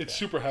Sabbath back It's then.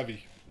 super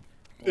heavy.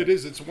 It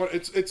is. It's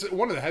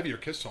one of the heavier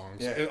Kiss songs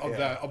Yeah, of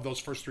yeah. of those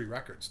first 3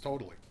 records.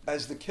 Totally.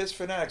 As the Kiss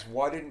fanatics,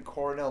 why didn't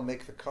Cornell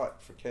make the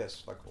cut for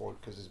Kiss? Like, or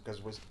because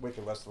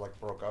Wicked Lester like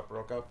broke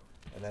up,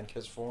 and then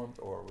Kiss formed,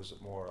 or was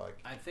it more like?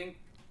 I think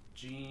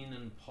Gene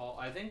and Paul.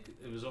 I think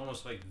it was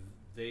almost like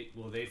they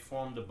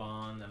formed a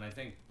bond, and I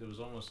think it was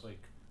almost like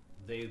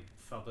they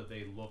felt that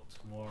they looked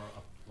more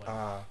up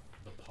like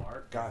the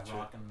part of Gotcha.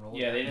 rock and roll.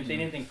 Yeah, they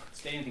didn't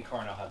think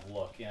Cornell had the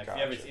look. Yeah,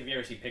 Gotcha. if you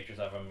ever see pictures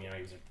of him,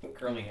 he was like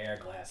curly hair,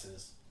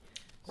 glasses.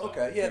 So,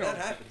 Okay, yeah, that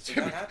happens.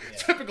 That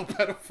happens. Typical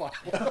pedophile.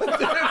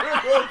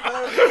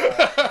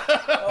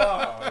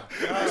 Oh,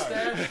 He's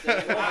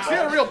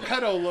got a real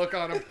pedo look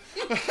on him.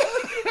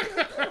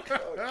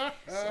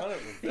 son of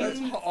a That's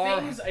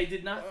Things I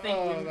did not think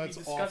we would be that's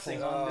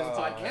discussing awful. on this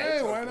podcast.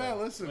 Hey, why not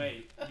listen?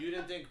 Wait, you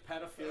didn't think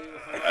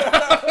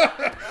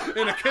pedophilia was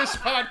In a Kiss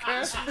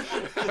podcast?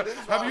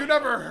 Have you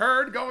never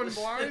heard Going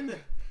Blind?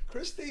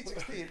 Christine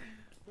 16.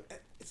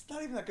 It's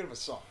not even that good of a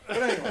song. But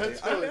anyway,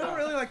 I don't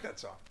really like that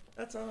song.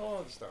 That's not all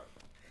of the story.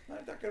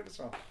 Not that good of a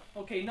song.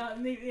 Okay, I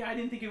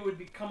didn't think it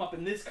would come up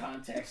in this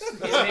context.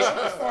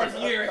 As far as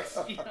lyrics,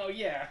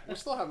 yeah. We're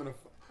still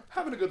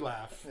having a good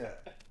laugh Yeah.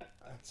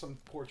 at some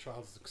poor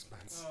child's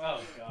expense. Oh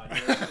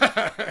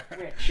God,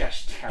 we're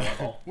just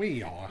terrible.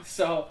 We are.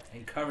 So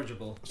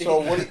incorrigible?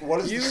 So what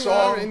is You the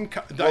are song? in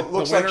Well, it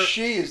looks the winner, like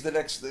She is the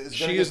next.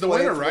 She is the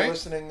winner, right?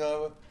 Listening.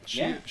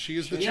 yeah, She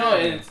is the you know,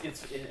 champion.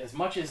 it's as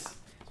much as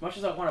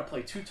I want to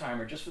play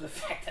two-timer, just for the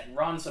fact that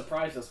Ron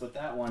surprised us with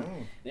that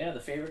one. Yeah, the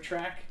favorite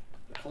track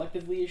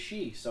collectively is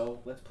She.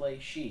 So let's play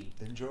She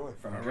Enjoy.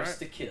 from All Dress right.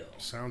 to Kill.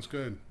 Sounds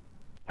good.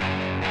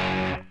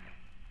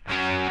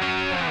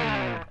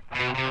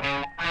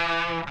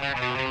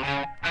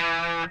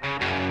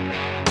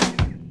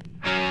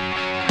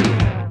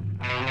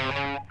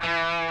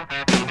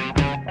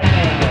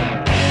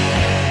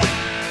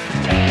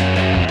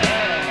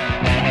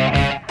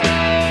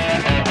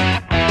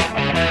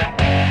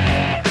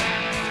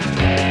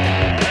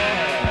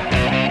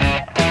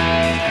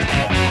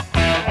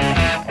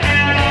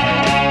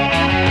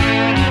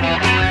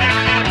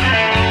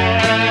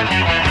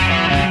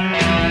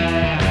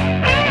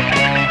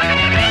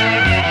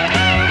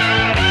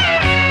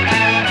 Thank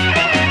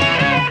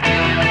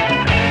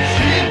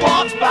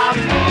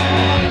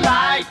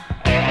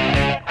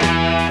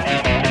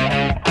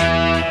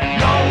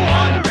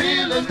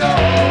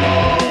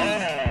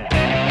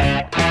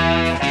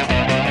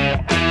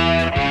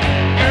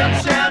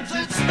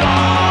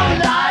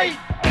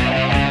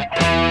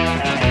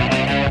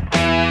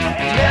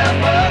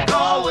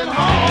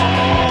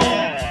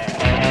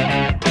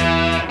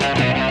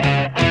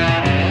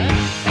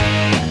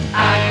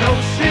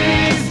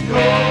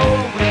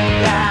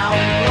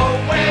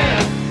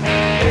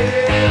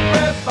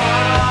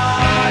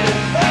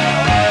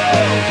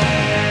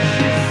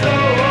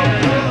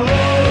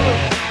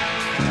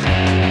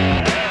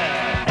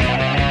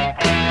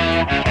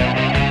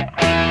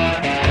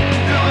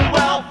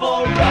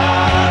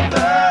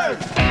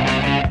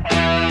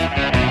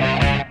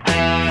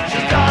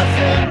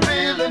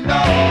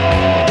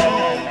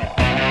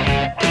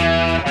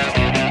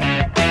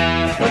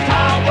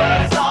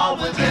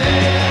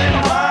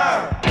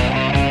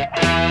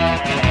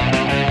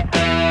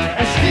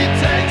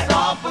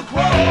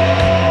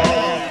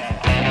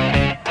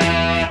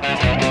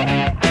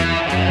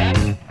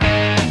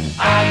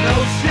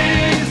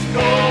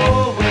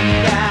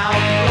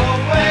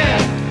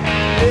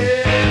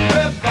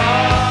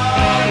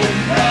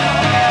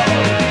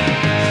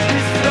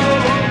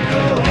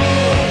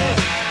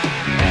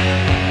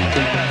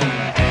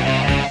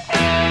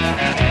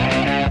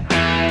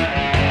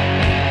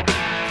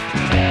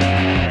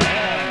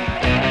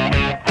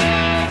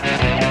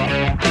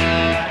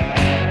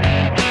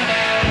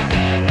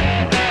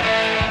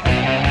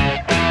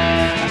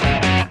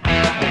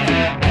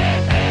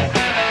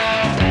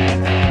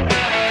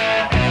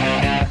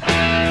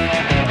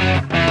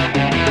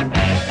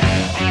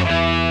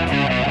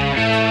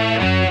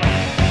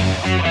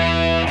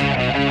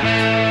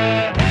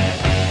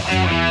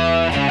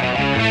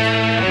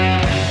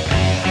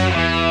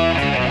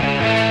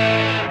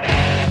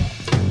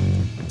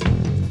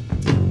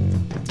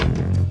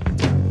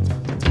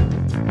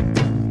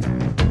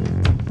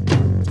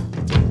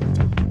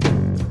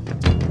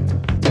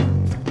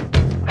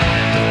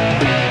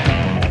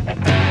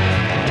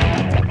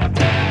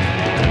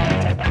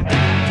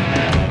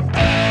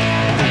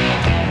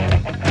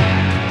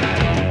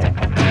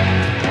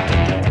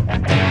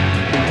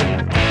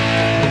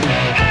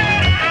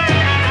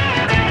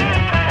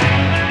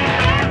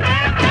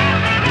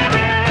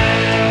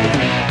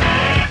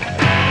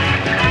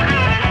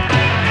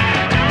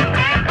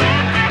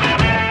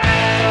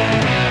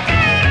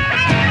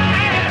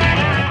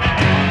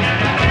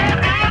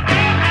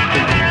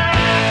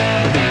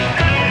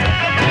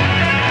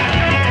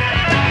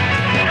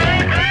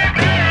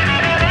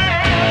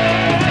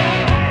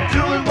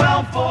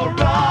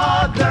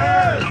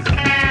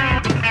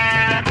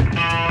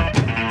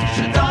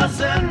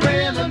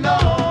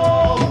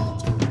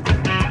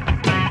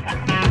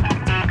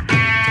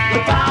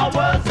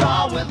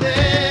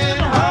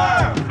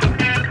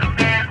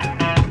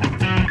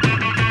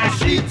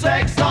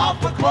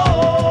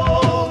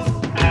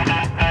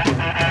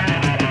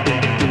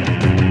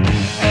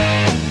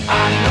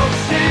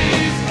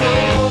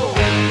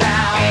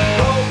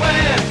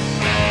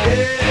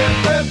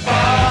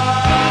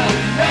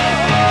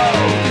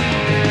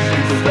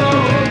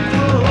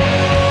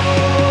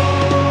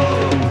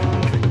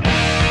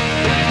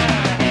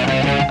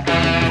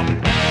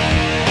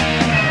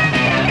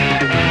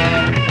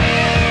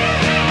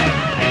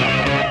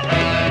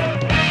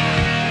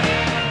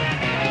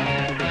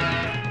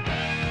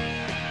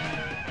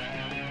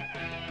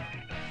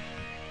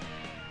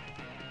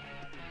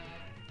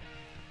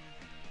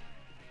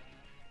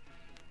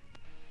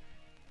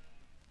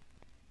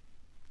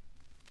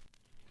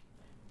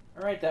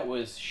All right, that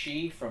was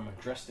She from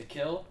Dress to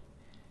Kill,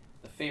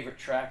 the favorite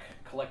track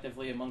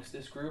collectively amongst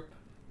this group.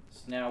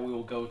 So now we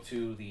will go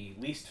to the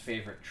least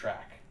favorite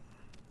track.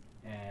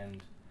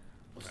 And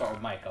we'll start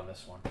with Mike on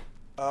this one.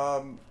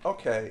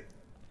 Okay.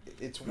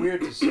 It's weird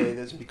to say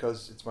this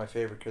because it's my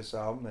favorite Kiss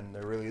album and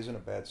there really isn't a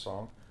bad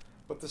song.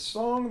 But the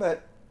song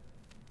that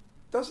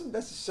doesn't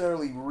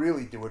necessarily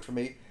really do it for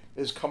me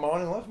is Come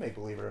On and Love Me,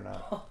 believe it or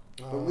not.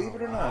 Believe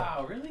it or not.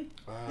 Wow, really?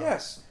 Wow.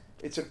 Yes.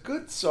 It's a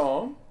good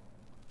song.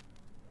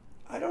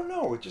 I don't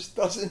know. It just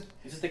doesn't.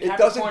 Is it the It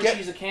doesn't Capricorn get-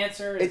 she's a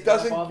Cancer? It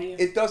doesn't.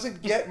 It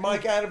doesn't get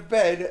Mike out of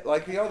bed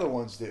like the other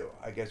ones do.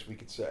 I guess we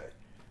could say.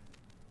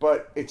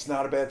 But it's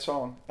not a bad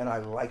song, and I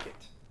like it.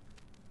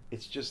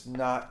 It's just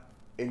not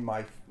in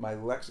my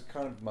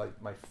lexicon of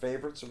my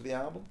favorites of the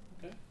album.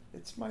 Okay.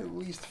 It's my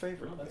least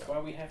favorite. Well, of the that's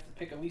album. why we have to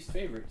pick a least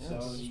favorite. Yeah, so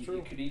this is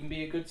it could even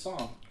be a good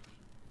song.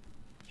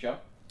 Joe?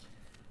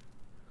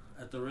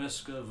 At the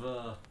risk of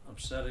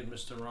upsetting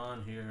Mr.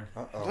 Ron here,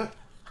 Uh-oh.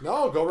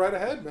 No, go right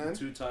ahead, man.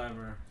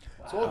 two-timer.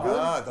 It's all good.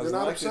 Ah, You're doesn't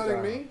not like it, upsetting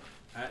Donna. me.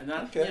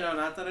 Not Okay.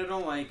 not that I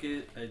don't like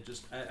it.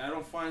 I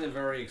don't find it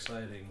very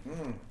exciting.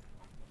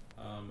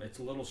 Mm. It's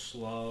a little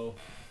slow.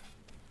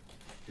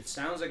 It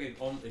sounds like it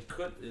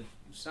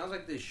sounds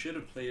like they should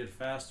have played it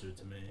faster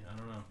to me. I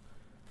don't know.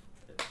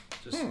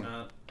 It's just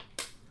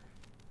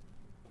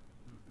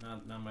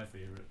not my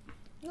favorite.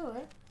 All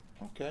right.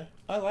 Okay.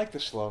 I like the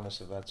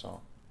slowness of that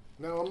song.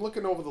 Now I'm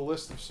looking over the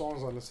list of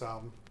songs on this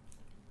album,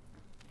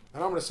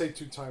 and I'm going to say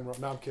two-time.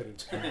 No, I'm kidding.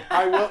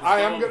 I will.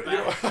 I am going to. You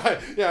know,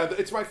 yeah,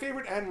 it's my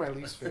favorite and my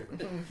least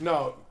favorite.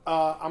 No,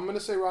 I'm going to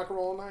say Rock and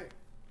Roll All Night.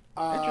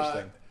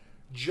 Interesting.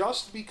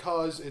 Just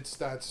because it's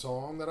that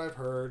song that I've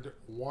heard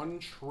 1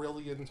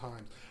 trillion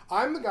times.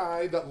 I'm the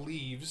guy that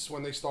leaves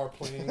when they start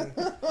playing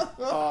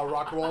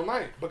Rock and Roll All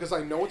Night because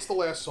I know it's the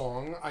last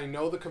song. I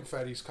know the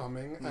confetti's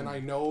coming, and I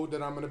know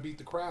that I'm going to beat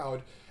the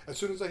crowd. As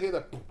soon as I hear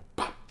that, boop,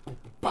 bop, boop,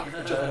 bop,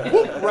 just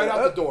whoop, right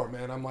out the door,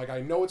 man. I'm like,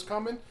 I know it's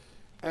coming,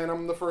 and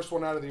I'm the first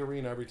one out of the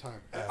arena every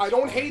time. I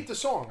don't hate the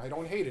song. I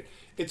don't hate it.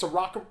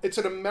 It's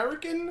an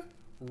American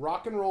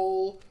rock and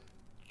roll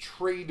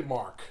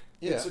trademark.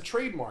 Yeah. It's a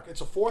trademark.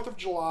 It's a 4th of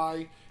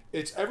July.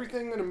 It's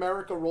everything in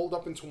America rolled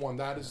up into one.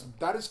 That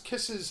is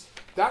Kiss's.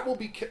 That will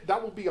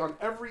be on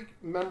every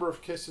member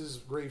of Kiss's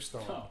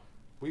gravestone. Oh.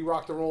 We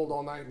rocked and rolled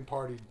all night and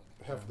partied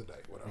half the day,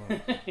 whatever.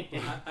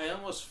 I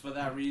almost, for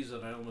that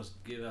reason, I almost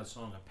give that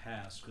song a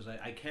pass because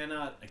I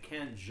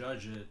can't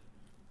judge it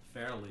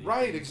fairly.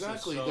 Right, It's just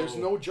exactly. so- There's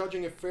no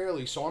judging it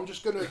fairly. So I'm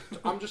just gonna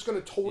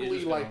totally You're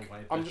just gonna like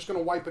wipe I'm it. just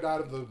gonna wipe it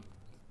out of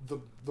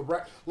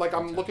like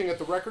I'm looking at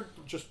the record,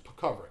 just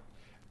cover it.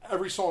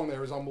 Every song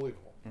there is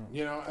unbelievable,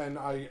 you know, and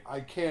I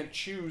can't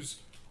choose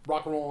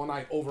Rock and Roll All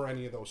Night over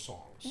any of those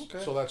songs.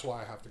 Okay. So that's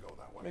why I have to go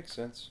that way. Makes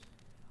sense.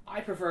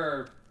 I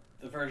prefer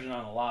the version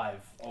on the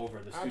live over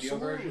the studio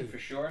Absolutely. version for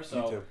sure. Me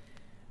So, too.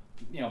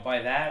 you know,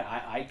 by that,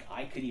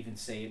 I could even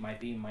say it might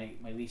be my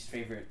least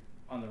favorite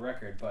on the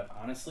record. But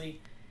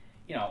honestly,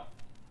 you know,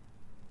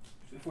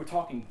 if we're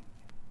talking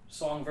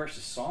song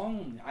versus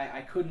song,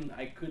 I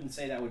couldn't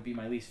say that would be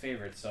my least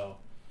favorite. So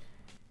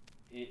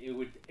it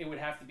would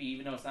have to be,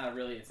 even though it's not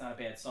a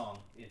bad song.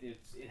 It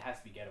has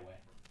to be Getaway.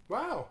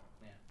 Wow.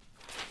 Yeah.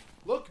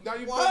 Look, now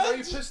you What?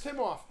 pissed him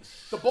off.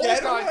 The bald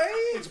Getaway? guy.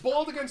 It's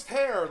bald against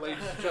hair,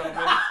 ladies and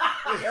gentlemen.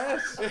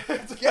 Yes.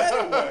 It's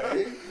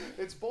Getaway.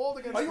 It's bald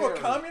against Are hair. you a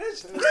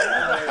communist?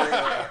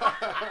 Getaway.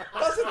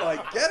 Doesn't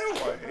like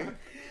Getaway.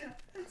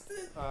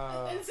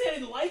 I didn't say I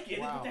didn't like it.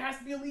 Wow. But there has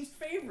to be a least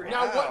favorite.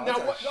 Now Wow, what? Now that's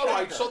a what? All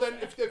right. shocker. So then,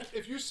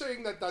 if you're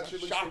saying that that's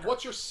your least favorite, shocker.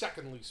 what's your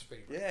second least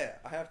favorite? Yeah,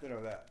 I have to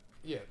know that.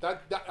 Yeah,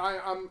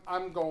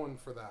 I'm going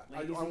for that.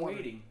 Ladies I in want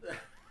Waiting.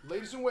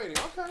 Ladies in Waiting.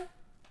 Okay.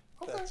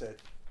 That's it.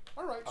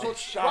 All right. I'm So it's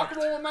shocked.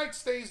 Rock and Roll All Night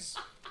stays.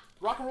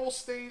 Rock and Roll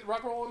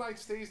All Night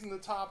stays in the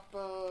top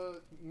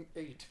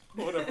 8,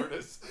 whatever it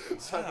is.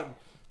 7.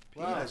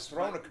 Pete has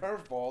thrown a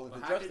curveball into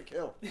Well, how Just to did-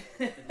 Kill.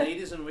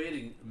 Ladies in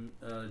Waiting,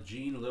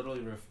 Gene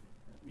literally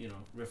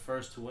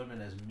refers to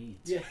women as meat.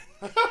 Yeah.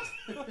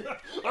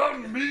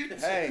 I'm meat.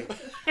 Hey,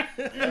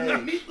 Not in the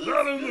meat. it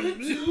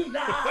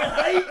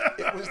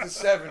was the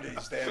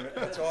 70s, damn it.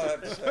 That's all I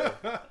have to say.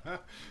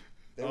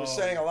 They were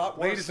saying a lot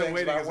worse Ladies in things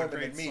Waiting about is a women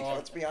great than meat. song.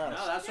 Let's be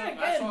honest. No, that's Yeah,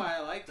 that's again. why I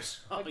like the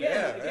song.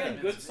 Again, Yeah,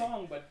 good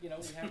song, but you know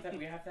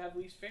we have to have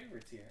least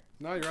favorites here.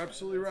 No, you're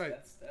absolutely right.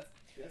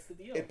 That's the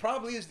deal. It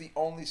probably is the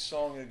only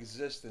song in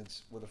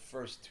existence where the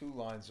first 2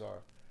 lines are,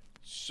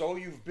 "So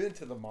you've been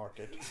to the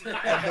market,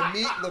 and the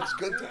meat looks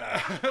good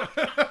tonight."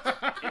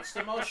 It's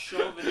the most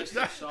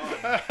chauvinistic song.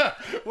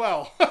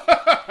 Well, You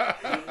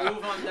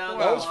move on down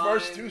the Those line.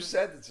 first 2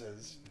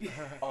 sentences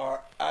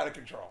are out of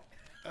control.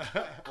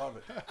 Love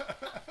it.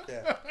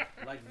 Yeah.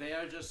 Like they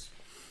are just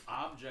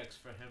objects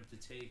for him to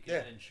take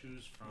Yeah. and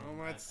choose from.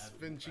 well, that's at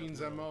been Gene's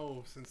will.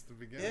 MO since the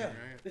beginning, Yeah.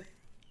 right?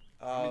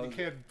 I mean, you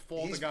can't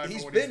fault the guy He's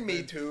for what been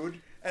he's Me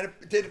Too'd, and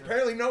it did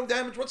apparently no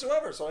damage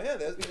whatsoever. So yeah,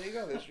 there you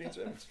go. There's Gene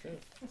Simmons. Yeah.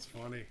 It's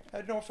funny.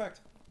 Had no effect.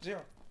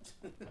 0.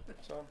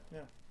 So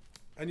yeah.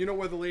 And you know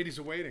where the ladies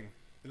are waiting?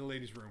 In the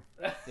ladies' room.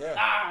 Yeah.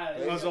 Ah,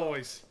 Ladies- As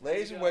always.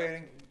 Ladies in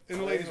Waiting. In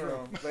the ladies'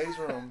 room. Ladies'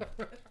 room.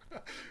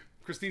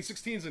 Christine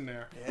 16's in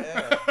there.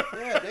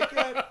 Yeah, they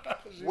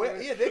got.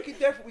 They could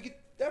definitely. We could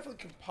definitely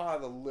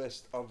compile a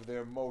list of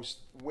their most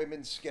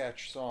women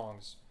sketch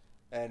songs,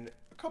 and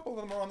a couple of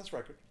them are on this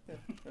record. Yeah,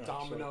 you know,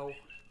 Domino.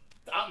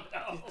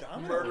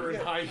 Domino, Murder in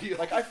yeah. High Heels.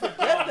 Like I forget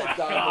that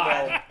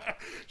Domino.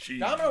 Jeez.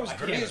 Domino's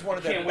to me is one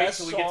of their Can't wait best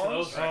till we get to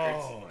songs. those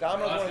records. Oh,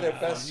 Domino's one of their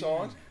best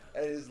songs,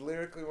 and it is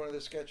lyrically one of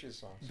their sketchiest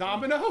songs.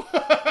 Domino?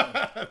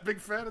 Big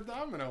fan of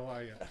Domino,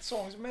 are you? That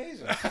song's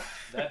amazing.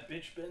 That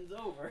bitch bends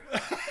over.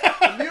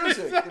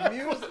 the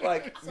music,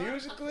 like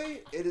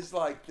musically, it is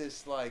like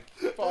this, like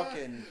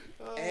fucking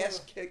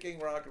ass-kicking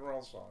rock and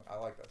roll song. I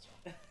like that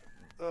song.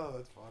 Oh,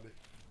 that's funny.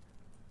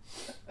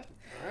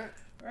 All right.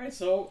 All right,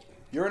 so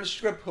You're in a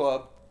strip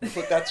club. You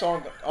put that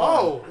song on.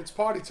 Oh, it's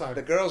party time.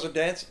 The girls are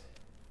dancing.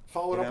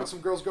 Follow it You up know? with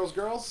some girls, girls,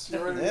 girls.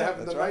 You're ready to Yeah, have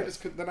that's the right. night is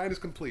the night is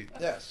complete.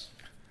 Yes.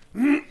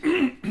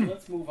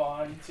 let's move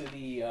on to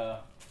the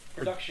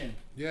production.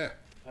 Yeah.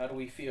 How do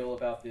we feel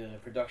about the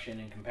production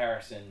in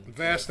comparison?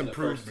 Vast to the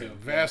first improvement.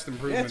 two? Vast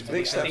improvement. it's a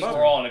big I step think up.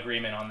 we're all in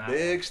agreement on that.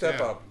 Big step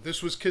Yeah. up.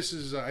 This was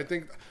Kiss's, I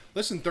think,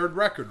 listen, third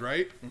record,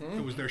 right?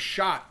 It was their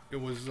shot. It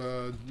was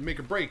make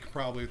or break,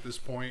 probably, at this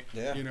point.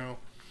 Yeah. You know?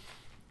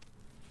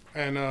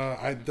 And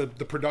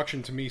the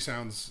production, to me,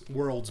 sounds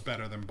worlds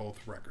better than both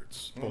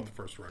records. Both the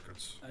first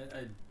records.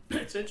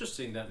 It's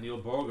interesting that Neil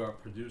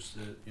Bogart produced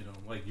it. You know,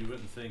 like you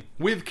wouldn't think.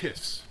 With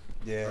Kiss.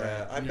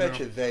 Yeah, I You bet know?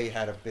 you they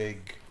had a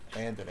big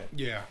hand in it.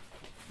 Yeah.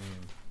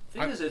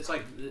 Thing is, it's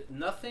like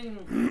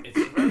nothing.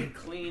 It's very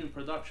clean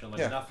production.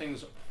 Like Yeah.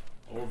 nothing's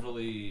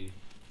overly.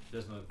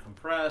 There's no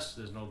compressed.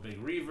 There's no big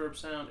reverb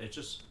sound. It's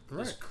just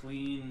this Right.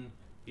 clean.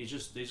 They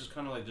just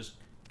kind of like just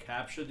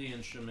capture the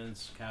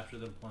instruments, capture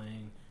them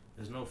playing.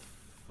 There's no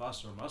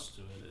fuss or muss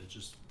to it.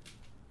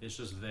 It's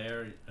just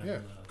there. And, Yeah.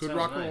 it Good sounds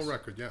rock and nice. roll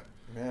record, yeah.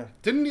 Yeah.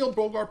 Didn't Neil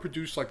Bogart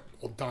produce, like,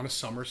 Donna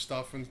Summer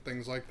stuff and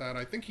things like that?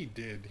 I think he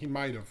did. He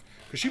might have.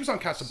 Because she was on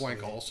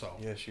Casablanca also.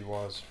 Yeah, she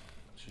was.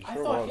 She I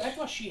sure thought was. I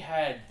thought she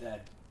had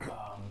that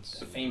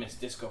the famous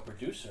disco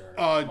producer.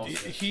 He, most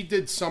of it. he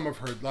did some of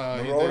her. He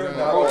Marauder? did,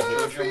 No,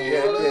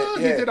 Jojo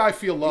he did I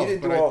Feel Love. He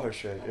didn't but do I- all her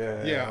shit.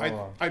 Yeah. Yeah, hold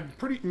on. I'm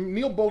pretty.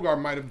 Neil Bogart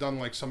might have done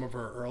like some of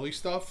her early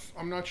stuff.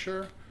 I'm not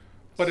sure,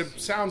 but it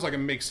sounds like it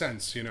makes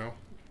sense, you know,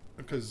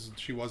 because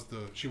she was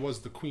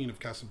the queen of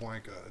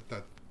Casablanca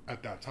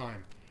at that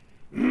time,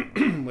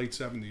 late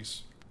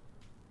 '70s.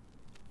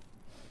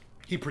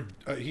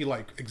 He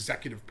like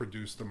executive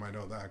produced them. I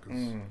know that.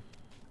 'Cause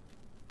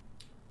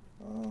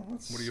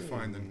Let's what are you see.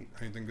 finding?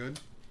 Anything good?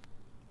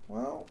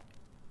 Well,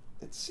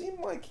 it seemed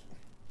like,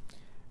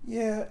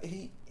 yeah,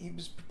 he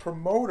was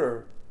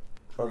promoter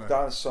of Right.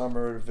 Donna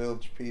Summer,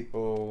 Village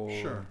People,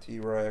 Sure.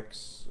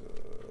 T-Rex.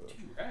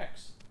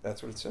 T-Rex.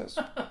 That's what it says.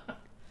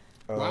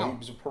 Wow. He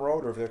was a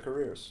promoter of their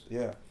careers.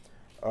 Yeah.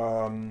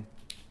 But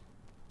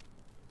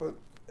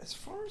as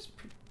far as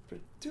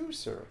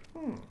producer,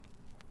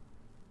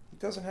 he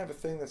doesn't have a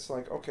thing that's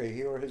like, okay,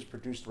 here are his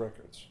produced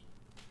records.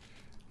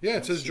 Yeah,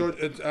 it says George.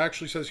 It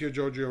actually says here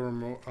Giorgio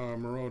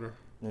Moroder.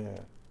 Yeah.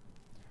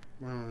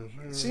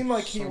 It seemed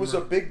like he was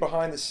a big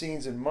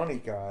behind-the-scenes and money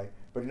guy,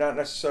 but not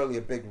necessarily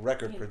a big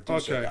record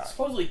producer Okay. guy.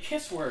 Supposedly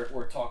Kiss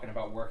were talking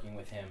about working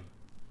with him.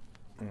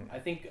 I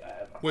think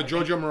With I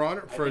Giorgio think-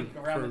 Moroder I think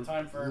around the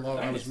time for Love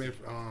I Was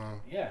Dynasty.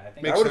 Made. Yeah, I think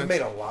Makes That would have sense.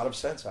 made a lot of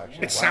sense,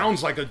 actually. It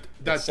sounds like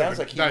that sounds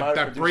like he might have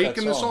that produced break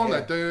that in the song, song. yeah.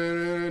 That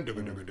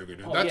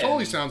Oh, that yeah,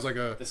 totally and sounds like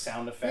a the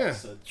sound yeah.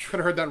 effects. Could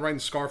have heard that right in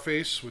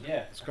Scarface with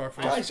Yeah.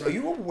 Scarface. Guys, are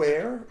you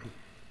aware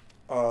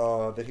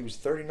that he was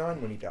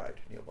 39 when he died,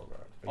 Neil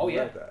Bogart? Are you Oh, aware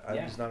yeah. of that? I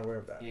Yeah. was not aware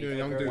of that. Yeah, Yeah, you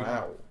young got it dude. very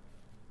well.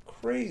 Wow.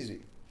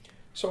 Crazy.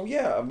 So,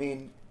 yeah, I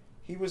mean,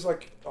 he was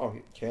like,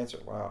 cancer,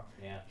 wow.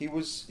 Yeah. He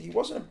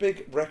wasn't a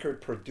big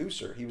record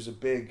producer. He was a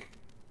big,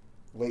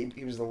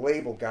 he was the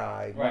label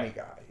guy, money Right.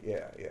 guy.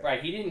 Yeah, yeah.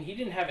 Right, he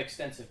didn't have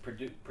extensive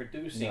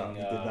producing No, he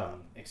did not.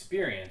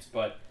 experience,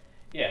 but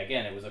yeah,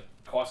 again, it was a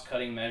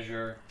cost-cutting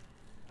measure.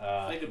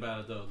 Think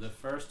about it though. The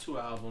first two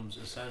albums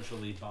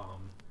essentially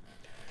bombed.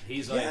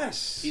 He's like,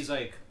 Yes. he's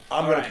like,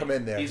 I'm all gonna right. come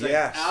in there. He's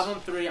Yes. like,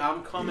 album 3,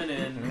 I'm coming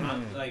in.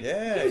 I'm like,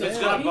 Yeah, if it's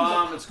yeah. gonna He's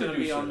bomb, a it's gonna be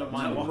producer, under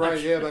my though. watch.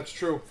 Right, yeah, that's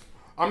true.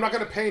 I'm not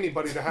going to pay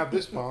anybody to have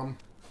this bomb.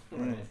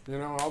 Mm. You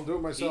know, I'll do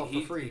it myself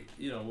He- for free.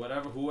 You know,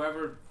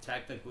 whoever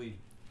technically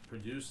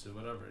produced it,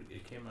 whatever,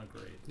 it came out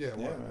great. Yeah, Yeah,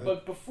 well, man.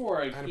 But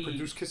before and it he,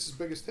 produced Kiss's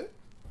biggest hit.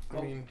 I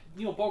well, mean,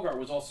 Neil Bogart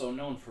was also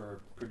known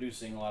for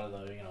producing a lot of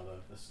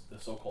the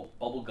so-called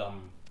bubblegum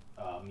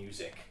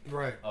music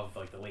right, of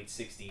like the late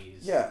 '60s.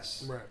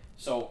 Yes. right.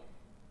 So,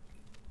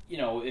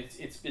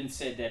 it's been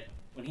said that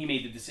when he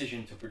made the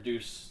decision to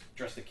produce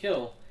Dress to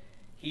Kill,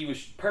 he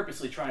was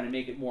purposely trying to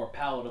make it more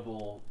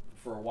palatable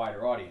for a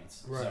wider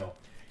audience. Right. So,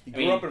 He I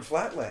grew mean- up in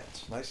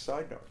Flatlands. Nice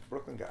side note.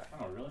 Brooklyn guy.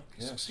 oh really?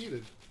 He Yeah.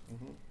 succeeded.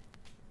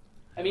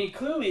 I mean,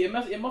 clearly it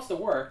must have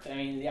worked. I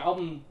mean, the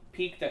album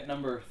peaked at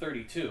number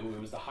 32.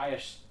 It was the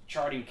highest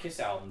charting Kiss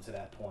album to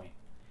that point.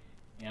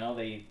 You know,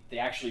 they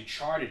actually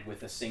charted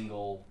with a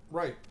single.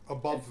 Right,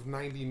 above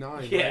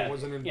 99. Yeah, right?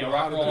 Wasn't it? you know, How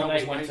Rock and Did Roll That All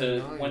was Night went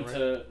 99,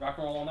 to right? Rock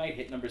and Roll All Night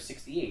hit number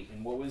 68.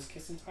 And what was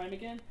Kiss in Time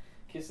again?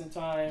 Kissin'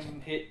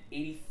 Time hit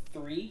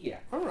 83. Yeah.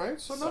 All right,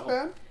 so not So,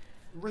 bad.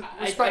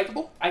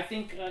 Respectable. I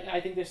think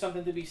there's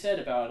something to be said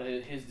about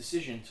his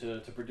decision to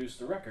produce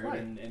the record, Right.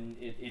 and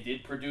it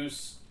did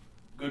produce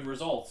good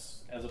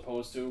results as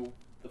opposed to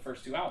the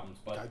first two albums.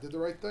 But I did the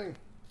right thing.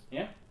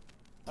 yeah.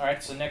 All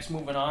right. So next,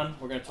 moving on,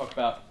 we're going to talk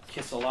about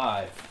Kiss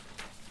Alive,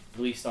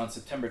 released on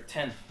September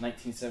 10th,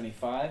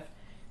 1975,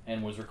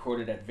 and was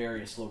recorded at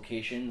various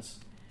locations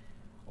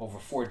over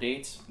 4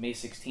 dates: May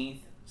 16th,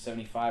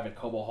 75 at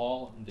Cobo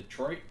Hall in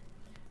Detroit,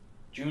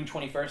 June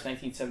 21st,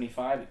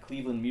 1975 at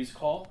Cleveland Music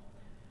Hall,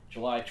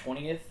 July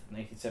 20th,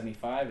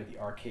 1975 at the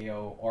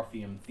RKO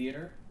Orpheum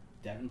Theater,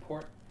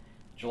 Davenport,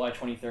 July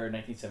 23rd,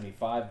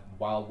 1975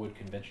 Wildwood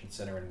Convention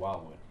Center in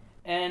Wildwood.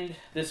 And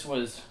this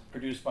was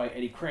produced by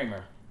Eddie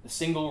Kramer. The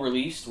single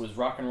released was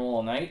Rock and Roll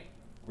All Night,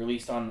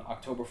 released on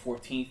October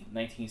 14th,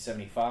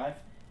 1975,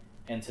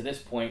 and to this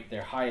point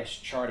their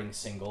highest charting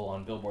single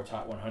on Billboard's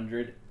Hot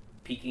 100,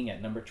 peaking at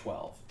number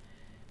 12.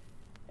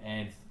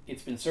 And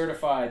it's been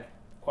certified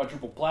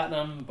quadruple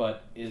platinum,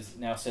 but is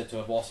now said to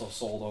have also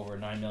sold over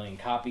 9 million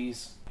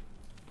copies.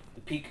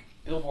 The peak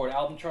Billboard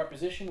album chart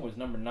position was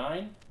number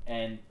 9,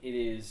 and it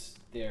is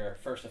their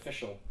first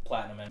official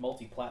platinum and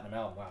multi-platinum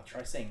album. Wow,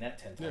 try saying that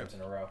 10 times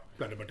in a row.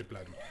 Platinum.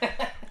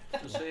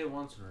 Just say it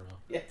once in a row.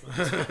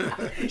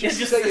 Yeah. Just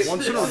Just say it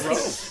Once in a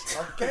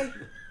row. Okay.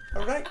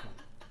 All right.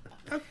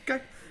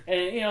 Okay. And,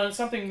 and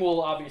something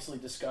we'll obviously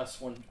discuss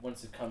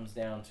once it comes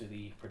down to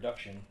the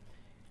production.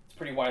 It's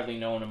pretty widely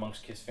known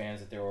amongst Kiss fans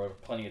that there were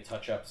plenty of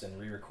touch-ups and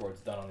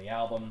re-records done on the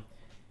album,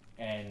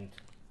 and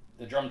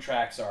the drum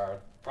tracks are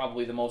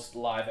probably the most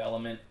live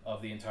element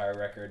of the entire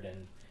record,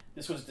 and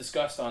this was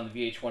discussed on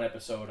the VH1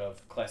 episode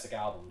of Classic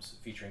Albums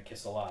featuring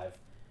Kiss Alive,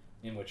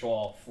 in which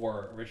all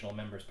 4 original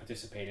members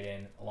participated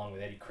in, along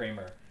with Eddie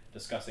Kramer,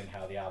 discussing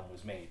how the album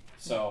was made.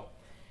 So,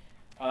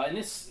 in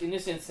this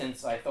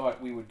instance, I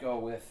thought we would go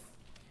with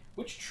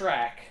which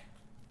track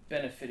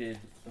benefited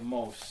the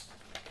most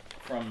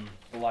from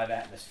the live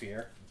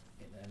atmosphere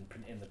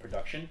in the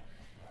production.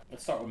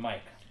 Let's start with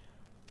Mike.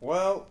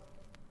 Well,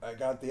 I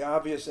got the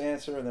obvious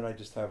answer, and then I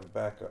just have a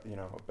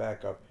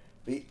backup.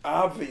 The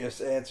obvious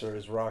answer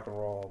is Rock and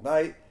Roll All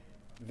Night.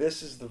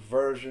 This is the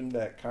version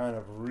that kind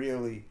of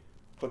really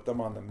put them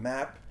on the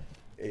map.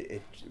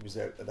 It was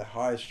the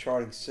highest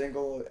charting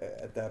single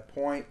at that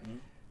point. Mm-hmm.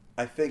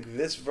 I think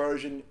this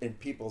version in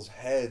people's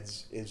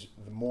heads is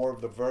more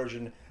of the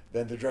version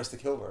than the Dress to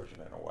Kill version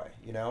in a way,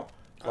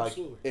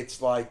 Absolutely.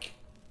 It's like,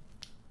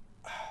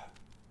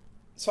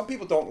 some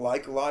people don't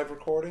like live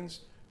recordings,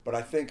 but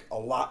I think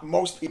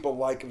most people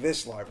like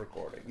this live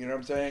recording. You know what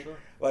I'm saying? Sure.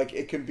 Like,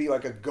 it can be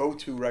like a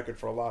go-to record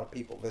for a lot of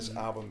people, this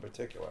album in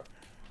particular.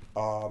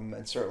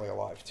 And certainly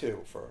Alive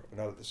too, for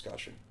another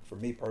discussion. For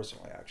me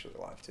personally, actually,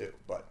 Alive too.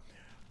 But,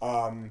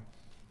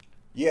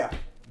 yeah,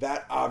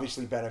 that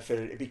obviously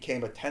benefited. It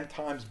became a 10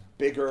 times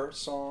bigger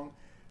song.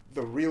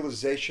 The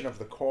realization of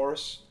the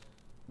chorus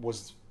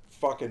was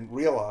fucking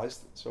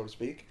realized, so to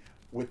speak,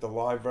 with the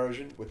live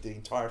version, with the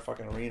entire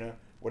fucking arena,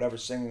 whatever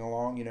singing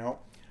along,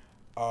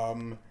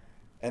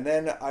 and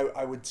then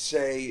I would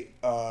say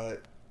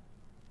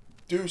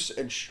Deuce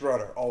and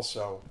Strutter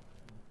also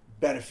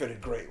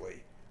benefited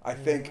greatly. I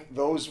think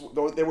those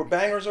they were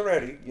bangers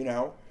already,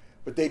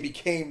 but they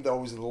became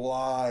those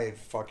live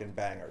fucking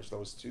bangers.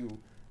 Those two,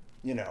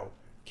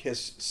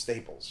 Kiss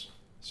staples.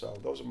 So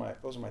those are my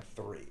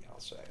 3, I'll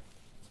say.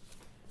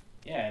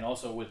 Yeah, and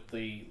also with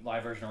the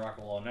live version of Rock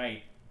and Roll All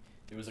Night,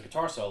 there was a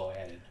guitar solo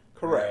added.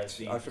 Correct.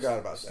 The I forgot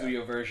about that.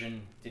 Studio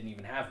version didn't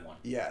even have one.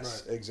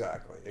 Yes, Right.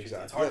 exactly.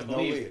 It's hard to no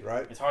believe. lead,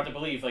 right? It's hard to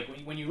believe. Like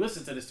when you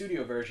listen to the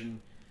studio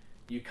version,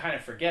 you kind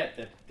of forget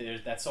that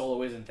that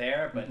solo isn't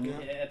there. But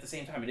at the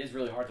same time, it is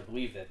really hard to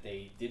believe that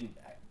they didn't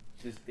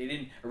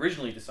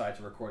originally decide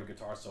to record a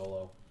guitar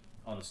solo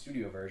on the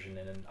studio version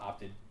and then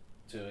opted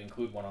to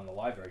include one on the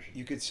live version.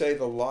 You could say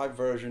the live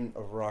version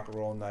of Rock and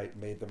Roll Night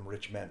made them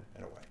rich men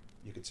in a way.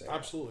 You could say that.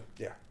 Absolutely.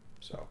 Yeah.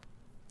 So.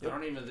 I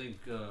don't even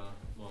think, the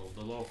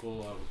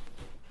local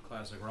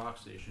classic rock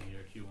station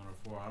here,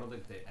 Q104, I don't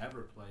think they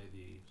ever play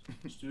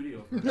the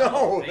studio version.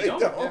 No, they they don't.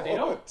 don't. They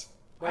don't.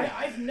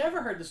 I've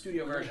never heard the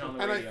studio version on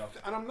the And radio.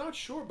 I'm not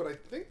sure, but I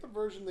think the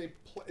version they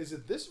play, is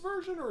it this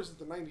version or is it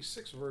the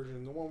 '96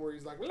 version, the one where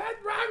he's like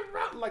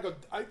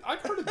I've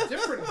heard a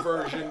different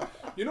version.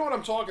 You know what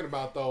I'm talking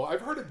about, though.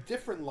 I've heard a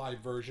different live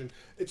version.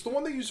 It's the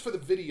one they use for the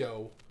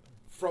video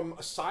from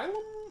Asylum.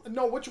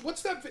 No,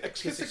 what's that?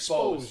 Kiss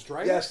Exposed,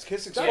 right? Yes,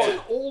 Kiss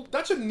Exposed.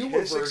 That's a newer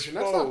Kiss version.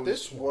 That's not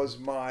this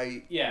Exposed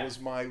one. was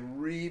my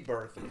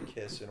rebirth of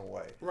Kiss in a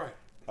way. Right.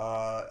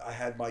 I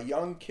had my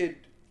young kid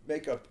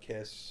makeup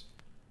Kiss.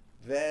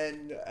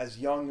 Then, as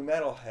young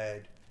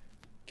metalhead,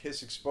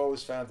 Kiss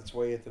Exposed found its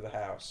way into the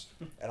house,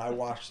 and I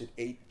watched it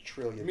 8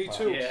 trillion Me times.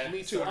 too. Yeah,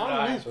 Me so too. did On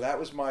I. a loop. So that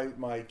was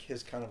my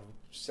Kiss kind of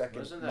second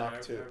Wasn't knock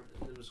that, too.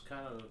 it was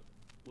kind of,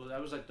 that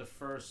was like the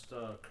first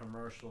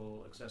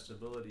commercial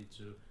accessibility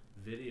to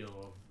video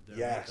of their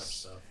makeup Yes.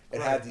 stuff. It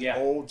Right. had the Yeah.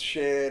 old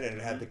shit and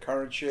it had the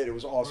current shit. It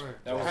was awesome.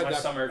 Right. That was Had my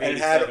that- summer of And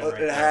it had 87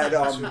 right it had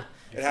there.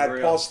 it had For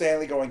real. Paul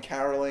Stanley going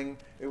caroling.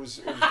 It was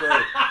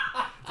great.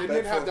 Didn't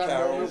it have Bedford that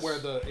moment Carroll's. where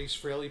the Ace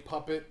Frehley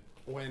puppet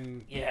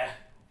when Yeah.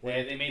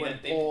 They made when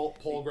that.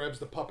 Paul grabs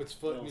the puppet's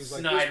foot and Little he's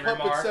like, snide "This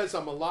puppet remark. says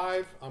I'm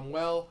alive, I'm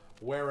well.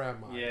 Where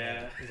am I?"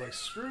 Yeah. He's like,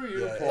 "Screw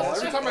you, Yeah, Paul." that's-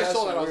 Every time I that's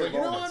saw that, I was weird like,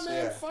 "You know moments, what,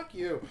 man? yeah. Fuck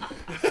you."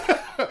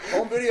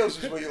 Home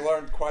videos is where you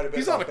learn quite a bit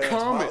He's about on a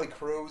bands. comet. Motley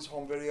Crue's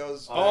home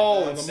videos.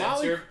 Oh,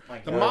 Uncensored.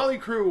 the God. Molly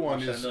Crew one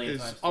Watched that a is, million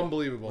is times, too.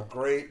 unbelievable.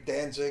 Great.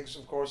 Danzig's,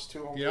 of course,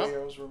 2 home Yep.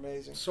 videos were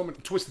amazing. So many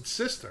Twisted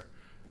Sister,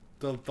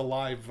 the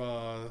live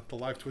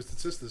Twisted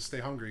Sisters, Stay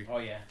Hungry. Oh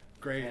yeah.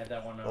 Great. I had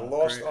that one. The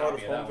lost great art of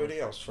copy of home that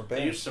one. videos for I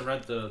bands. used to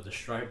rent the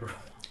Striper.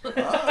 See,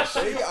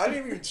 I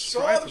didn't even saw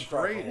Stripe the is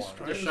Striper great. one.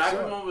 Stripe The is Striper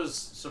good. one was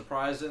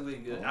surprisingly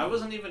good. I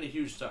wasn't even a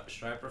huge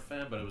Striper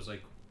fan, but it was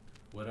like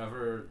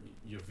whatever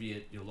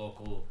your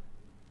local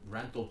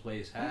rental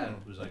place had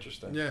was like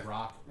Interesting. Yeah.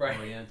 rock Right.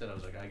 oriented. I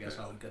was like, I guess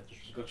I'll get the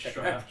Go check it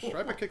Striper. out.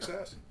 Striper kicks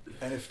ass.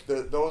 And if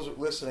those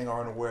listening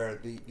aren't aware,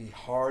 the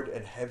hard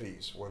and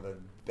heavies were the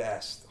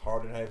best.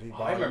 Hard and heavy.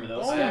 Oh, I remember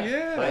those. Oh,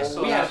 yeah. I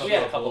still We have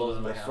had a couple of those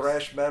in my The house.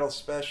 thrash metal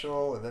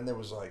special, and then there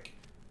was like,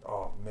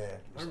 oh man, it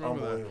was I remember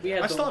that. unbelievable. We had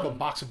I the still have a one-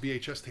 box of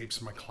VHS tapes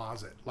in my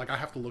closet. Like I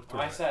have to look through.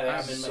 I it. said I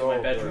have It's in so my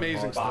good. bedroom.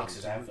 amazing stuff.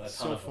 boxes. I have a ton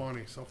So of them.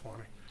 funny, so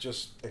funny.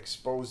 Just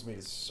exposed me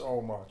to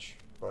so much.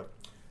 But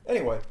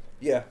anyway,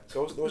 yeah,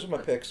 those are my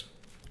picks.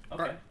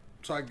 Okay. Alright.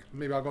 So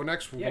maybe I'll go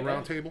next. We'll Yeah, go go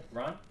round ahead. table.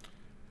 Ron.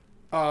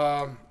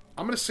 I'm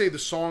gonna say the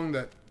song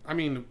that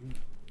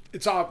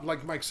it's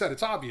like Mike said,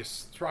 it's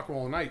obvious. It's Rock and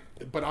Roll Night,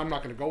 but I'm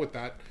not gonna go with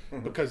that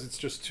because it's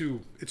just too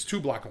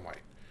black and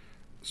white.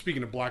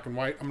 Speaking of black and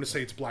white, I'm gonna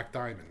say it's Black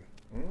Diamond.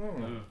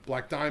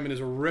 Black Diamond is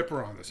a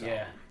ripper on this album.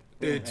 Yeah.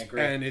 It's I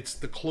agree. and it's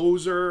the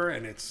closer,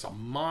 and it's a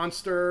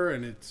monster,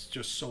 and it's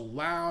just so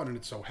loud, and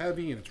it's so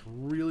heavy, and it's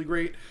really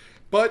great.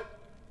 But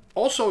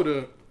also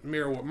to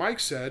mirror what Mike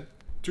said,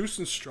 Deuce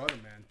and Strutter,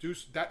 man,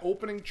 Deuce, that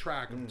opening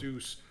track of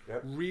Deuce,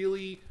 Yep.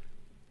 really,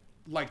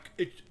 like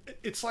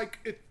it's like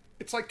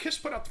Kiss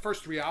put out the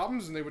first 3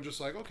 albums, and they were just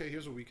like, okay,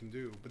 here's what we can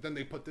do. But then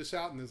they put this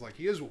out, and it's like,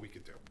 here's what we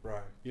can do,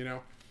 Right. you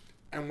know.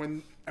 And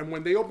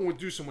when they open with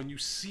Deuce, and when you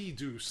see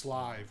Deuce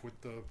live with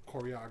the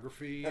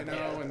choreography, you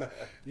know, and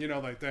you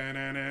know, like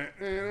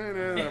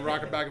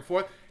rocking back and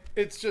forth,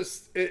 it's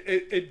just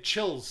it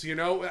chills, you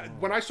know.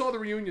 When I saw the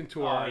reunion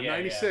tour Oh, in yeah,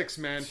 '96,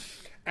 man,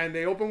 and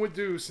they opened with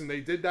Deuce, and they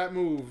did that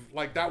move,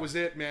 like that was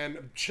it,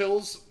 man.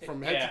 Chills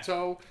from head Yeah. to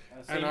toe,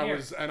 Same and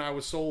here. I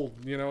was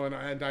sold, you know, and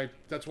I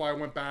that's why I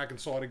went back and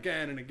saw it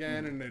again and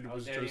again, and it I was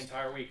was there the just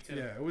entire week too.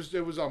 yeah, it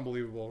was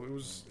unbelievable. It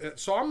was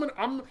so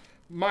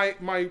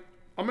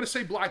I'm gonna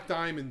say Black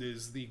Diamond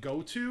is the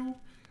go-to.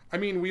 I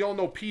mean, we all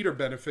know Peter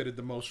benefited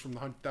the most from the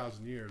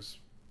 100,000 Years,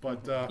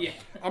 but Yeah.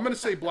 I'm gonna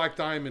say Black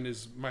Diamond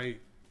is my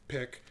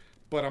pick.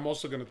 But I'm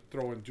also gonna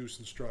throw in Deuce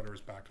and Strutter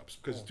as backups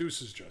because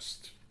Deuce is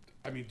just,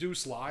 I mean,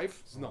 Deuce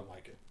live is not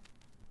like it,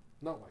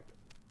 not like it.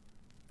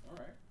 All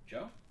right,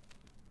 Joe.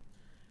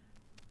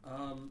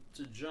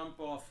 To jump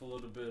off a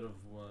little bit of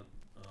what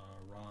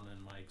Ron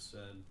and Mike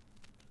said,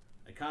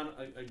 I kind of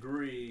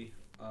agree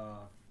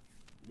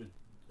with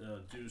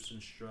Deuce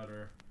and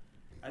Strutter.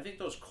 I think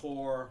those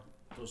core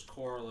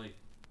like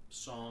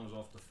songs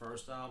off the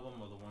first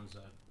album are the ones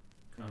that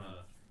kind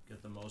of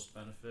get the most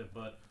benefit.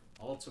 But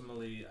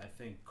ultimately, I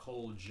think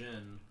Cold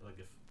Gin, like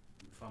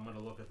if I'm gonna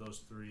look at those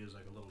 3 as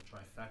like a little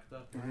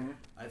trifecta,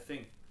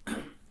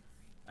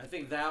 I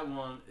think that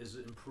one is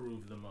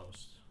improved the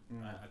most.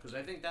 Because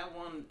I think that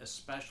one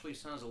especially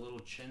sounds a little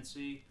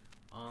chintzy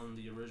on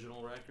the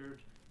original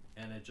record,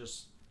 and it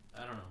just,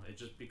 I don't know, it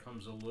just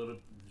becomes a little,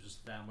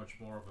 just that much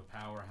more of a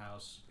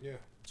powerhouse Yeah.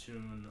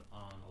 tune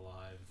on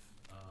Alive.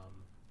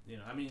 You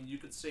know, I mean, you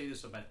could say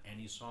this about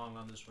any song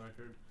on this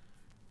record.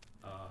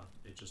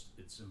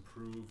 It's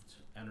improved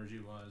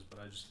energy-wise, but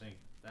I just think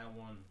that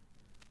one,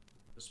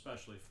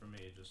 especially for me,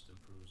 it just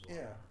improves a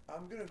lot. Yeah,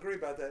 I'm gonna agree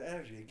about that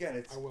energy. Again,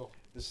 it's I will.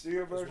 the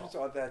studio versions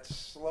well. are that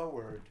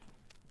slower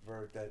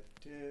that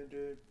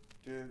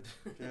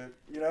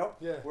you know.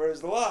 Yeah.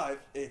 Whereas the live,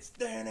 it's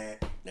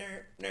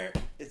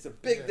it's a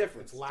big Yeah,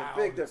 difference. it's loud, a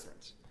big it's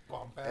difference. And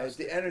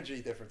Bombastic. the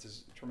energy difference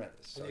is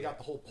tremendous. So, And you got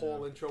the whole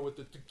Paul intro with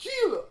the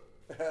tequila.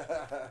 Who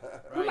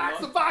Right, likes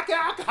you the know, vodka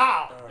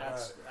alcohol?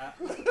 that's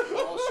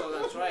also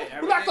that's right.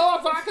 Who likes Everything,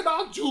 all vodka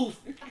and juice?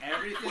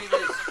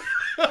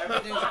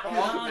 everything's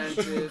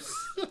augmented.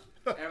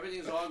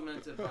 Everything's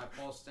augmented by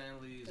Paul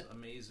Stanley's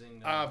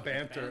amazing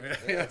Banter.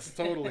 Yes,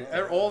 totally.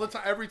 All the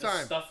time, every The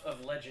time. stuff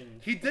of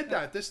legend. He did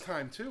that this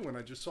time too. When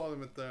I just saw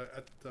them at the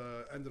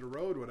end of the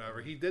road,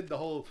 whatever. He did the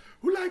whole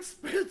 "Who likes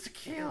spilled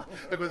tequila?"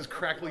 like with his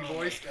crackly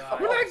voice. God.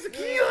 Who likes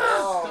tequila?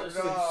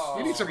 Oh,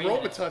 You need some Screaming.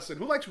 Robitussin.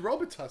 Who likes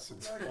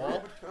Robitussin?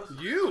 Paul?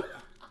 You.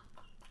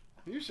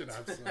 You should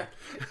have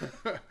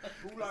some.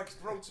 Who likes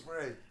throat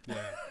spray? Yeah,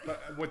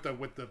 but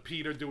with the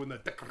Peter doing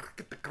the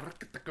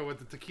with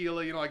the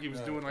tequila, you know, like he was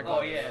doing like.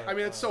 Oh, yeah. I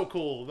mean, it's so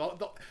cool.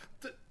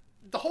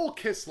 The whole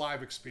Kiss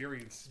live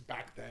experience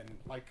back then,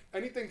 like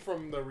anything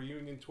from the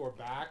reunion tour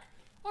back,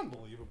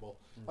 unbelievable.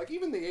 Like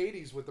even the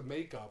 '80s with the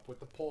makeup, with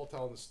the Paul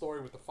telling the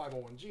story with the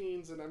 501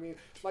 jeans, and I mean,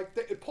 like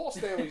Paul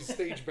Stanley's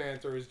stage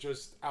banter is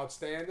just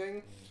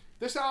outstanding.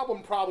 This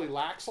album probably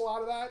lacks a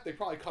lot of that. They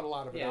probably cut a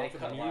lot of it Yeah, they out for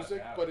cut the a lot of it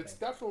music, out, but I it's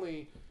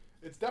think.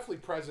 definitely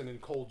present in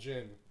Cold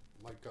Gin,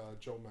 like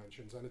Joe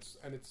mentions, and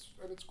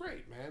it's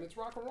great, man. It's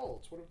rock and roll.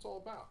 It's what it's all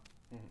about.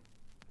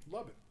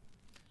 Love it.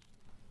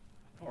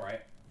 All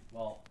right.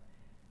 Well,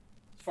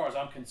 as far as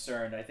I'm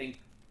concerned, I think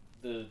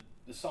the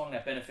song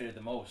that benefited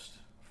the most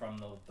from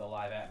the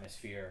live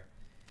atmosphere,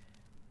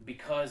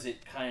 because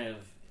it kind of,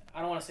 I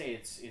don't want to say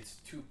it's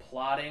too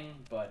plotting,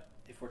 but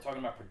if we're talking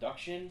about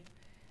production,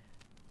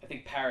 I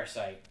think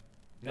Parasite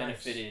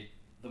benefited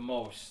the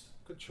most.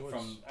 Good choice.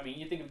 From, I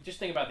mean, just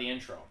think about the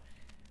intro,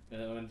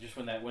 when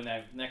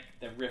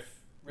that riff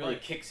really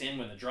Right. kicks in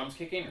when the drums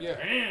kick in. Yeah.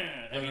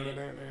 I mean, it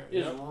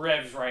just Yep.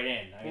 revs right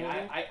in. I mean,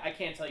 Mhm. I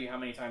can't tell you how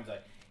many times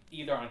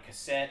either on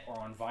cassette or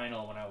on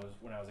vinyl when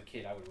I was a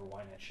kid, I would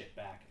rewind that shit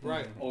back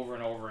Right. over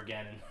and over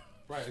again and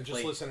Right, and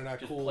just listen to that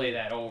just cool. play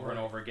that over and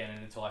right. over again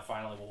until I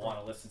finally will want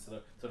to listen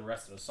to the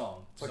rest of the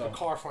song. It's like a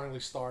car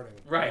finally starting.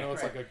 Right, You know,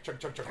 it's right. like a chuck,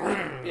 chuck, chuck.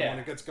 And Yeah. when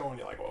it gets going,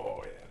 you're like,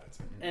 oh, yeah,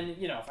 that's it. And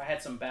you know, if I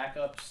had some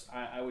backups,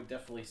 I would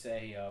definitely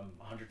say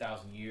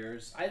 100,000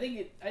 Years. I think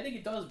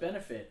it does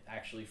benefit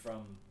actually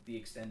from the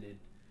extended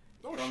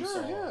Oh, drum sure,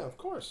 solo. yeah, of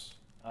course.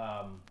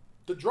 Um,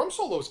 The drum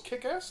solo's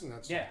kick ass in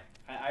that song. yeah,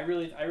 I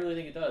really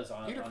think it does.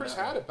 Peter on Criss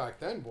that had one. it back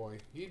then, boy.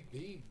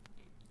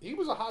 He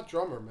was a hot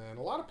drummer, man.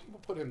 A lot of people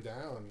put him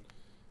down.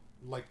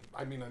 Like,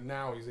 I mean,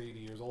 now he's 80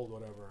 years old,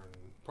 whatever, and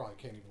probably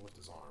can't even lift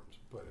his arms.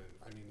 But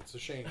I mean, it's a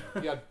shame.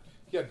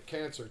 He had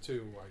cancer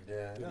too.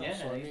 Yeah. you know, Yeah,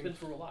 so, I he's mean, been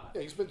through a lot.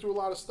 Yeah, he's been through a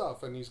lot of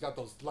stuff, and he's got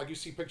those. Like you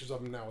see pictures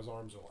of him now, his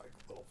arms are like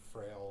little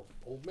frail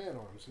old man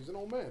arms. He's an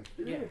old man.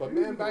 Yeah. But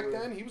man, back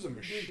then he was a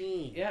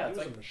machine. Yeah, he it's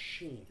was like- a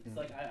machine. It's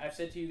like I've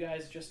said to you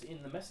guys just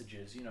in the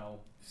messages, you know,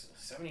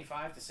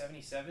 75 to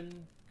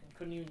 77,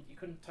 you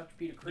couldn't touch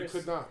Peter You Criss.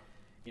 could not.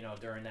 You know,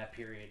 during that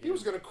period. He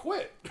was gonna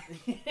quit.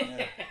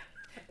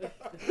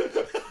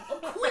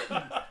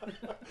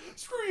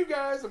 Screw you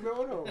guys, I'm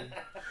going home.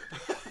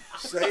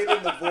 Say it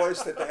in the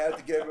voice that they had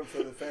to give him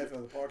for the Phantom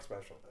of the Park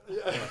special.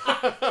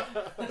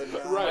 The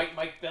nod. Right.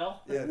 Mike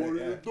Bell. Yeah, What are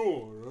yeah. you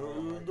doing? What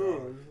are you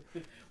doing?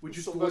 We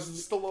Sylvester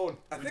Stallone.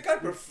 I think I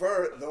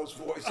prefer those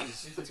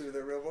voices to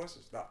their real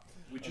voices. No,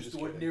 We're I'm just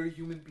kidding. ordinary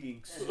human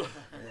beings.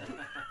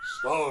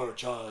 Star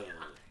Child.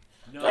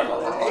 No,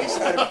 And Ace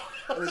had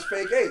and his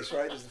fake Ace,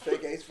 right? Is the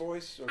fake Ace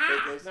voice or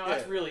fake Ace? No, Yeah.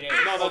 that's really Ace.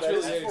 No, that's that really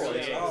is Ace. voice.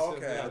 Ace. Oh,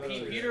 okay. Yeah, I that's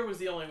thought- Peter was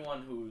the only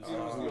one who was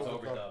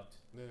overdubbed.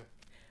 Yeah.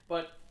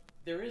 But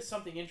there is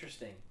something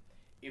interesting.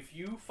 If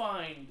you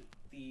find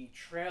the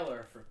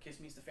trailer for Kiss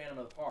Meets the Phantom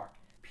of the Park,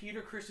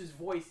 Peter Criss's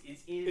voice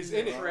is in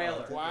the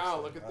trailer.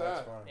 Wow, look at That's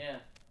that. fine. Yeah,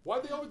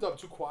 Why'd they overdub?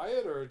 Too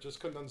quiet, or just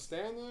couldn't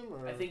understand them?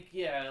 Or I think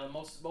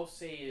most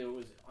say it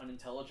was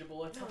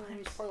unintelligible at No, he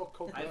was times. probably all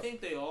coked I up.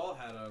 think they all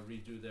had to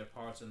redo their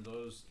parts, and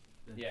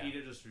Yeah.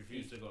 Peter just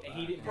refused to go back. And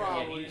he didn't.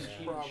 Probably, he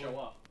didn't probably. show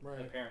up.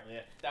 Right. Apparently,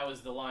 that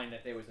was the line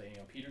that they were saying. You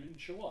know, Peter didn't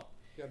show up.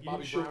 Yeah, He Bobby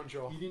didn't show- Brown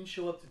jaw. He didn't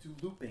show up to do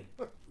looping.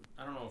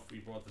 I don't know if we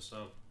brought this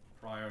up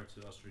prior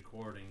to us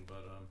recording,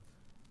 but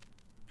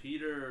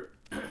Peter,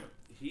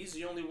 he's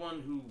the only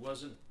one who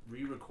wasn't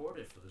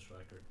re-recorded for this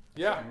record.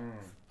 Yeah.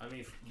 I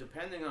mean,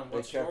 depending on They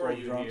what kept story all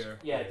you drums. hear,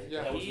 Yeah,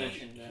 Yeah. that was he,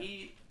 mentioned.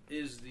 he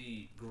is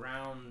the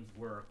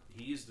groundwork.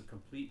 He is the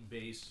complete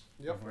base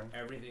Yep. for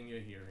everything you're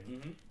hearing.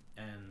 Mm-hmm.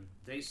 And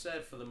they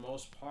said, for the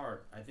most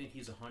part, I think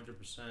he's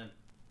 100%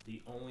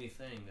 the only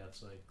thing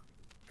that's like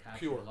captured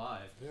Pure.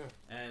 live. Yeah.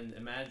 And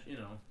imagine,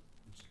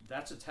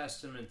 that's a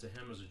testament to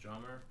him as a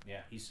drummer.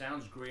 Yeah. He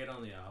sounds great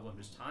on the album.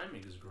 His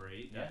timing is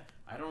great. Yeah.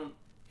 I don't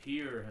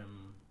hear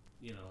him,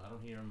 I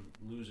don't hear him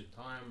losing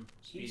time,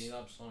 speeding He's-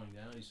 up, slowing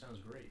down. He sounds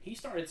great. He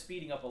started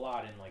speeding up a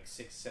lot in like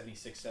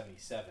 76,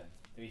 77.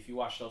 I mean, if you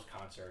watch those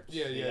concerts,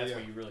 Yeah, yeah, that's yeah.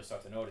 where you really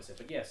start to notice it.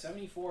 But yeah,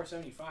 74,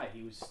 75,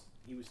 he was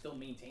still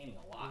maintaining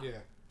a lot. Yeah.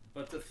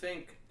 But to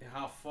think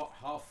how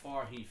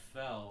far he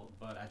fell,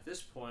 but at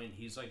this point,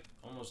 he's like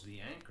almost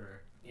the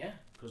anchor. Yeah.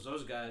 Because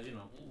those guys,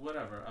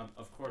 whatever.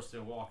 Of course,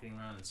 they're walking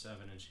around in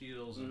 7-inch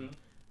heels, and Mhm.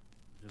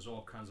 there's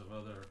all kinds of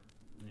other,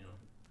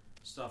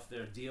 stuff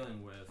they're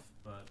dealing with.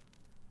 But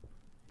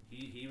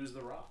he was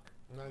the rock.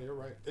 No, you're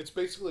right. It's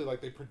basically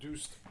like they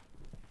produced,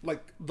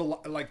 like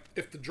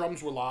if the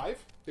drums were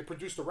live, they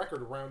produced a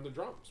record around the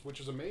drums, which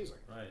is amazing.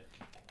 Right.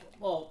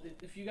 Well,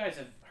 if you guys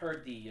have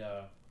heard the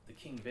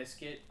King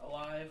Biscuit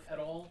Alive at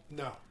all,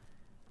 No.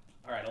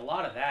 all right, a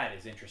lot of that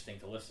is interesting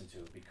to listen to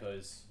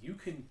because you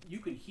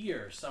can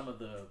hear some of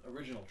the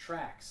original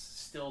tracks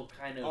still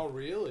kind of Oh,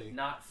 really?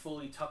 not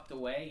fully tucked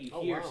away. You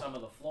Oh, hear wow. some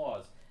of the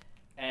flaws.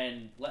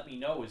 And Let Me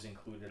Know is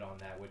included on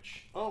that,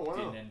 which Oh, wow.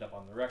 didn't end up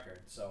on the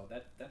record. So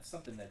that's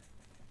something that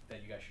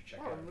you guys should check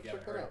Oh, out I'm if gonna you check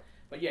haven't that heard. out.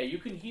 But yeah, you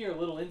can hear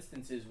little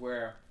instances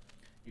where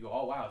you go,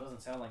 oh wow, it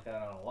doesn't sound like that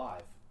on a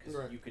live. Because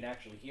Right. you can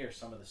actually hear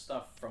some of the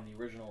stuff from the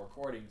original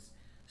recordings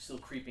still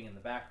creeping in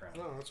the background.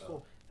 Oh, that's So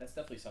cool. That's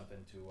definitely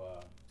something to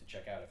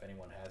check out if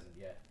anyone hasn't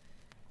yet.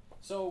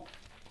 So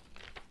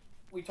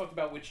we talked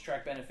about which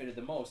track benefited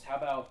the most. How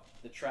about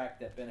the track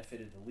that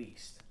benefited the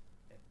least?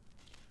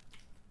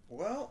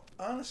 Well,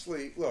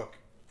 honestly, look,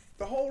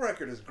 the whole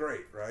record is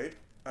great, right?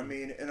 I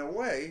mean, in a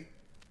way,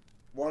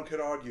 one could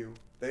argue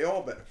they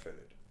all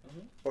benefited.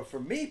 Mhm. But for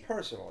me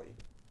personally,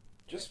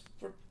 just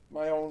for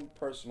my own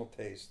personal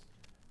taste,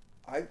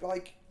 I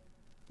like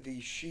the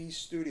She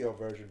studio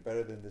version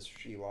better than this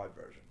She live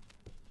version.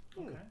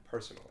 Okay.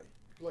 Personally,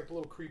 Like a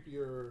little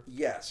creepier.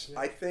 yes, Yeah.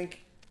 I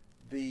think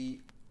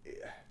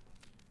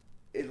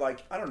it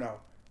like I don't know,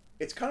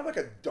 it's kind of like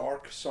a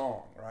dark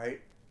song,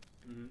 right?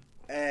 Mhm.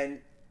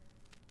 And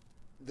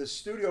the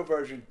studio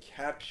version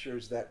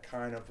captures that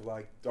kind of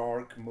like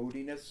dark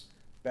moodiness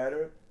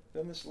better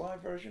than this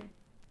live version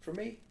for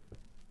me.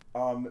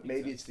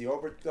 Maybe sense. it's the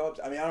overdubs.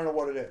 I mean, I don't know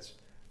what it is,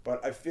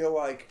 but I feel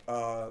like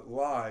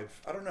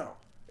live. I don't know.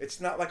 It's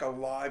not like a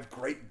live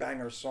great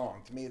banger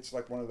song. To me, it's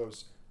like one of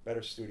those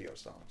better studio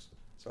songs.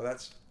 So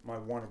that's my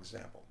one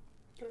example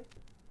Okay.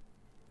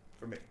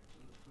 for me.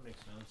 Makes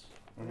sense.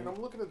 I mean, I'm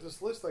looking at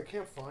this list. I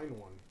can't find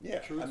one. Yeah, I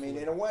truthfully. mean,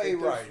 in a way,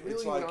 There's right. Really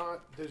It's like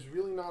there's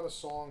really not a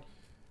song.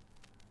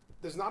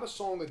 There's not a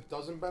song that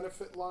doesn't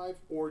benefit live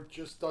or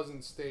just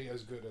doesn't stay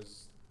as good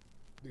as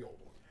the old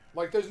one.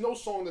 Like, there's no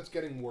song that's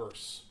getting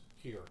worse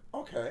here.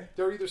 okay.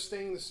 They're either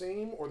staying the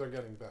same or they're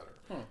getting better.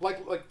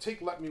 Like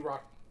take Let Me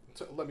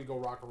Go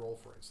Rock and Roll,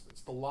 for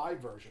instance. The live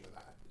version of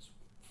that is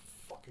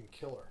fucking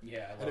killer.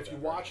 Yeah, I love And if you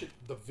that watch version.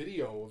 the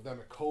video of them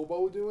at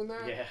Kobo doing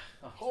that, Yeah.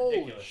 Oh, it's holy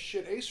ridiculous.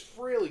 shit, Ace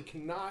Frehley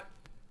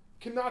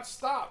cannot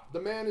stop. The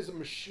man is a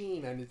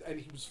machine, and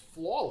he was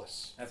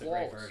flawless. That's a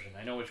flawless. great version.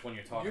 I know which one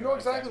you're talking about. You know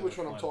exactly which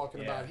one I'm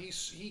talking Yeah. about.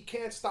 He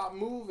can't stop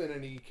moving,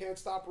 and he can't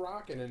stop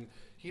rocking, and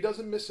he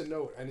doesn't miss a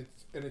note, and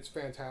it's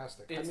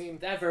fantastic. It's, I mean,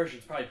 that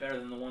version's probably better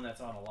than the one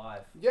that's on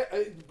Alive. yeah,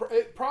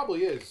 it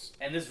probably is.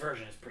 And this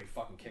version is pretty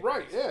fucking kick-ass.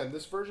 Right, yeah, and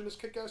this version is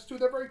kick-ass too.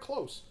 They're very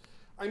close.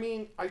 I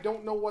mean, I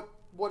don't know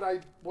what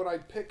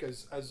I'd pick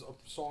as a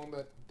song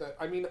that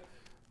I mean,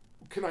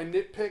 can I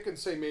nitpick and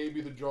say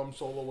maybe the drum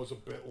solo was a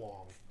bit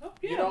long? Oh,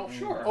 yeah, You know?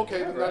 sure. Okay,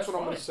 then Whatever, that's what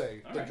I'm going to fine.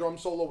 say. All The right. drum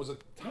solo was a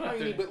don't have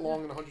tiny to- bit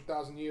long in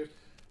 100,000 years.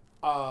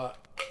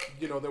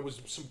 You know, there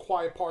was some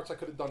quiet parts I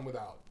could have done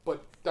without,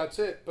 but that's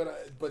it.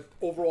 But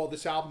overall,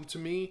 this album to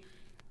me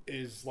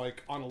is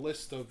like on a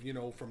list of, you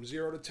know, from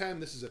 0 to 10.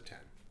 This is a 10.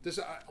 This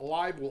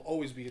live will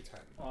always be a 10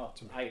 Well,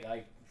 to me.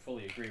 I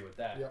fully agree with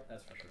that. Yep.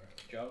 That's for sure.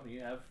 Joe, do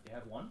you have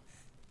one?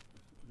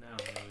 No,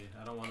 really.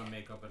 I don't want to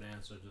make up an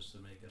answer just to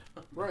make it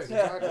up. Right,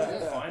 exactly.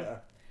 That's Yeah. fine.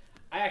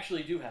 I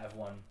actually do have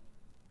one,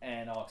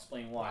 and I'll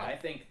explain why. Wow. I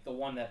think the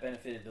one that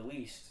benefited the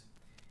least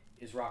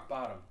is Rock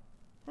Bottom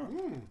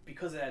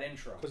because of that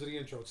intro. Because of the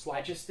intro, it's I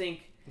sloppy. just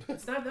think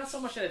it's not so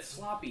much that it's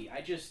sloppy.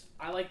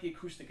 I like the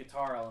acoustic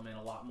guitar element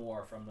a lot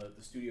more from the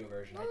studio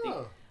version.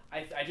 Oh.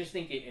 I just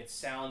think it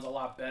sounds a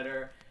lot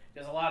better.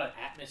 There's a lot of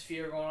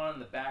atmosphere going on in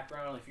the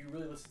background. If you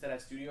really listen to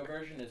that studio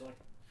version, there's like,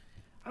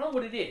 I don't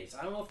know what it is.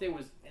 I don't know if there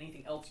was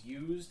anything else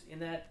used in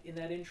that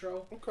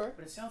intro, Okay.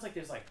 but it sounds like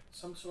there's like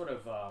some sort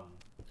of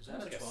Is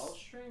that a 12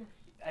 string?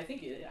 I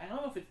think I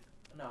don't know if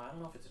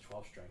it's a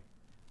 12 string.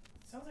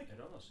 It sounds like It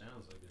almost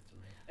sounds like it to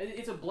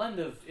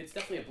me. it's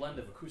definitely a blend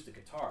of acoustic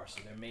guitar.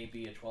 So there may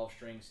be a 12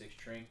 string, 6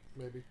 string.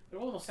 Maybe. It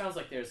almost sounds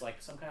like there's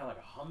like some kind of like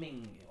a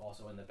humming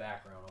also in the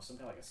background, or some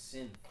kind of like a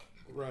synth.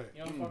 Right. You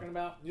know what I'm talking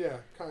about? Yeah,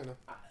 kind of.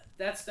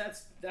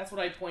 That's what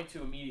I point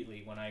to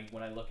immediately when I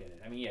look at it.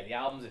 I mean, yeah, the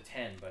album's a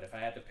 10, but if I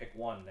had to pick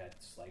one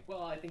that's like,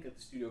 well, I think that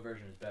the studio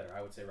version is better,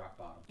 I would say Rock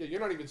Bottom. Yeah, you're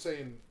not even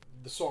saying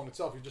the song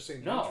itself. You're just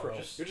saying the No, intro.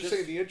 just- You're just just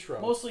saying the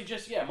intro. Mostly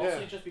just Yeah.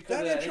 just because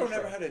That of that intro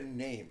never had a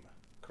name,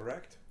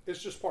 correct?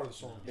 It's just part of the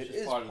song. It's It just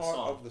is part of the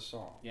song. of the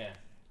song. Yeah.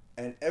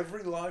 And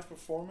every live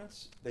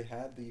performance, they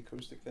had the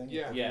acoustic thing.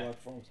 Yeah. Every Yeah. live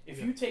performance.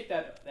 If you take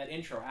that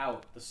intro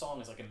out, the song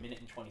is like a minute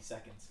and 20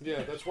 seconds.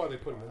 Yeah, that's why they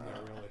put it in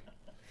there, really.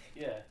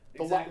 Yeah,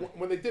 The exactly.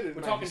 when they did it in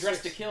We're talking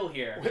 96, Dress to Kill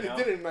here. When you they know?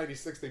 did it in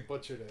 96, they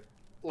butchered it.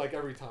 Like,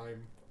 every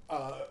time.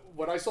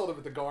 When I saw them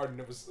at the Garden,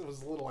 it was a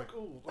little like,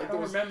 ooh. Like, I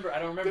don't remember.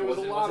 There was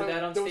a lot was it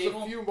of, that there was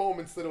unstable? a few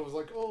moments that it was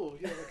like, oh,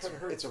 yeah, that kind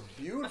of hurts. It's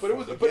a beautiful. But it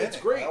was- but beginning. it's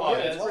great. I Oh, loved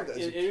yeah, it. it's I loved great.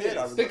 it. As a It kid, is.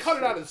 I would They listen cut it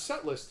to out of the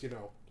set list, you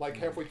know, like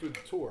halfway through the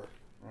tour.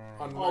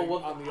 On, Oh, well,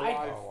 on the I-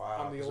 Alive, Oh, wow,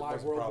 on the 'cause it Alive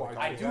wasn't probably Worldwide.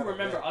 I tour. do Yeah,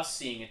 remember yeah. us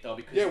seeing it though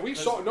because Yeah, we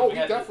saw. No, we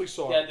had definitely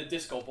saw They it. had the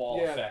disco ball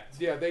Yeah, effect.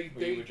 yeah. where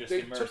you were just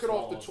They immersed took it in off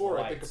all the those tour.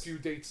 I think a lights. few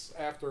dates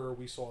after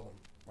we saw them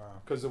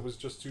Wow. because it was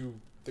just too.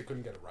 They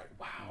couldn't get it right.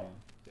 Wow,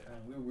 Yeah.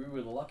 we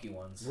were the lucky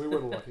ones. We were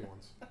the lucky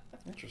ones.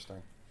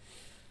 Interesting.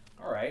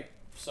 All right,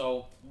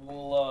 so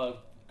we'll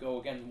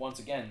go once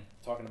again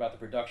talking about the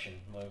production.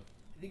 I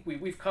think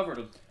we've covered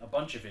a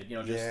bunch of it.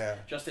 You know,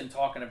 just in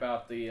talking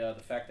about the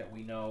fact that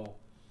we know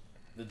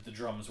the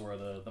drums were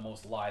the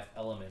most live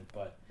element,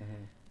 but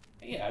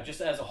yeah,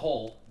 just as a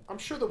whole, I'm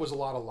sure there was a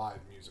lot of live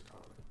music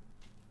on it.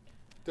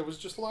 There was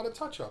just a lot of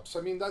touch-ups.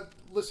 I mean,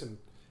 listen,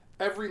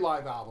 every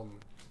live album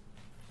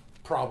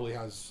probably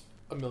has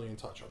a million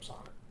touch-ups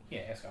on it.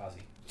 yeah, ask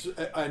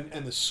Ozzy.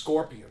 And the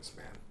Scorpions,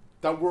 man,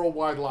 that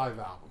Worldwide Live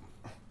album,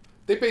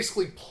 they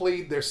basically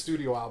played their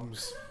studio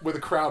albums with a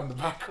crowd in the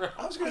background.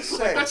 I was gonna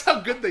say That's how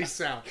good they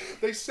sound.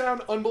 They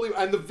sound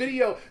unbelievable. And the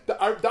video,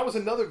 that was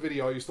another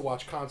video I used to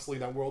watch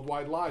constantly on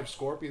Worldwide Live,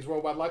 Scorpions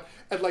Worldwide Live.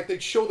 And like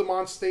they'd show them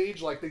on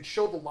stage, like they'd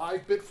show the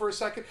live bit for a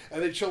second,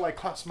 and they'd show like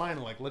Klaus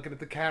Meine, like looking at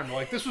the camera,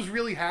 like this was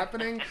really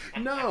happening.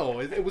 No,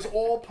 it was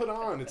all put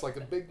on. It's like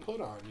a big put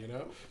on, you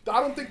know.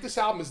 I don't think this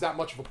album is that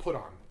much of a put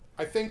on.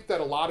 I think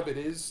that a lot of it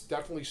is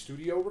definitely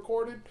studio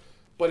recorded,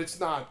 but it's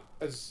not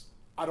as.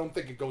 I don't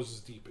think it goes as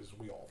deep as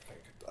we all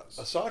think it does.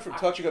 aside from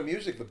touching up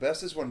music, the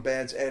best is when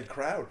bands add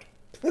crowd.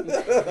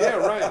 Yeah,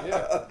 right.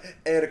 Yeah.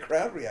 Add a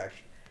crowd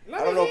reaction. I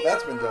don't know if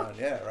that's been done.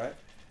 Yeah, right.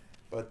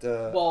 But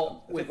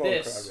Well, I with think all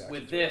the crowd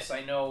reactions this,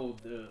 I know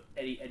the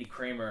Eddie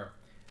Kramer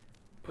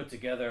put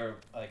together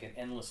like an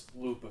endless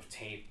loop of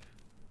tape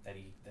that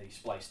he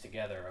spliced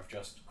together of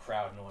just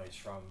crowd noise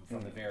from the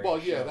various Well,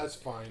 yeah, shows. that's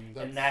fine.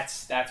 And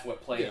that's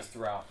what plays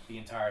throughout the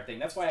entire thing.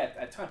 That's why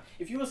at times,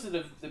 if you listen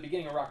to the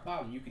beginning of Rock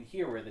Bottom, you can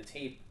hear where the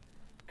tape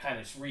kind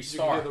of restarts. You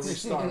can hear the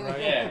restart, right?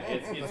 Yeah,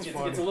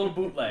 it's a little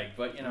bootleg,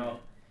 but you know,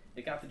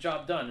 it got the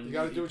job done. And you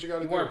got to do what you got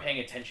to do. You weren't paying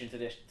attention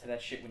to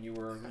that shit when you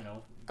were, you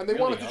know. And they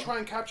really wanted young. to try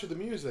and capture the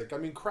music. I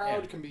mean,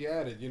 crowd can be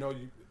added. You know,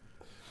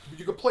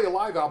 you could play a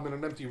live album in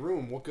an empty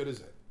room. What good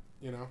is it?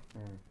 You know,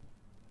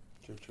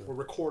 True. or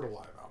record a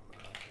live album.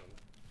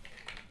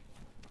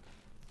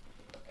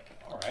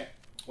 All right.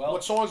 Well,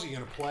 What songs are you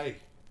gonna play?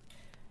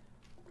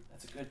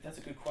 that's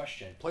a good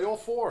question. Play all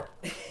 4.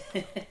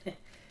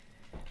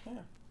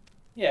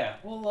 Yeah,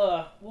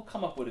 we'll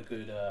come up with a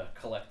good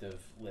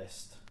collective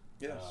list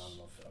Yes.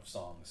 of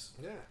songs.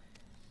 Yeah.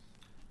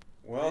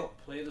 Well,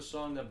 Play the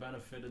song that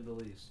benefited the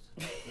least.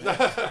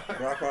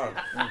 rock on.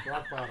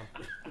 Rock Bottom.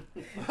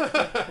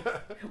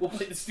 We'll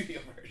play the studio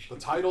version.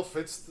 The title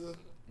fits the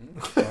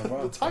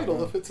Well, the title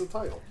that fits the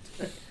title.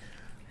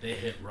 They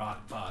hit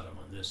rock bottom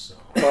on this song.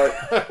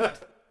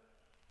 But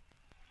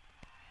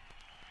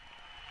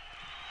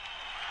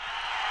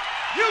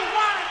You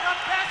wanted the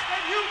best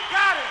and you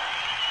got it.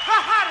 The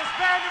hottest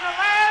band in the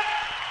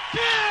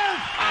land.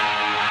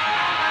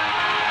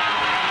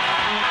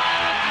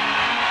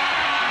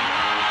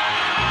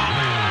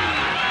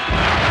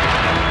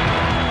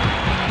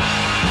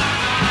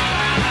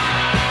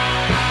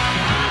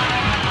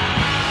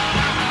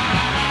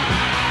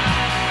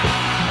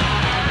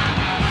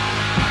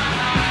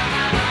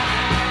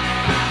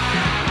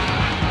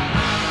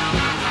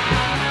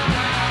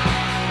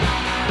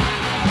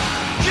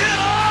 Get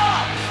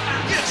up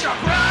and get your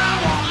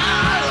grandma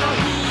out of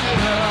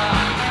here.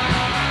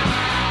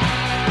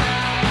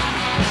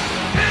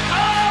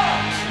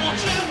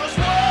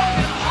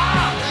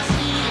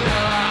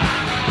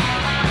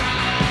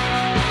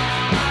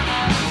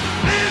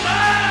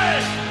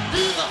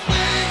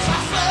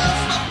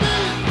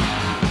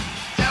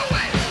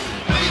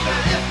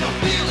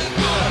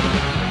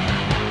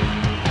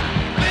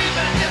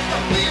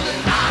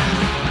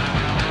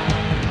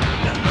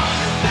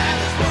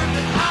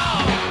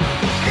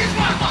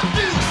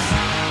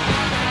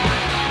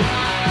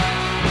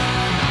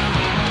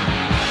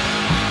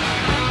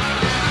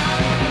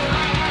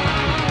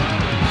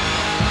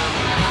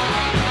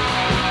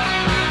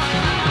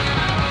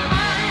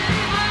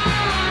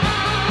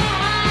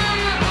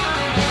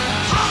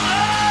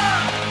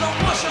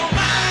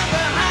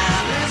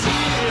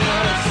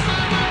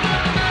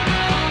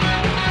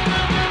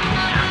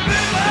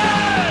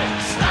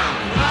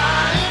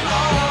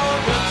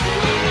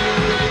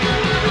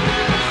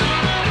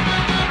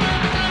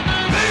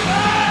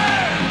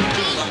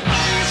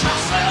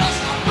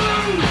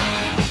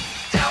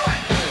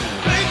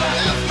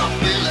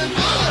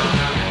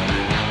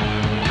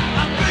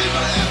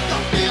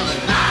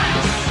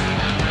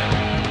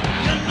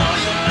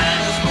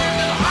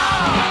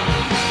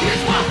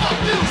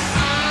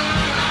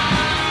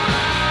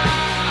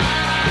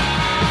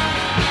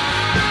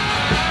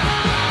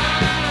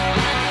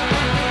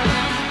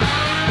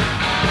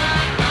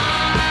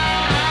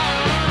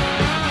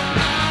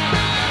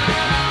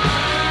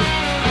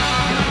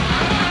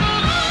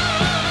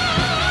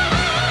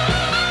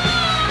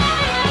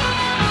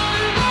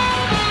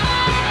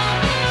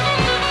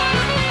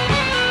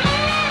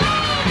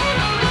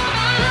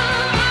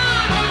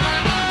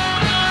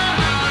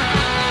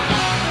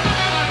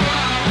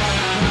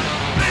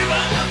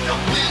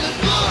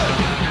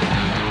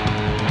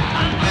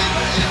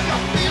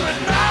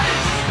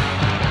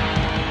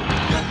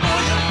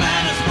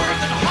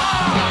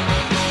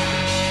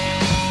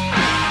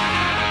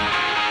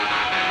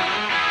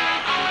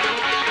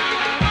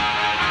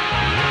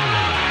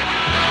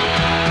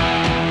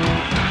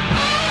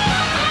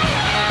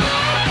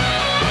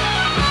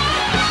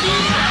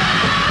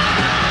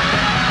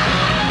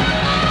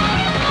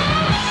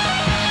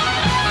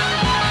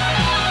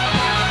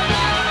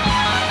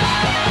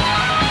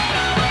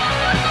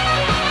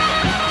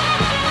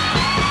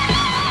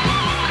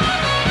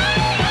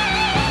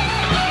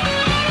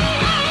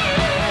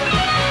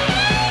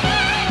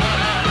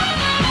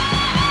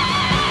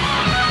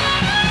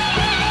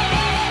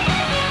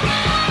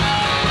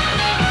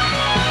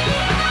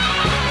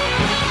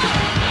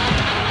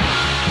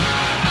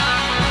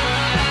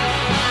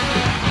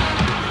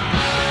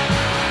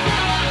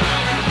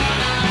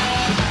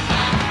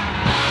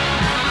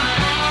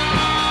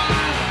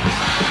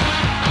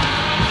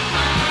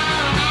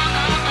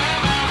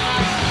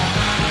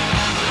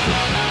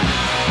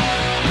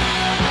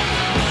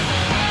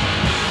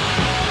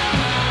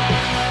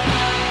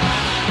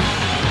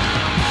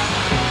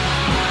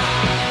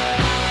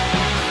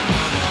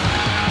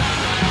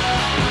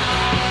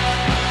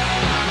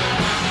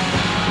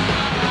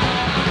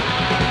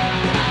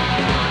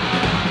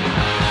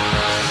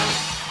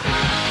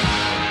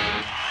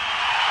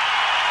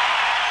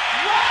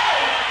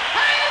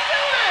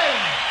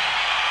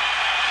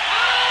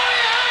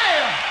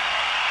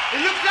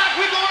 looks like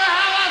we're gonna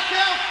have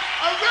ourselves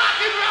a rock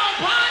and roll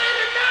party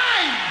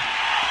tonight.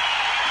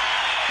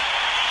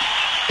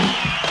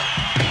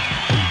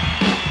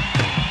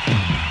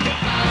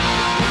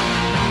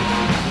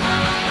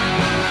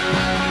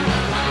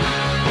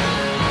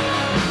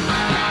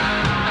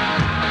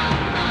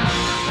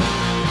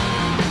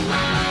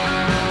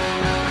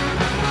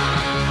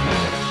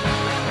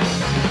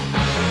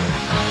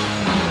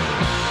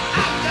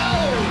 I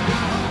know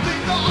a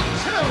thing or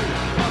two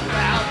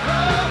about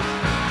love.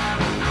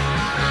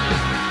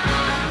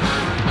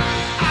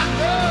 I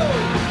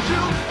know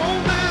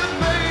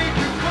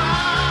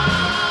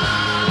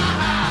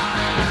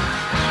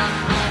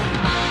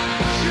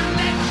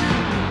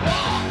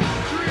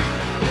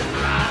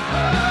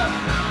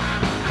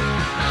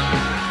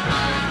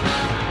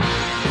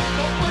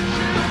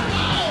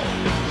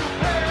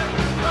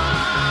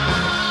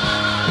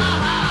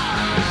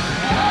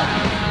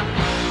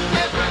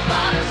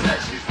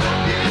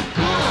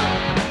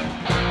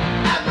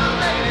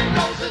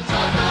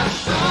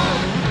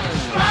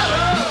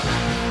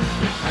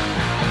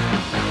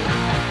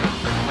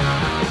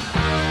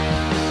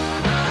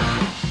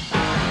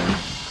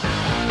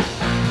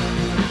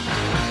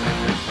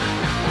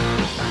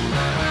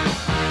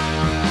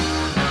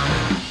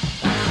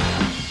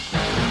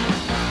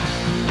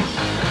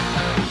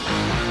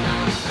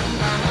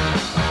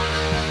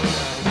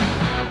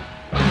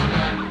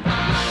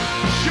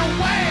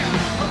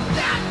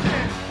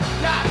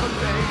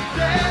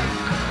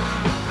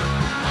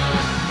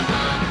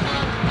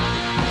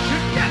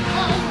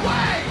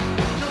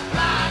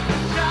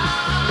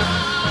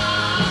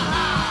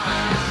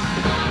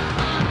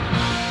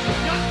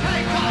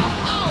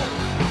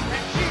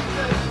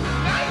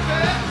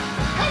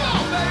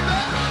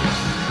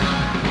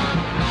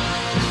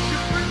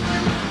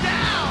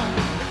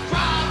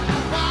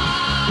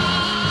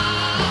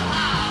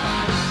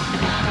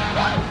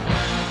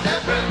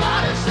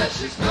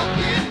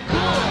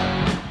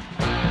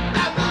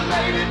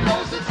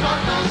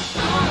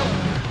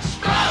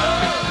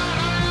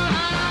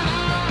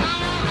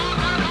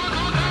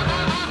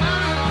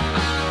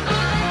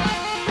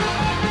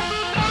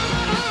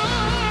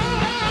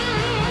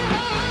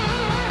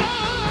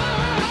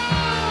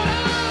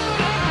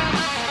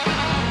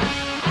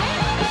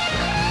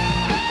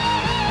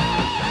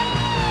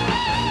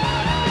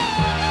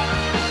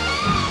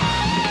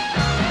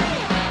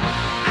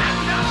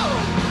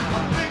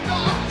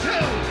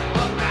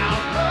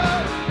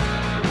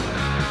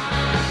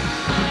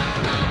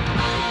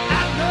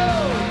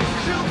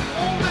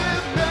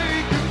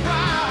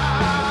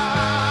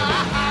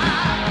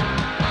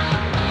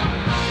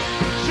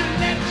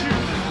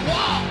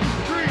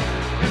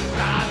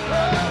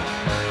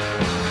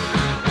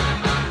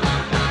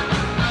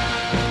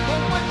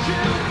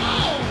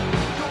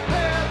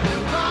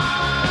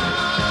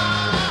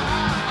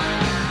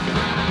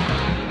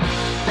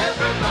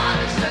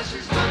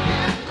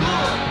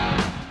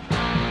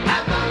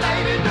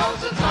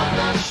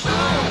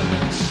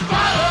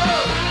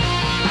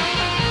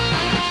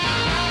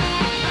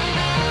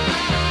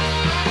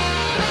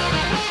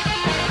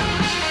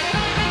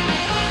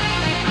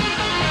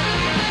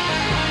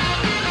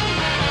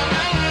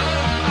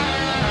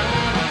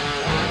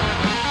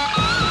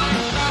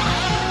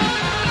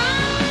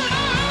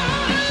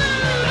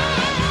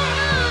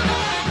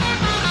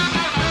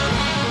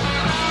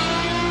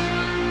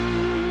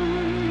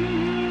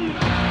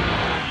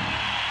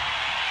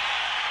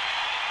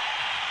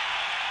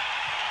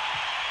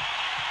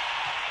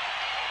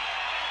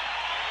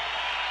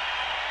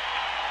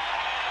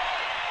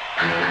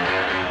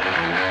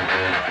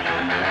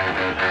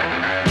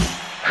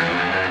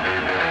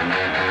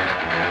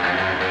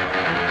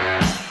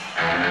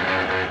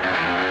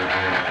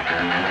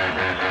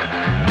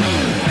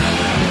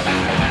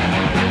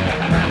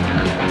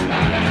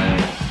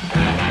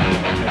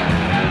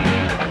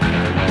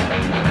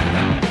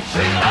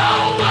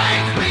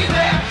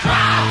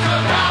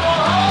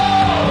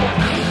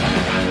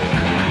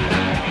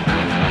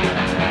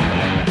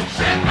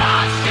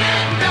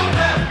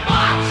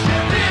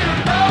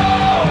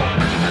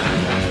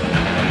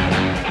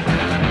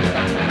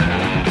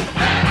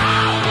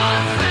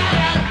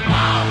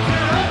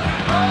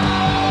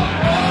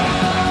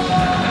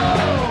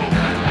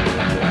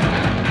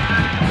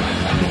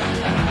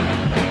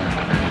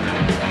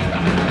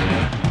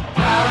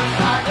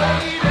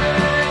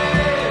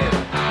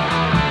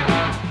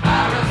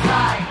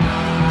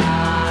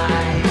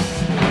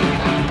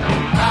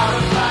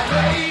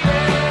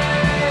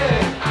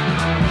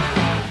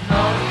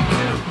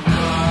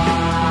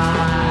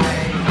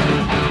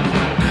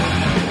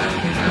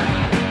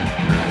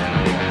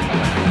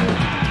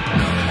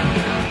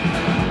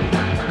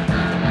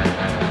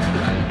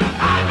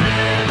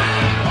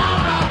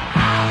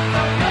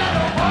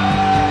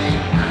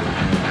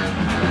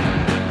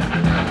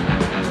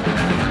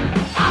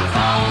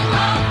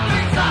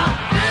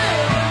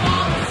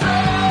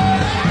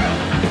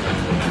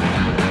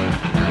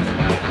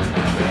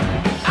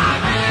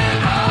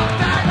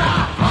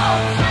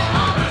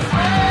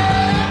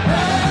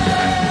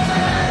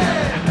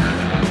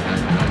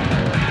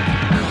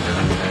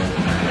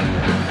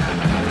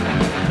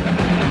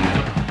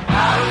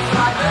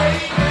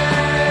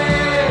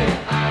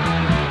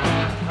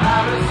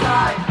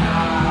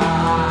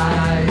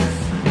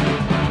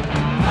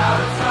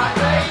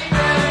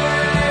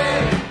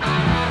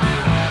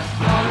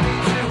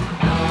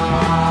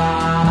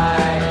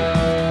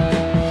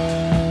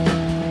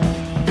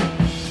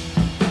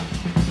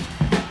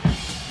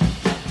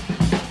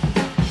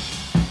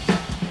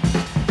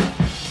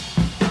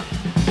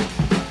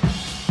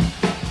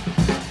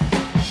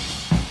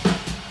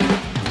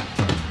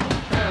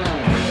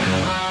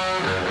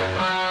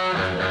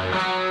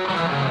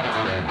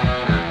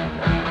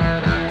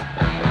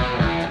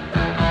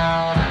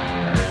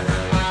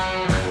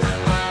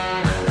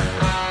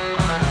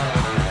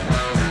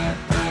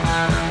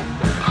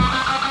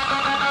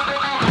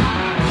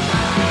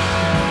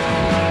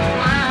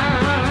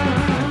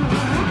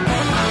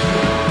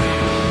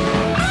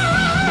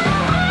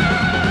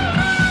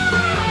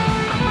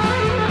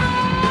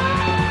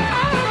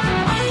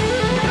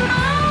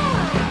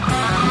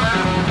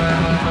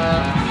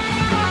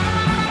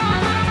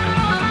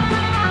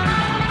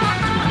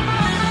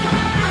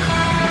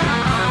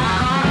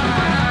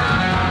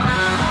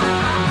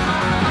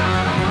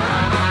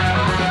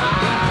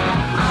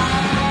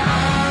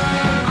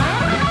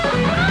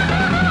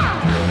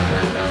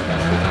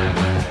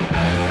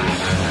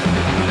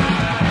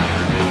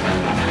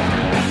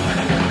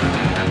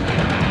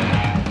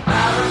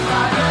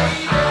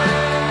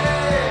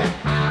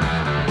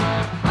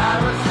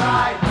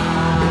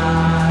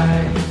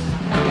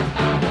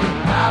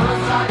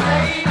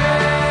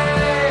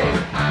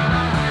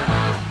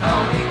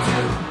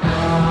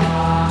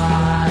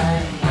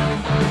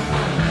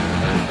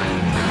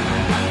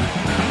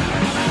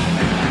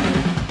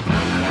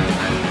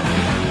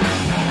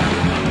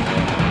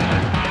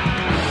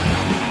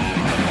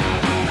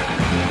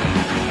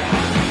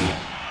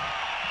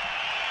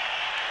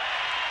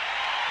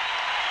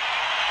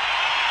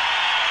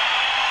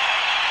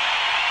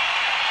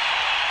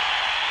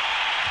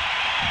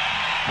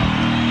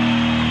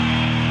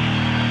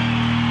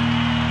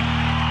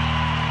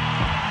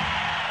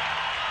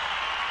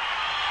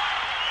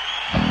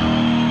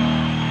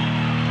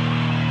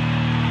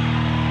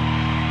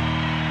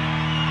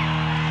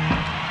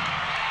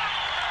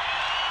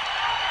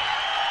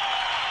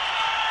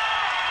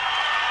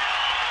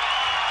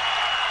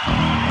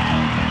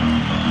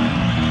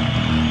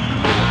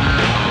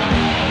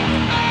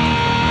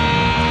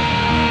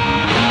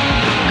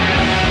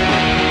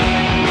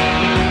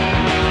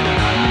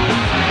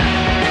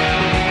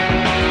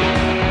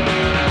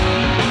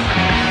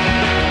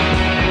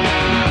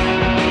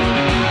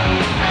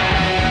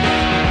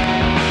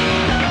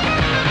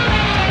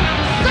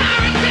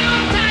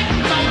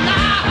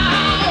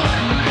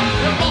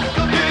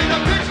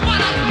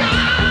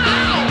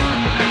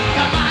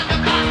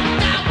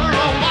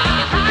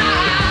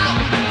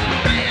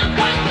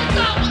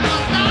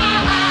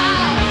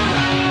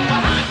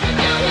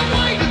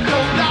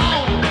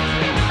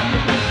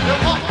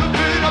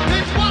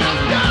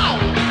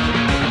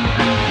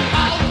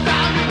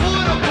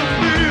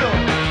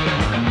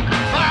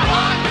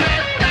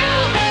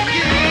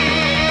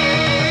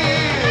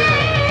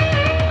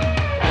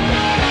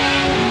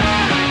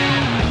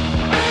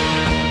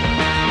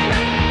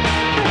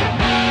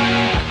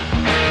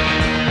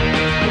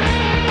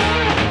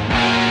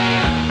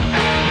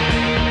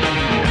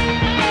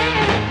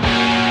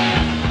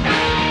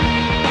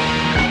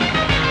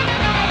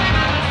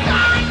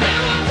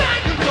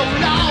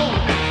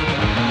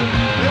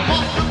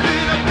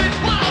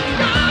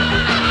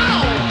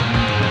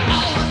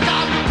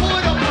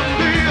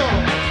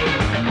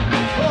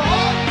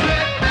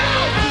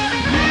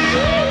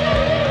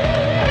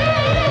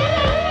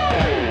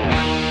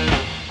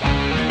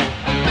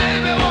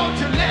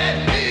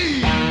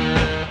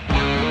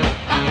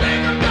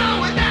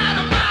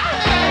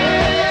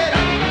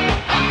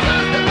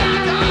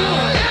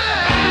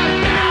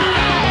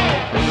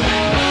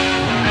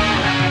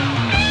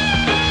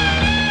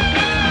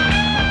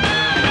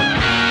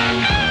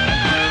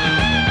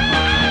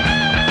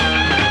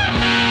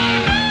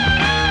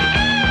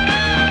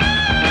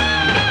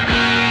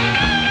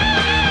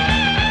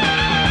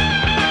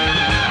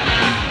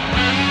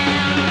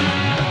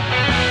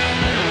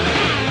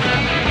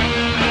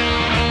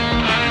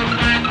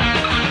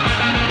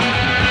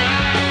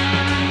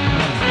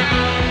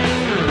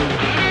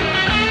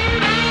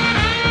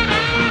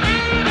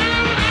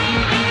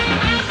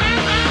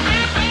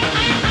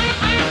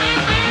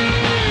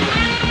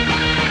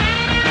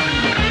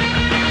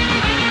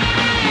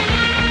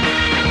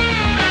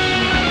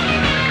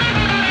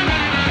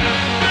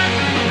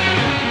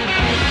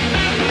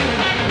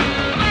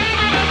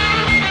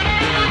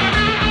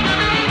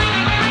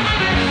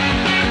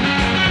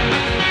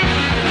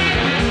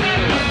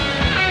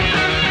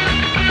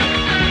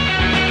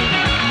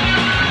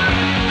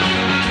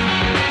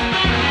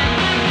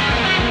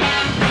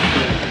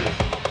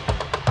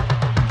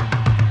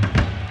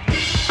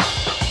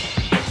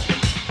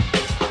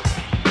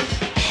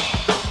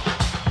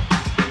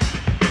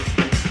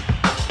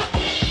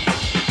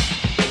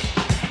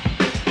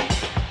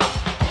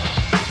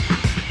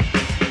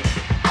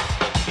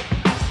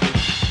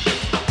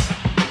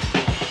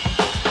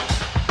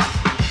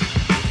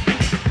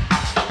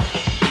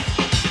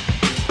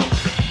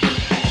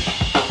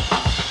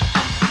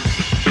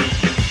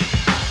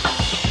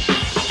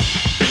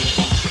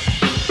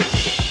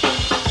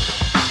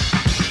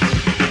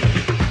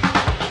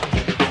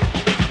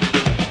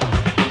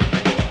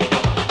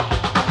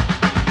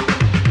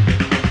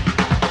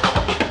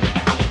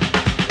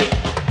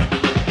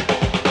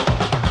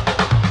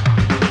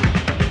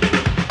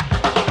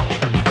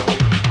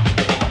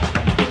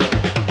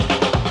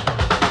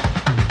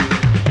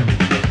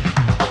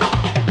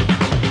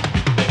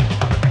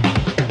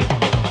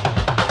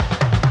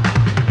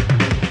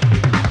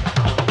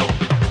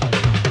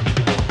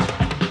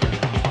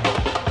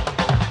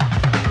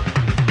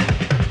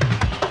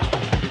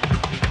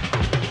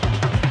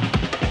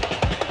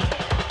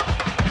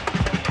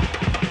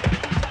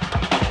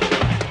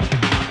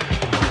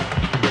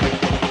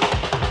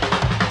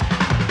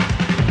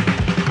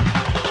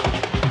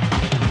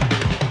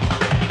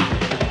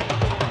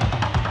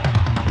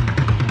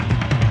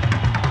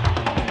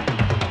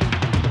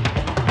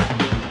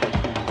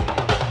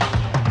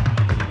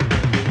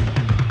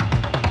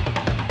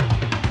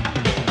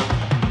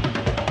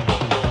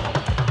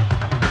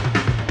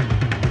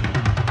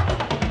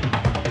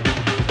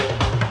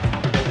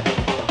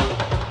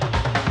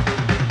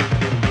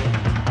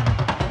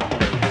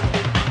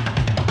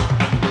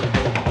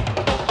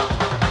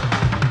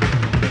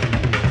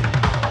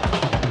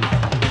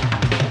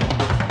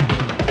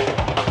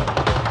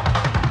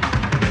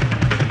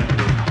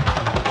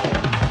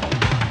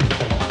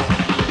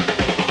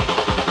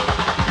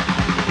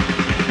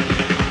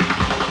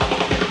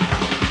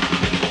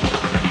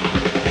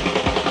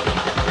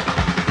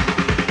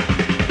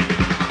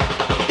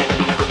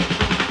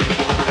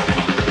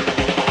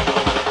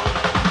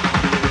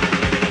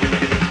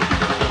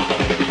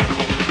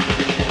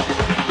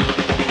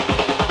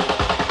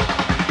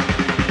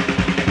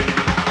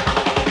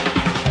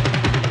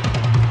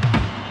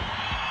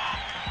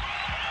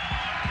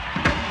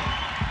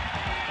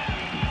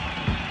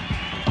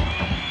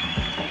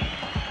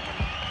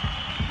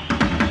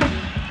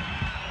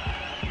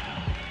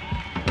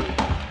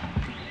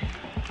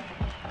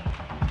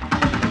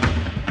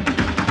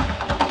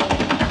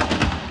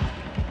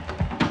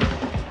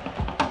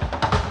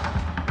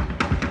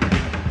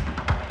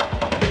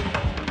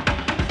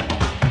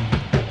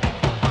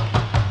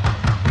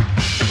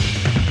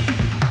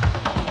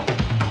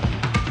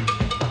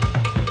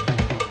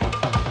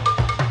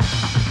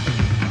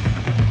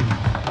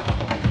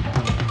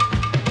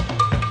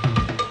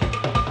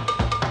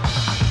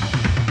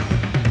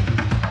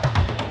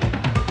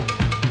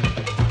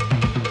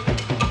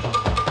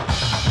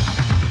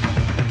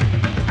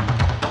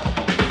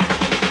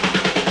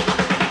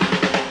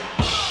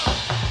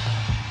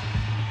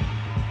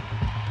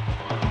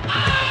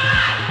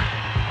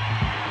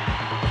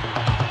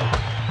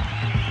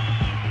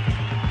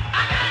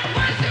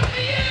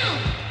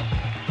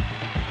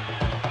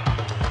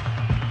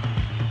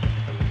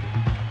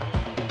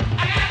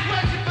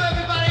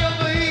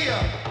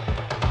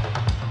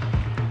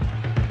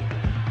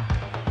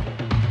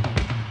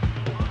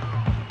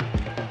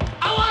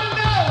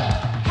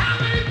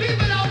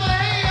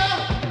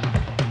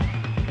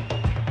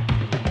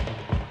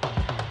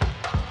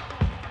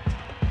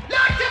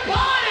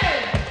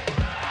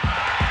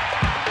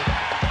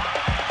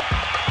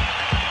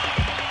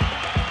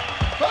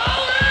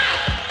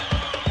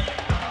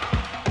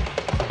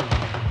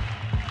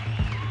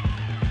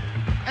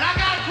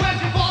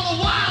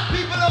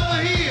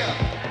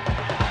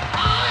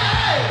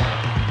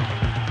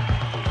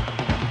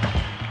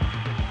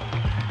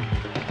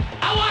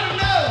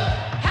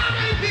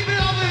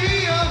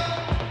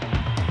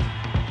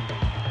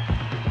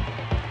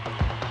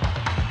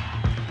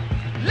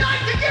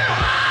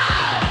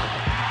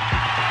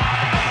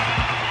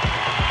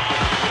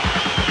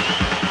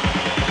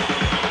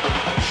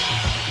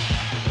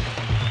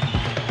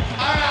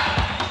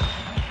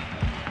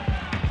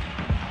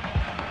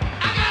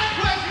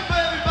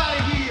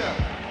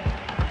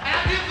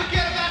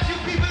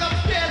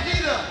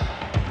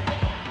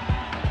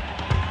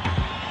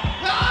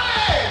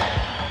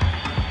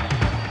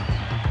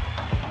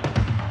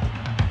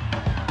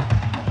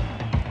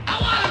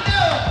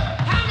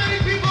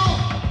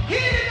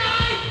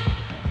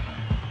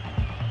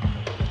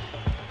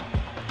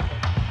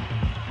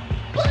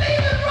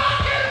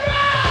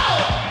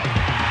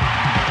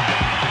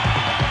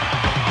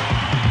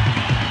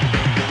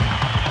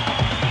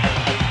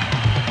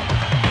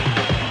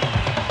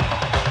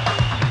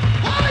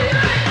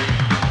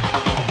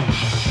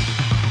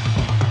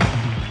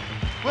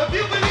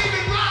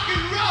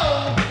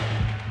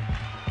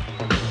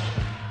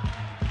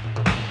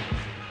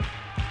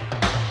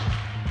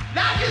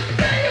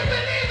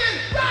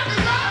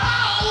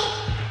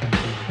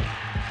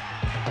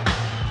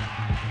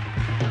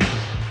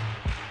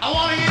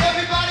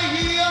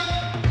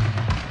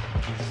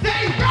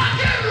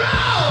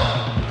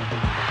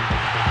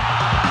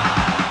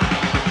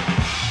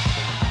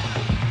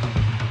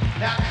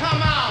Now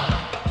come on.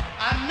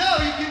 I know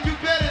you can do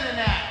better than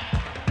that.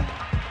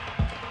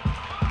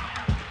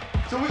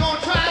 So we're gonna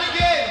try it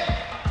again.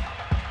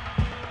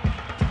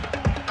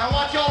 I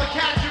want y'all to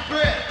catch your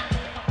breath.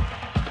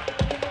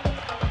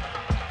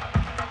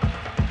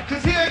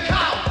 Cause here it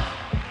comes.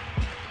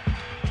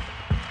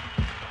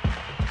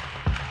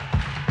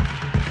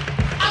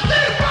 I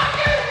said rock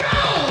and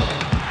roll.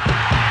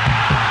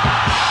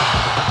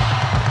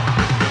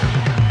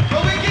 But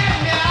we're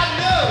getting there, I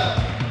know.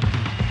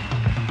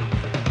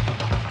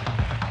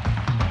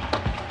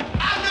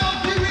 I know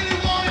if you really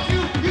wanted to,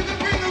 you could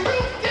bring the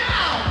roof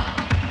down.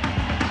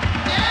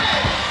 Yeah.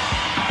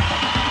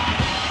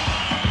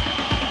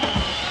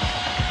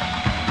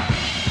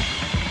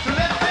 So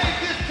let's take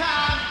this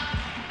time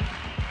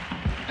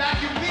like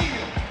you mean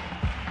it.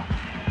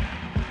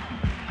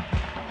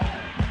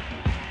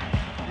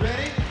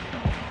 Ready?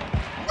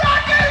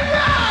 Rock and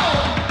roll!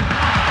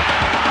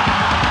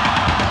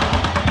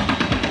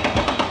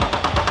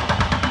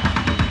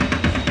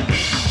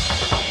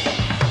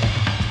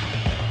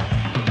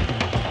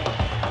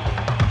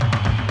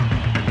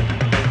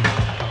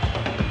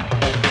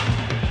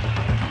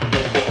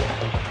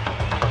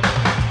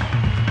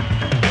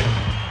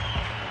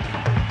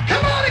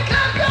 Come on and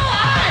clap your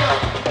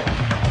hands!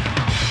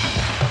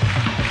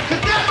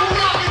 'Cause that's what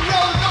rock and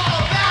roll is all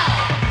about.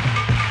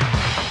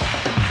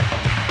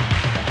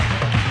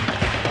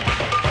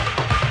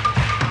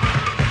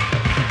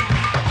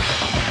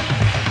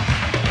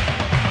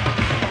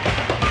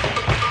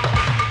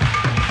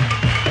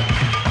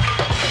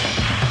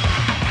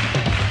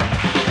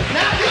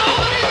 Now if you all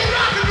believe in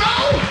rock and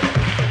roll,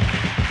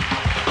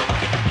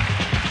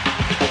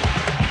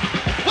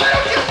 why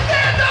don't you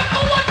stand up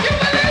for what you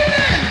believe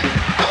in?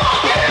 Come on,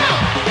 get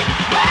out!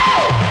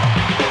 Woo!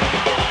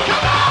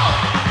 Come on!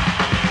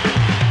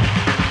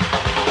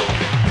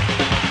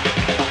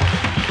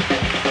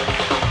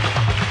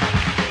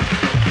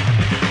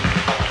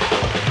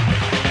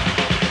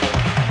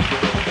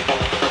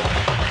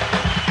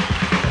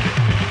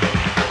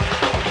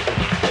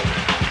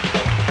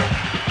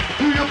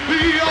 Do you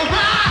feel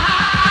right?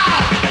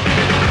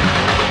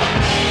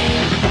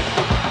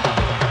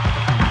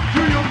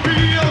 Do you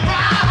feel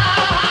right?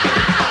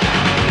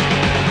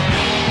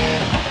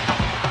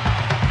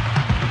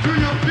 Do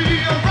you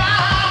feel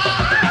right?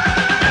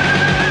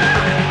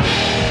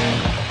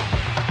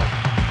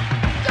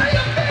 Do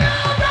you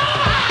feel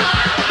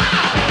right?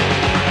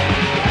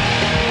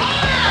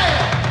 Oh yeah!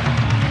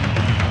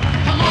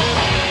 Come on!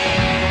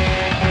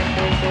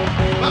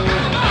 Well,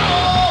 come on!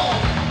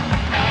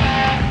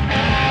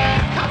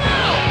 Come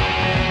on!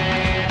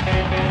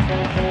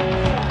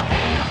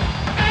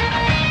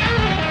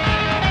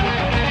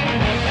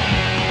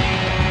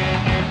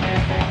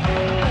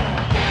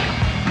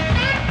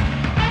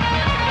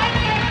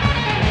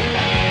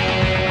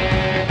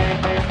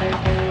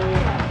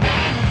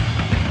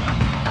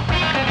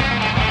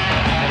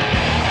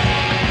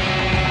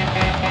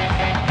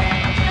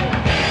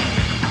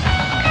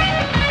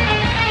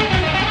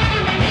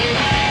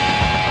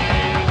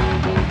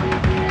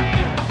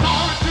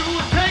 Sorry to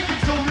have taken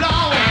so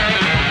long.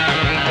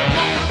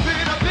 Won't have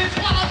been a bitch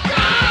while I'm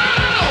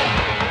gone.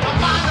 I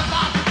mind if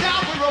I sit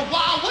down for a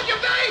while, would you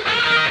be?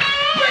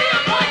 Be a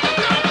point to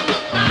go with the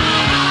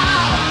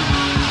smile.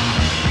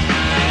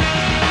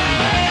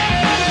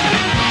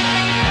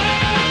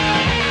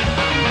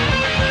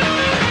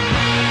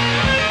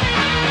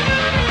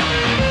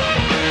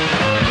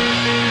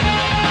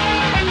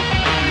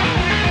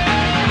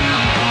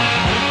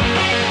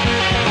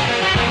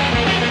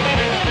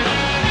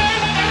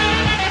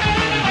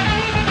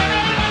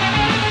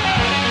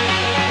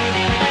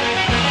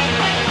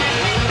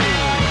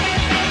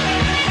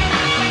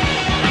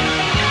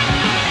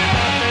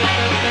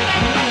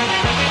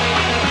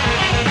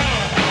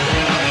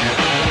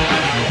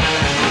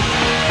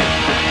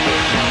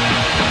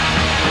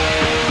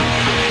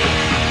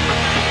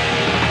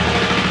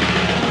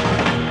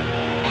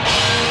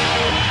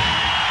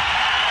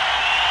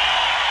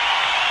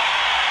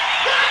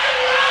 Rock and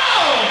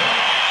roll!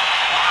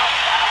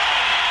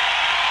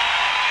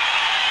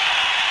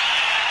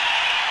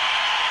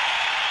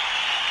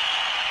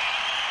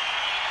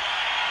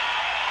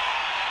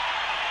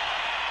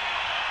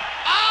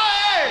 Oh,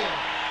 hey!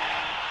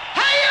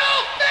 How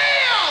y'all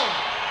feel?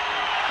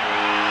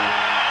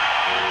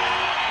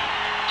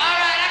 All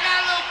right, I got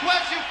a little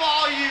question for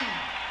all you.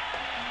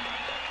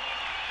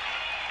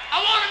 I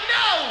want to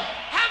know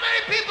how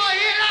many people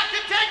here like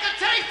to take a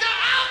taste of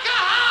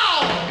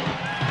alcohol?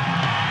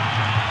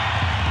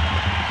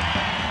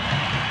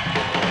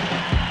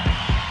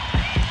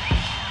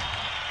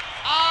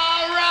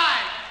 All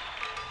right.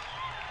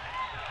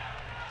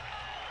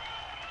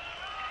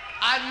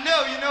 I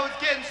know it's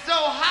getting so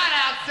hot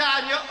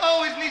outside and you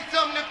always need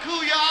something to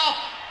cool you off.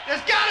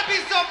 There's got to be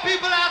some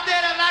people out there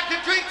that like to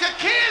drink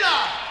tequila.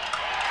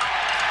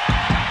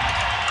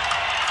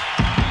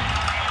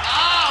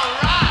 All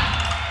right.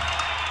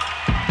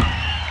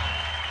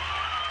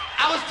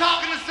 I was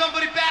talking to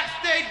somebody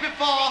backstage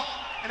before,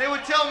 and they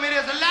were telling me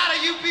there's a lot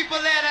of you people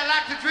there that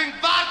like to drink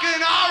vodka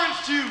and orange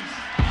juice.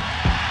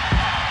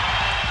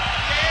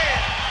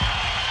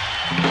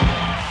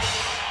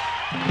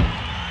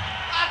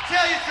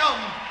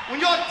 when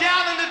you're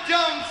down in the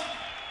dumps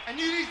and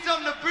you need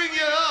something to bring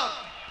you up,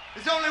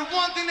 there's only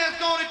one thing that's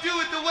going to do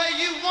it the way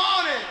you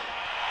want it.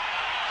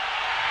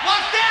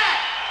 What's that?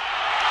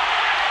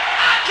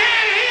 I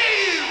can't hear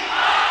you.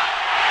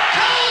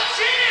 Cold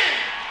chin.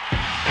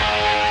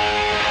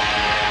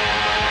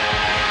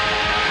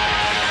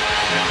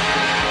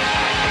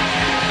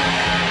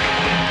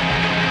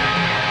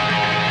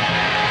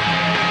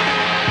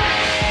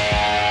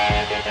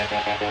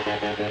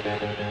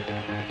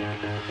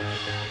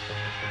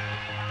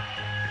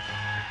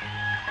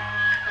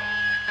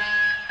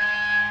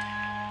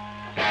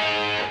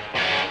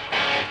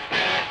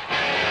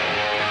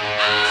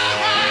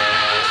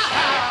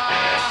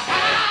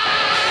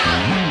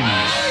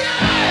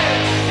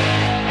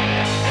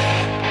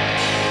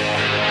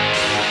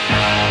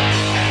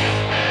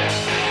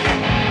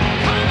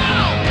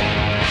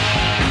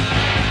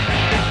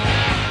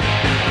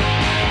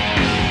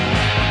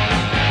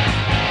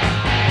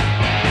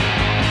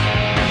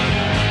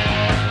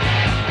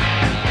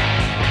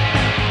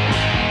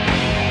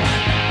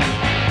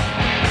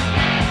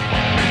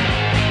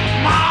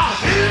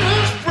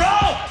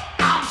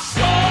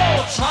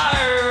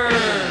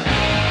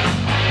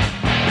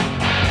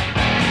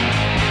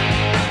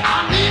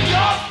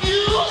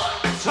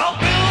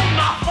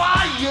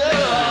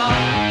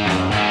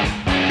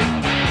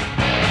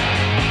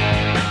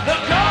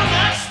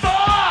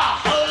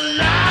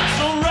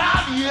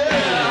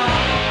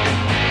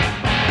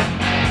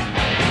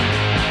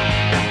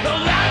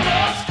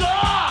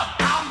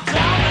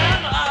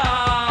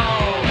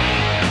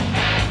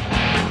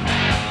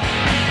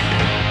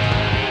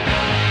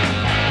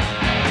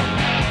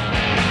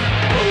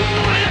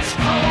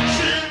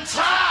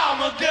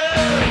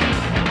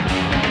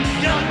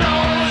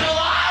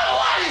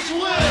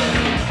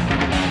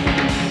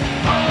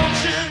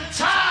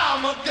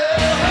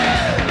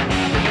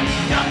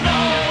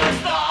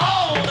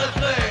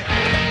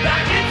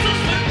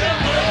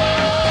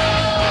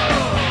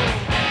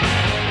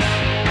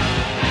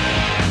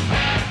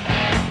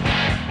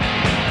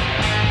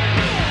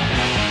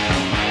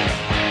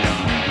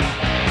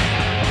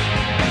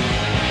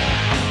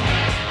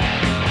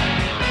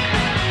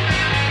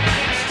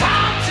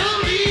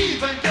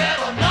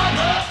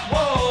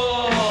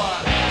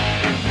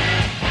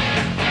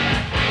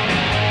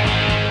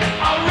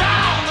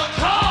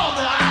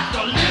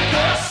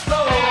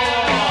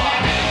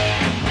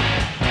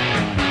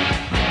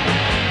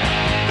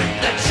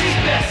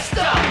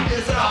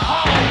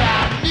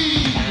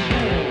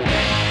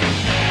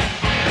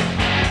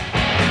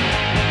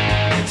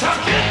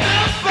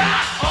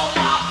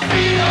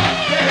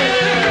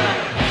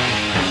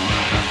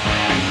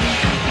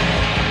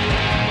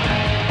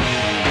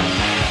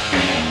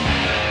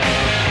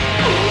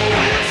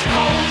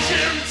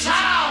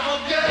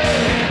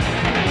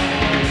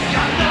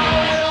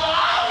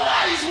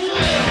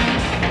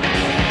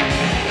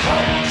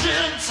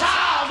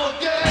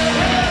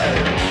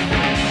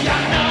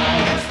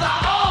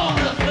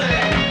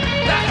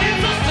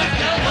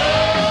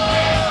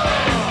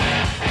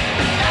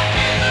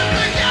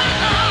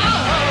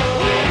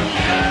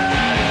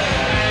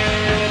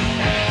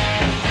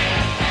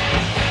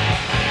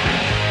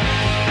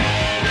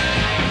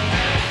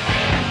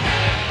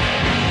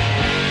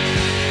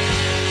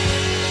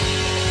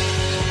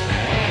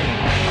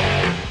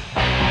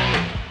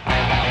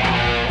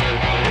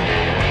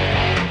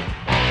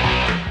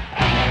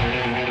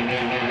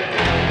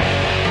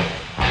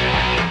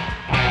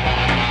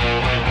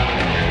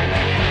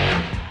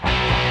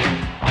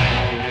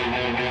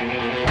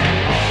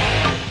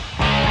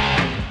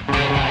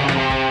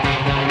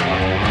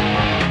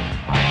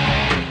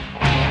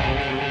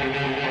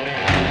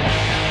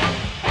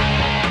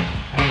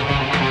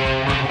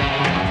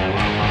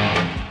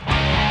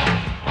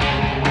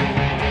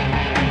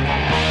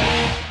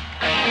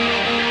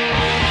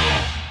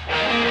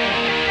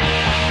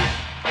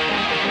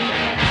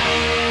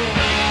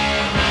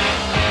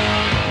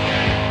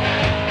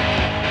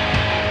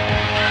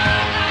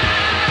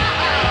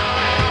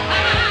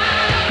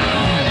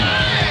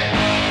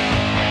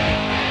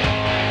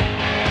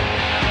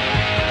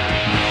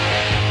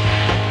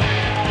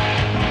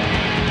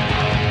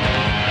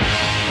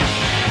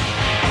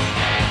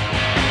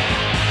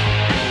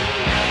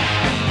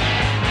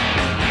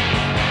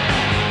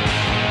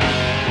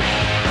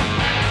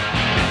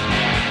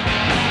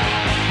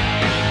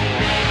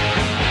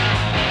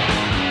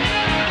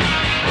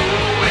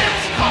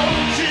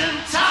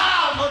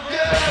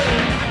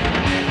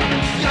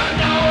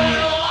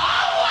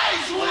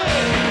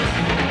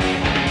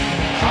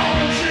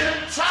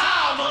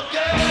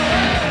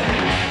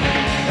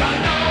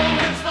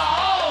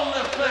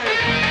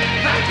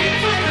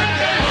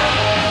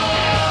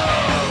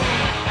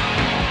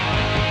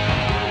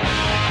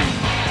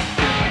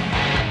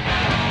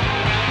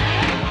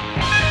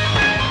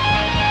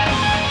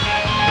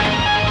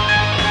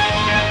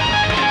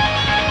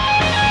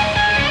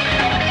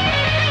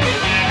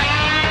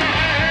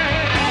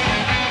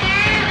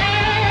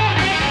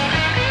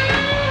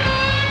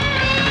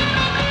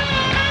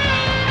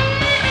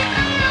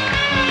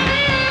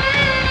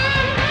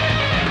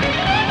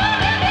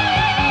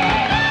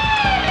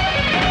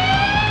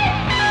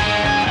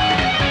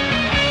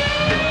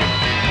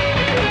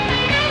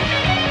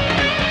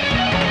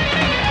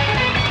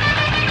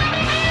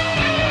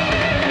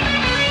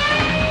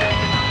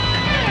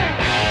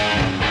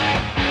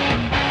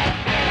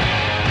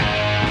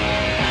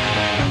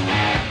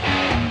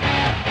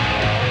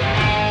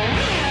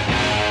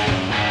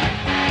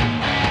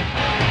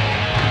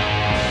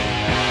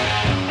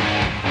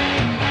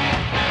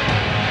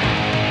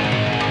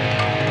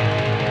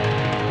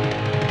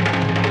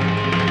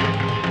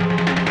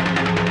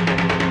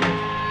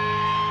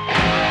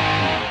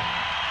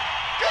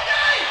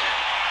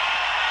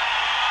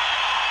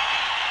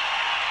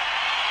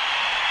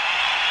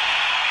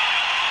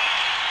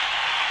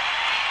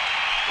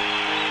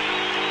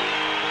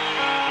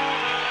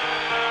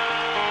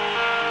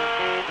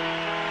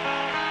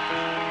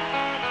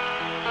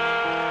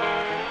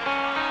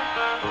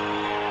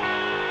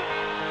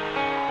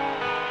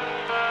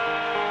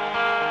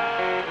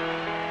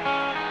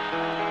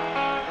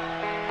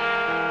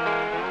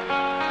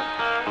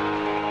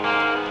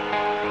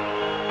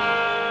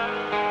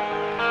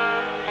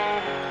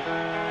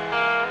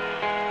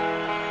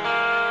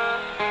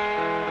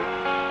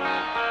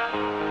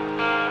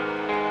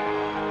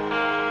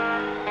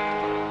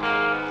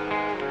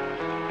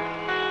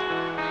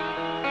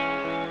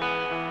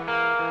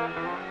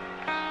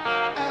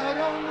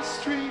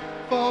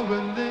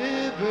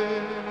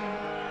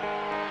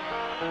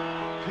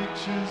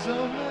 picture's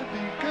only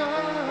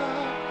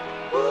begun.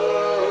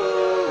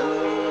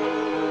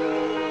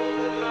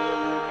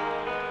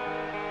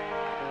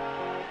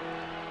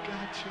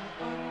 Got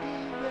you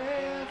under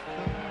their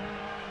thumb.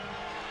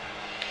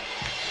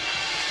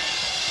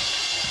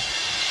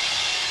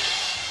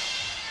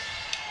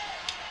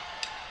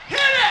 Hit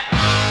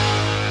it!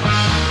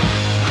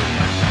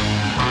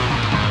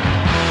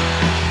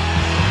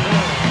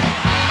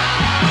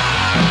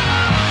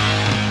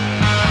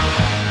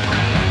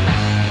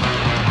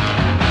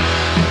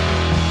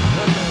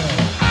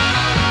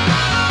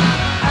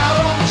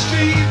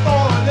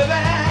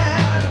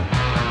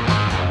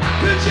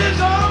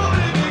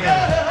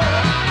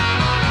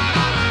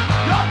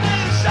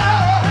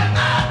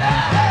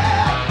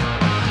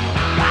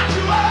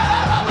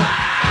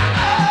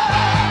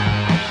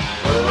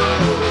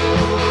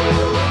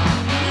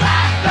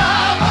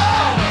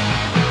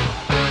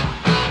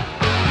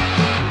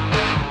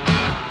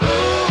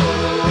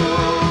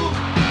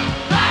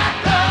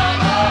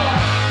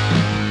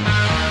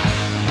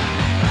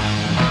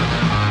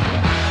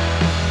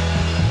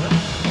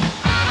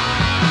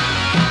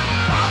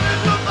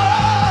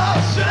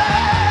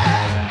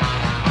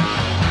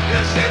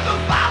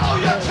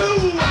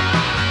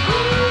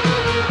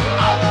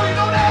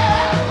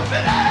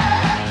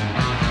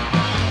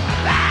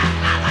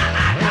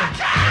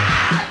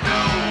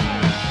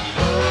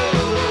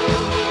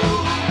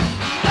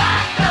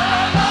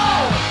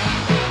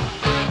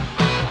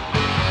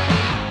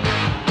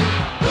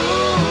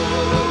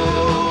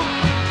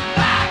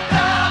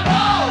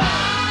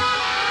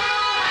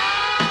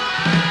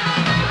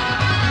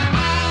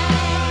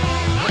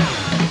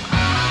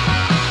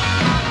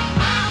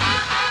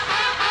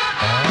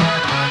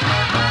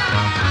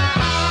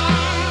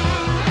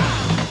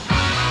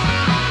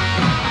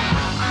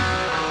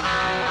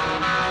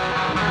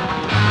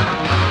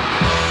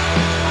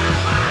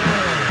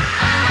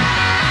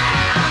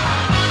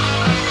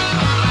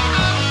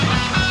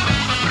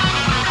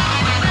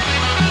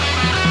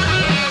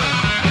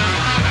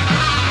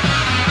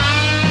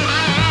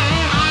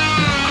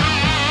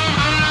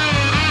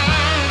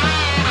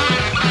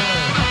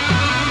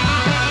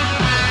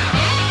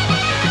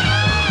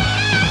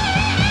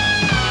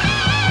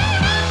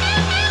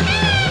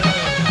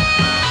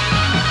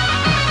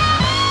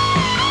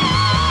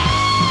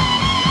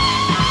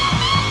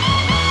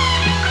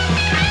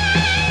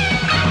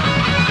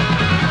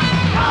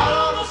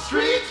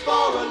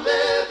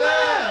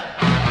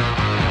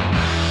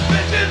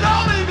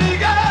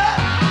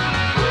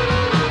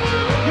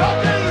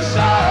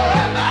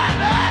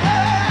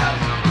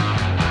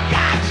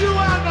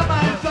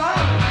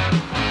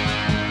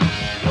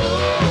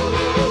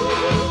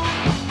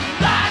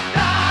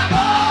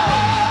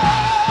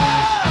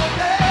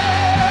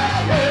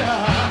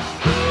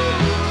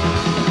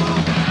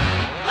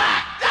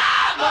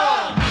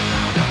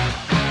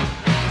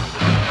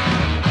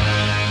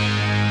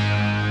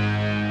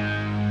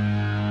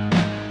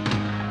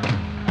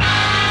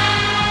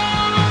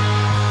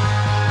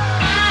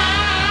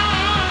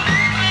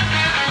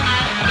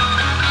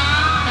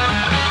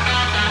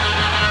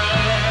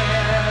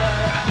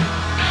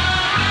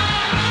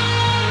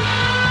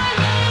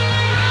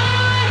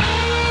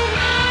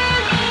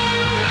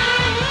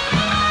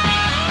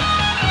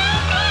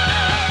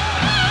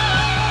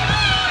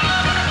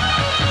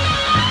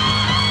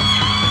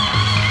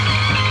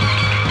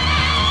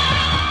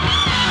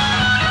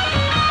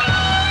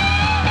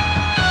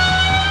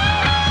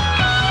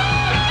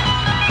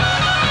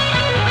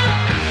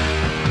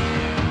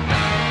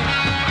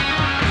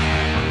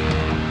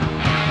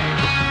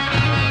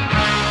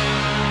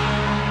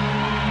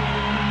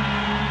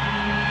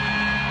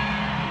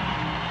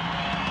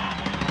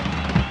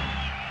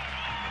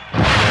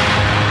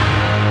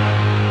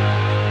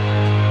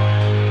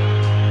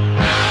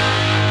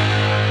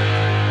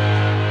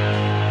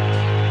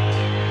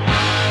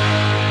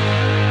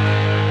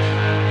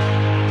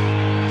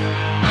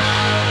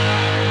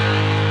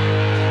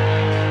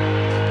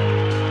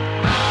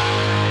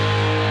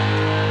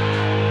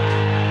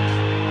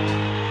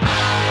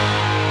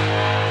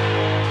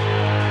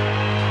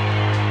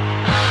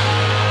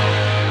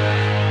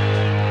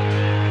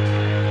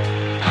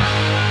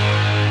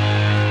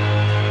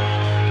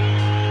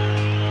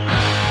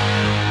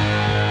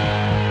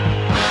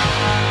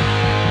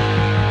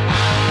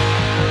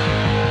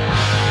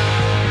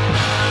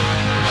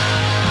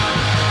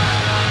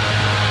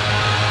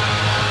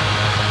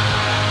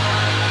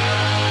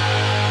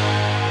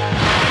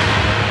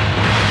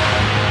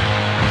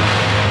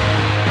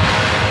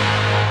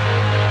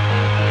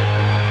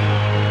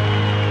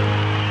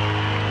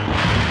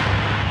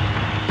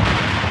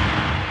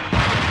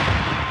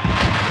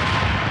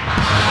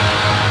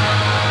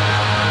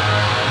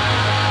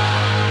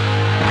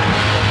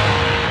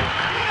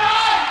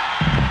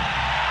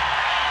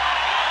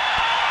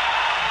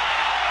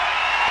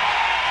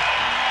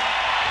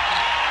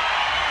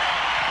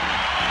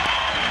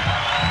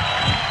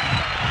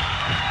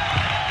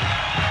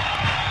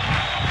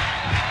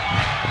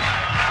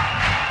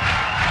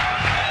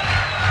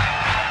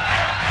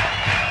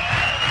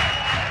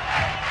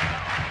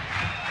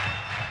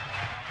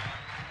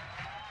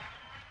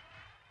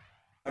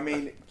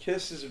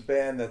 Kiss is a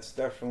band that's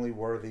definitely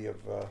worthy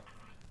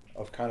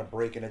of kind of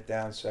breaking it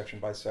down section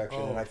by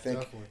section. Oh, And I think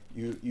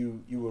definitely.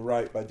 you were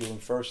right by doing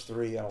first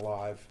 3 and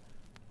Alive,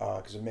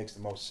 because it makes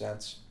the most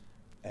sense.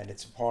 And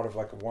it's part of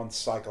like one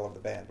cycle of the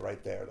band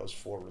right there, those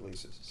 4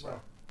 releases. So, Right.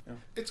 yeah.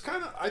 It's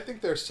kind of, I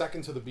think they're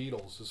second to the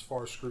Beatles as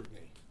far as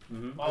scrutiny.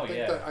 Mm-hmm.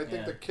 I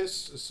think that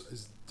Kiss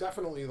is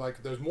definitely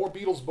like, there's more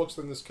Beatles books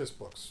than there's Kiss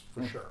books,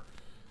 for sure.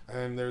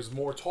 And there's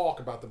more talk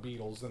about the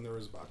Beatles than there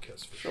is about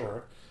Kiss, for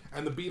sure.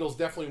 And the Beatles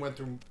definitely went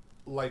through,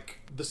 like,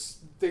 this.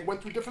 They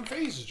went through different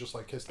phases, just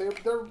like Kiss.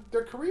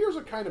 Their careers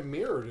are kind of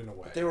mirrored in a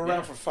way. They were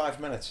around for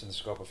 5 minutes in the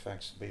scope of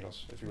things, the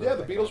Beatles. If you Yeah,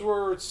 really the think Beatles about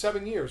were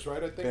 7 years,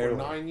 right? I think, or Barely.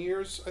 9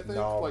 years. I think.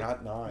 No, like,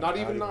 not 9. Not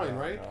even 9,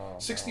 right? No,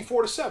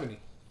 64 to 70.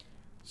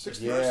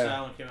 63. Yeah. First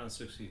album came out in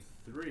 63.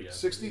 I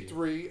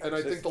 63, and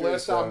I think the 63,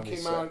 last album 70,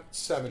 came out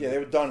 70. Yeah, they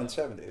were done in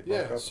 70. They broke Yeah,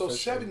 up so officially.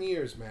 7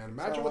 years, man.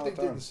 Imagine a what they long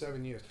did time. in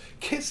 7 years.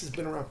 Kiss has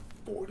been around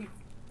 40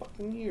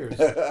 fucking years.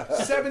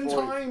 7 40.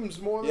 times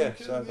more than Yeah,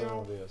 Kiss, 7 you know,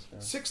 times more, yes, yeah.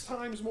 6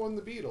 times more than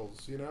the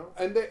Beatles, you know.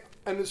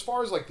 And as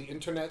far as like the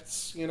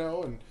internets, you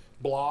know, and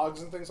blogs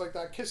and things like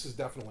that, Kiss is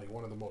definitely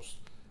one of the most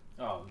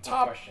Oh,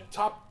 no question.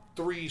 top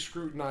 3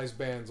 scrutinized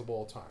bands of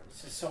all time.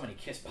 There's so many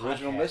Kiss podcasts.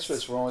 Original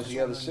Misfits were only So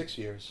together many. 6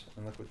 years,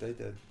 and look what they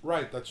did.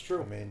 Right, that's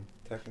true. I mean,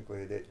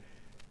 technically, they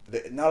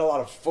not a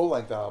lot of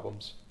full-length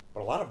albums,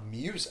 but a lot of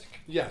music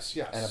Yes,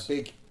 yes. and a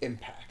big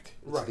impact.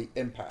 It's Right. the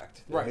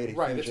impact. They right, made a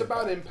right. huge It's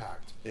about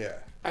impact. Yeah.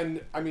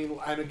 And I mean,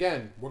 and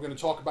again, we're going to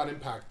talk about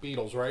impact,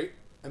 Beatles, right?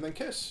 And then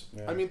Kiss.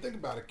 Yeah. I mean, think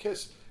about it.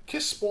 Kiss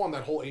spawned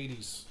that whole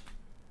 '80s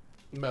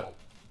metal.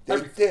 They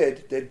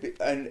Everything. did,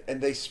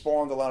 and they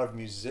spawned a lot of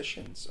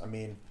musicians. I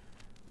mean,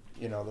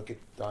 you know, look at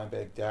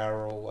Dimebag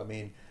Darrell. I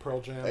mean,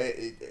 Pearl Jam.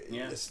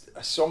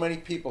 so many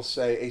people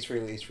say Ace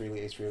Frehley, Ace Frehley,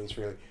 Ace Frehley, Ace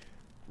Frehley.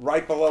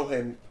 Right below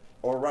him,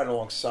 or right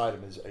alongside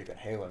him, is Van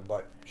Halen.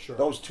 But Sure.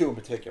 those 2 in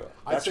particular.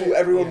 I'd That's say- who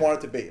everyone yeah.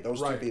 wanted to be.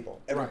 Those Right. 2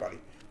 people. Right. Everybody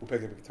who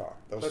picked up a guitar.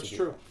 Those That's 2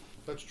 true. people.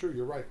 That's true.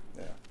 You're right.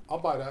 Yeah. I'll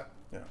buy that.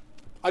 Yeah.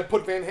 I'd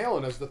put Van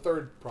Halen as the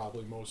 3rd,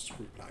 probably most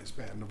scrutinized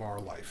band of our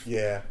life.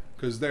 Yeah.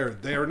 Because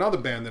they're another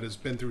band that has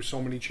been through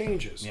so many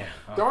changes. Yeah.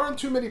 There aren't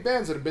too many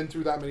bands that have been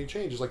through that many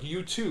changes. Like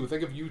U2.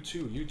 Think of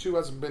U2. U2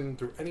 hasn't been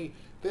through any.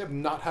 They have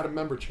not had a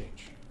member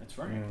change. That's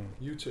right.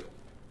 U2,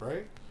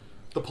 right?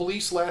 The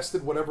Police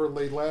lasted whatever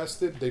they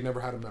lasted. They never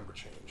had a member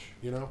change.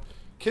 You know,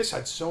 Kiss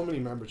had so many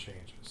member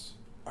changes.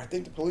 I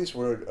think the Police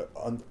were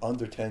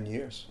under 10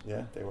 years.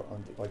 Yeah, they were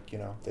under, like, you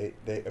know, they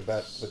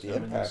about with the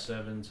impact.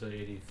 77 to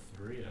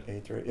 83. I think.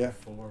 83, yeah.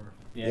 4.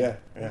 Yeah,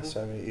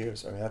 7, 8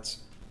 years. I mean, that's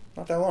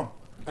not that long.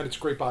 And it's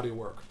great body of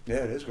work. Yeah,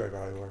 it is great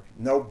body work.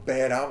 No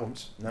bad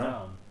albums. No.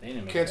 No, they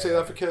didn't make Can't say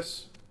that for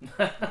Kiss.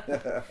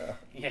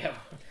 Yeah.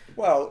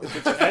 Well, if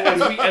it's a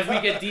as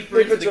we get deeper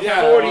if into it's the a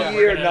catalog,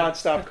 40-year we're gonna-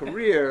 nonstop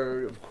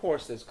career, of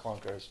course there's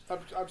clunkers.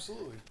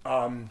 Absolutely.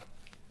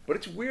 But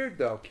it's weird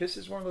though. Kiss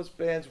is one of those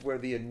bands where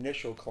the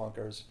initial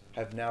clunkers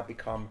have now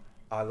become.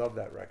 I love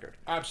that record.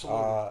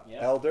 Absolutely. Yeah.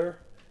 Elder.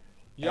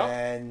 Yep.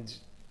 And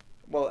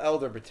well,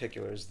 Elder in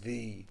particular is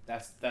the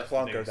That's the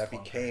clunker biggest that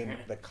clunker. became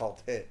the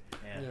cult hit.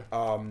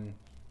 Yeah.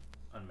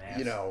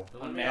 You know,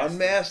 Unmasked.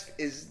 Unmasked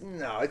is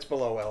it's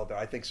below Elder.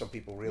 I think some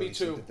people really Me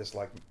seem too. to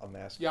dislike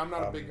Unmasked. Yeah, I'm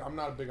not a big on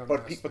But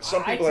Unmasked. but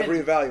some I people have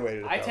tend- reevaluated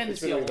it. I though. tend to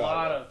It's see been a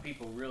lot reevaluated. of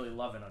people really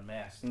loving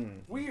Unmasked.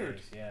 Weird.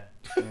 these days,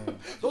 Yeah.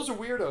 Those are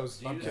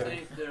weirdos. Do I'm you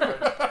kidding.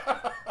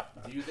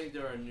 think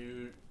there are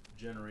new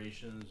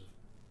generations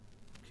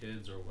of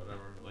kids or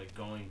whatever, like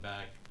going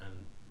back and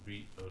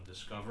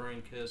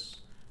discovering Kiss?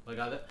 Like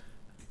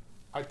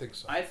I think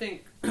so. I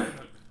think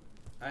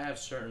I have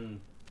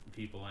certain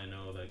people I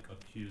know that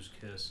accuse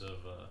Kiss of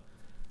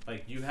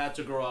like you had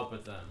to grow up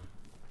with them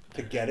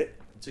To get it.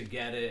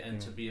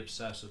 and to be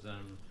obsessed with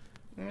them.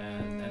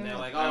 And they're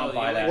like, I don't oh,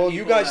 buy you that. like Well,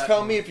 you people guys that-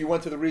 tell me if you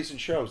went to the recent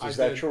shows. Is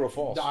that did. true or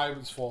false? I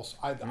was false.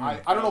 I don't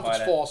know if buy it's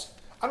that. false.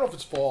 I don't know if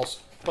it's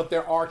false, but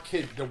there are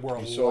kids. There were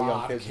a You saw young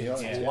lot of kids in the kids.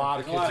 audience, A yeah. lot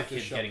of There's a lot kids of at this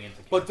kids show. getting into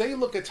Kiss. But they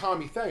look at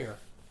Tommy Thayer,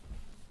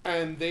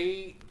 and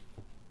they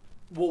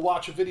will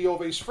watch a video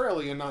of Ace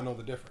Frehley and not know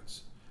the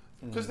difference.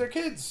 Because they're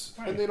kids,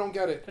 Right. and they don't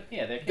get it. But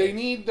yeah, they're They kids.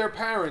 need their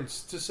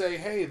parents to say,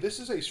 hey, this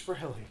is Ace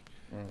Frehley.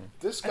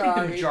 This I think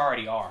guy... the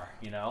majority are,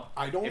 you know.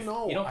 I don't If-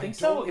 know. You don't I think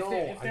so? don't If know.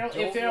 I they're, don't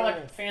if they're know.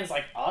 like fans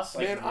like us,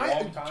 like Man, a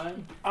long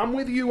time. I'm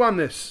with you on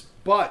this,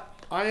 but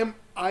I'm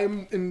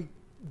in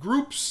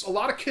groups, a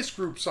lot of Kiss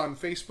groups on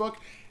Facebook,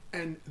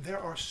 and there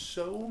are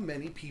so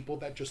many people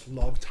that just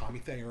love Tommy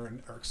Thayer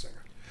and Eric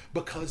Singer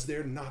because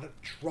they're not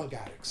drug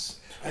addicts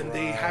and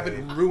they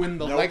haven't ruined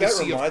the Know what that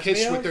legacy of reminds Kiss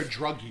me with of? their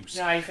drug use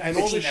No, I've and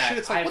all seen this that. shit.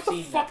 It's like, I've what the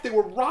seen fuck? that. They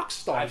were rock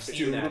stars, I've seen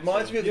dude. that. It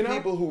reminds me of the You know?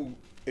 people who,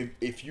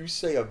 if you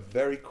say a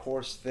very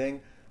coarse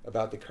thing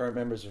about the current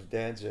members of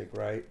Danzig,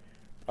 right?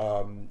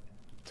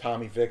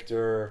 Tommy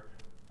Victor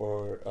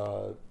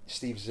or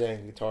Steve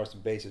Zing, guitarist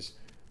and bassist,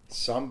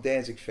 some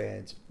Danzig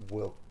fans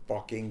will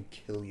fucking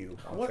kill you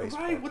on What, Facebook.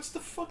 right? What's the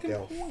fucking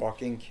They'll point?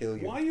 fucking kill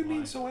you. Why are you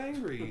being so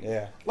angry?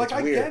 Yeah, Like, it's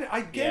I weird. get it.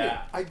 I get Yeah. it.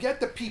 I get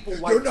that people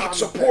like You're not Tommy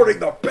supporting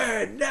Band. the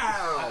band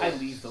now. I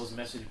leave those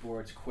message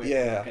boards quick.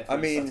 Yeah, when it I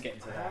starts mean, getting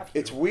to that.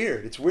 It's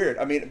weird. It's weird.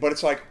 I mean, but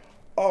it's like,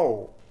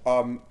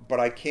 but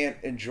I can't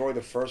enjoy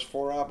the first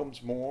 4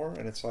 albums more,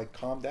 and it's like,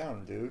 calm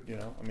down, dude. You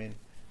know, I mean,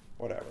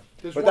 whatever.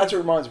 There's But one- that's what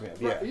it reminds me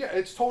of. Yeah. Right, yeah,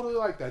 it's totally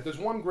like that. There's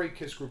one great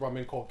Kiss group I'm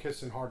in called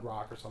Kiss and Hard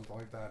Rock or something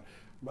like that.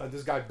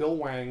 This guy Bill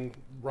Wang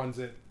runs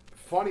it.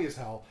 Funny as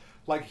hell.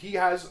 Like, he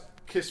has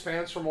Kiss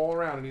fans from all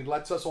around, and he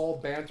lets us all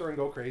banter and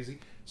go crazy.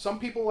 Some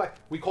people, like,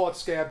 we call it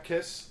Scab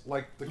Kiss,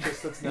 like the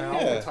Kiss that's now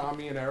Yeah. with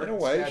Tommy and Eric. In a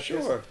way, Scab Kiss.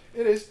 sure.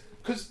 It is.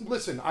 Because,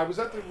 listen, I was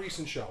at the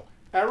recent show.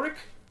 Eric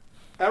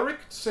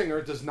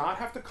Singer does not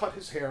have to cut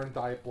his hair and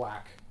dye it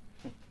black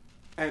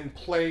and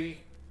play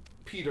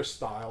Peter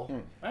style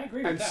I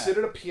agree with and that. sit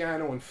at a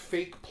piano and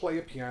fake play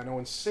a piano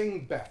and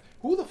sing Beth.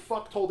 Who the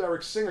fuck told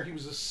Eric Singer he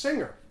was a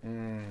singer?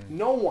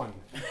 No one.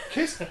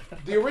 Kiss.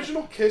 The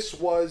original Kiss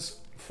was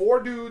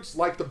 4 dudes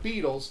like the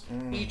Beatles.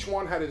 Each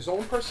one had his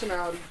own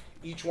personality.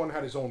 Each one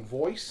had his own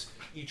voice.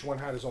 Each one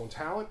had his own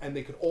talent, and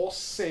they could all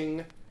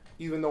sing.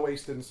 Even though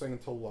Ace didn't sing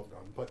until Love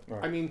Gun, but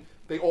Right. I mean,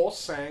 they all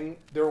sang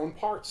their own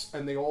parts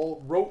and they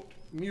all wrote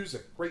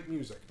music, great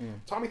music.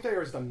 Tommy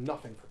Thayer has done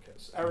nothing for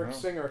Kiss. Eric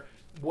Singer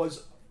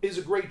is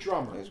a great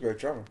drummer. He's a great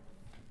drummer.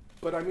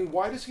 But I mean,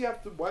 why does he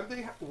have to?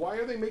 Why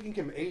are they making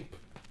him ape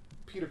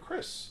Peter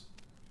Criss?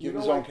 Give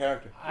him his own like,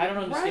 character. I don't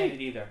understand Right,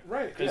 it either.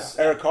 right, 'Cause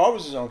Eric Carr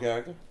was his own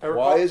character. Eric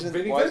Why Carr- isn't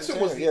Vinnie why Vincent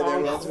isn't was Singer? the Yeah,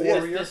 they were encore. yeah.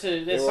 Warrior. This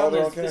is They this were all their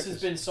own has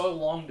characters. been so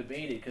long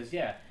debated because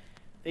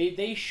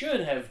they should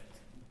have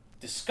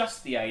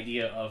discussed the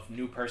idea of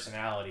new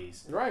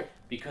personalities Right.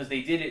 because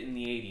they did it in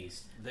the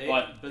 80s.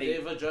 But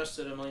they've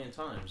adjusted a million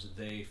times.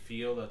 They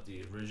feel that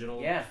the original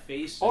Yeah.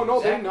 face. Oh no,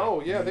 Exactly. they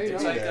know. Yeah, they know.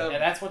 It's like And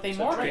that's what they it's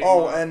a market. trademark.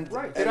 Oh, and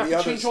Right, and they'd have the to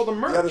other change all the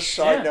merch. the other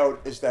side Yeah.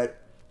 note is that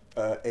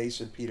Ace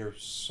and Peter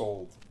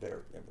sold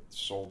their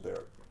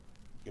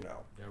you know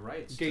Their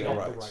rights. Gave their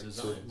up the rights rights.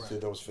 to, Designs. to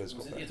those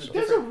physical It's things. a So-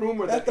 There's a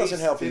rumor That that doesn't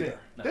Ace help didn't. either.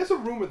 No. There's a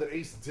rumor that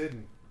Ace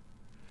didn't.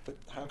 but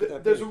how could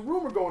that There's be? a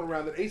rumor going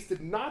around that Ace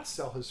did not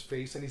sell his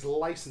face and he's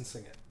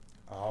licensing it.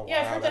 Oh wow,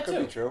 Yeah, I've heard that that could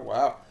too. be true.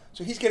 Wow,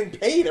 so he's getting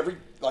paid every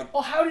like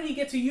Well, how did he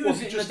get to use Well, it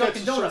he in just the gets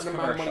Dunkin' a Donuts certain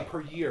amount of money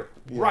commercial? per year.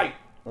 Yeah. Right.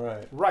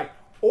 right. Right.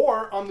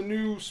 Or on the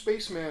new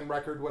Spaceman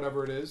record,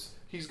 whatever it is,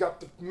 he's got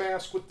the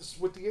mask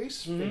with the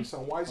Ace face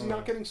on. Why is he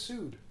not getting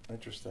sued?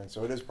 Interesting.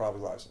 So it is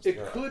probably licensed. It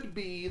You're right. could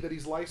be that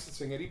he's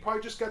licensing it. He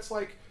probably just gets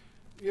like,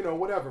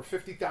 whatever,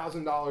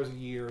 $50,000 a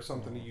year or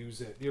something to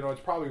use it. It's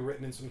probably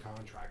written in some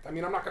contract. I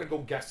mean, I'm not going to go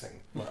guessing.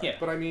 Yeah.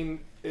 But I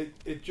mean,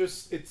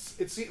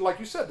 it's like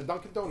you said, the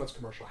Dunkin' Donuts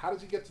commercial. How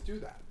does he get to do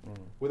that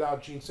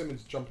without Gene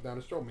Simmons jumping down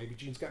his throat? Maybe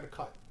Gene's getting a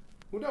cut.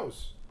 Who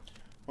knows?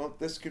 Well,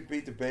 this could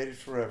be debated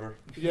forever,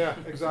 Yeah,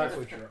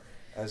 exactly.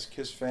 as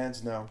Kiss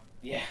fans know,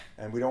 Yeah.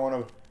 and we don't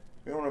want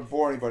to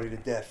bore anybody to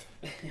death.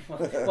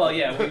 Well,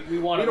 yeah, we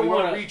want We to. don't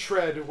want to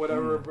retread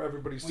whatever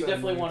everybody said. We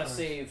definitely want want to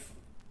save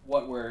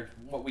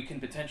what we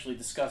can potentially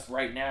discuss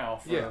right now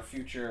for Yeah.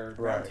 future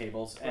Right.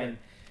 roundtables, and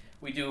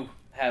we do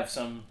have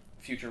some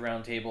future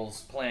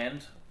roundtables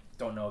planned.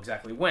 Don't know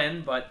exactly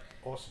when, but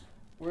Awesome.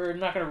 we're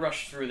not going to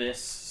rush through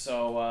this.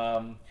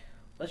 So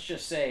let's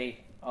just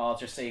say, I'll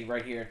just say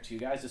right here to you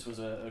guys, this was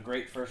a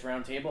great first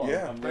roundtable.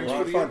 Yeah, I'm thanks really, for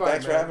for the fun. invite,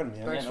 Thanks for man. having me.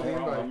 man. Thanks yeah, for no the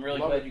problem. invite. I'm really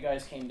Love glad it. you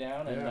guys came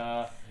down, and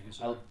Yeah.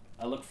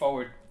 I look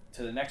forward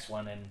to the next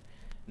one. And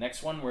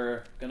next one,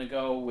 we're gonna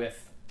go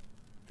with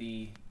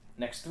the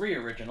next 3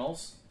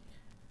 originals: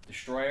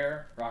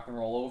 Destroyer, Rock and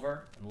Roll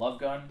Over, and Love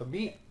Gun. The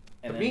meat.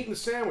 And The then- meat and the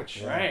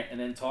sandwich. Right, and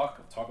then talk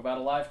about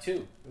Alive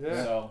too.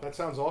 Yeah, So that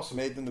sounds awesome.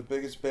 Made them the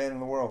biggest band in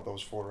the world.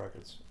 Those 4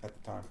 records at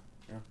the time.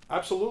 Yeah.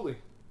 Absolutely.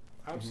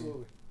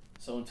 Absolutely.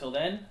 so until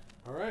then,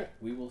 All right.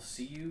 we will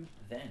see you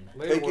then.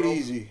 Later, Take it world.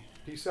 easy.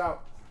 Peace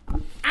out.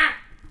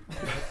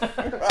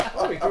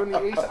 Oh, you're doing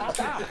the Ace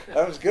attack.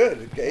 That was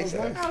good. Okay, was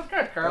that nice. That was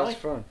good, Curly. was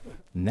fun.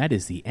 And that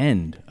is the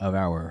end of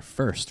our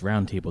first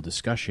roundtable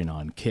discussion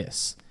on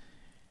Kiss.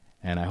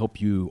 And I hope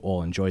you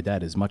all enjoyed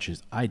that as much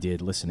as I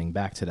did listening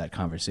back to that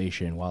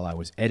conversation while I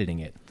was editing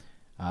it.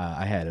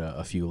 I had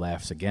a few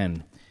laughs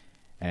again.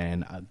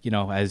 And,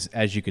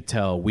 as you could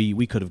tell,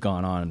 we could have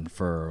gone on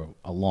for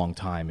a long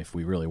time if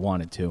we really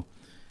wanted to.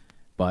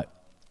 But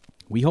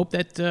we hope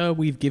that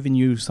we've given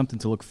you something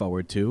to look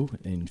forward to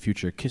in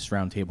future Kiss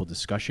Roundtable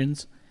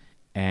discussions.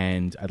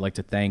 And I'd like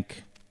to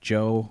thank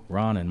Joe,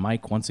 Ron, and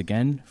Mike once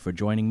again for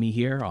joining me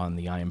here on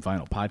the I Am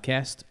Vinyl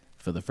podcast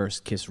for the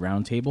first Kiss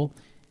Roundtable.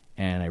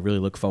 And I really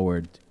look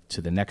forward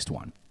to the next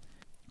one.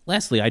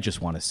 Lastly, I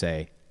just want to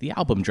say the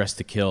album Dress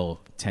to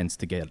Kill tends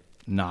to get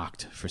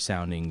knocked for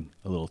sounding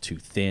a little too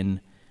thin,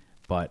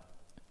 but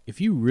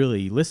if you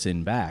really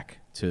listen back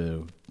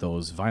to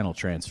those vinyl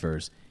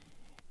transfers,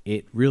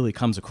 it really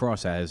comes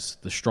across as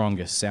the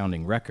strongest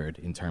sounding record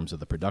in terms of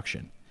the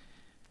production.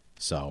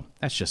 So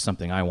that's just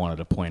something I wanted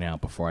to point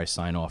out before I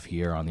sign off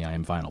here on the I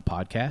Am Vinyl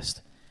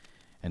podcast.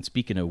 And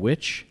speaking of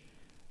which,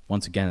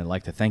 once again, I'd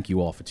like to thank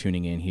you all for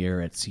tuning in here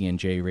at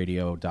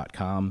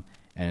cnjradio.com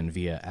and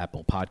via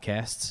Apple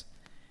Podcasts.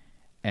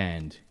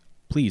 And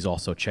please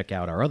also check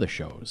out our other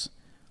shows,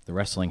 The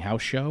Wrestling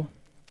House Show,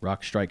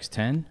 Rock Strikes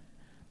 10,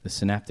 The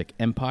Synaptic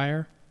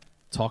Empire,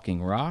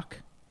 Talking Rock,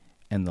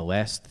 and The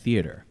Last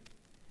Theater.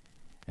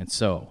 And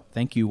so,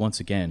 thank you once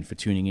again for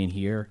tuning in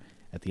here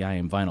at the I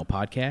Am Vinyl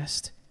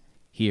podcast,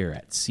 here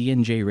at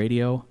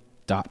cnjradio.com.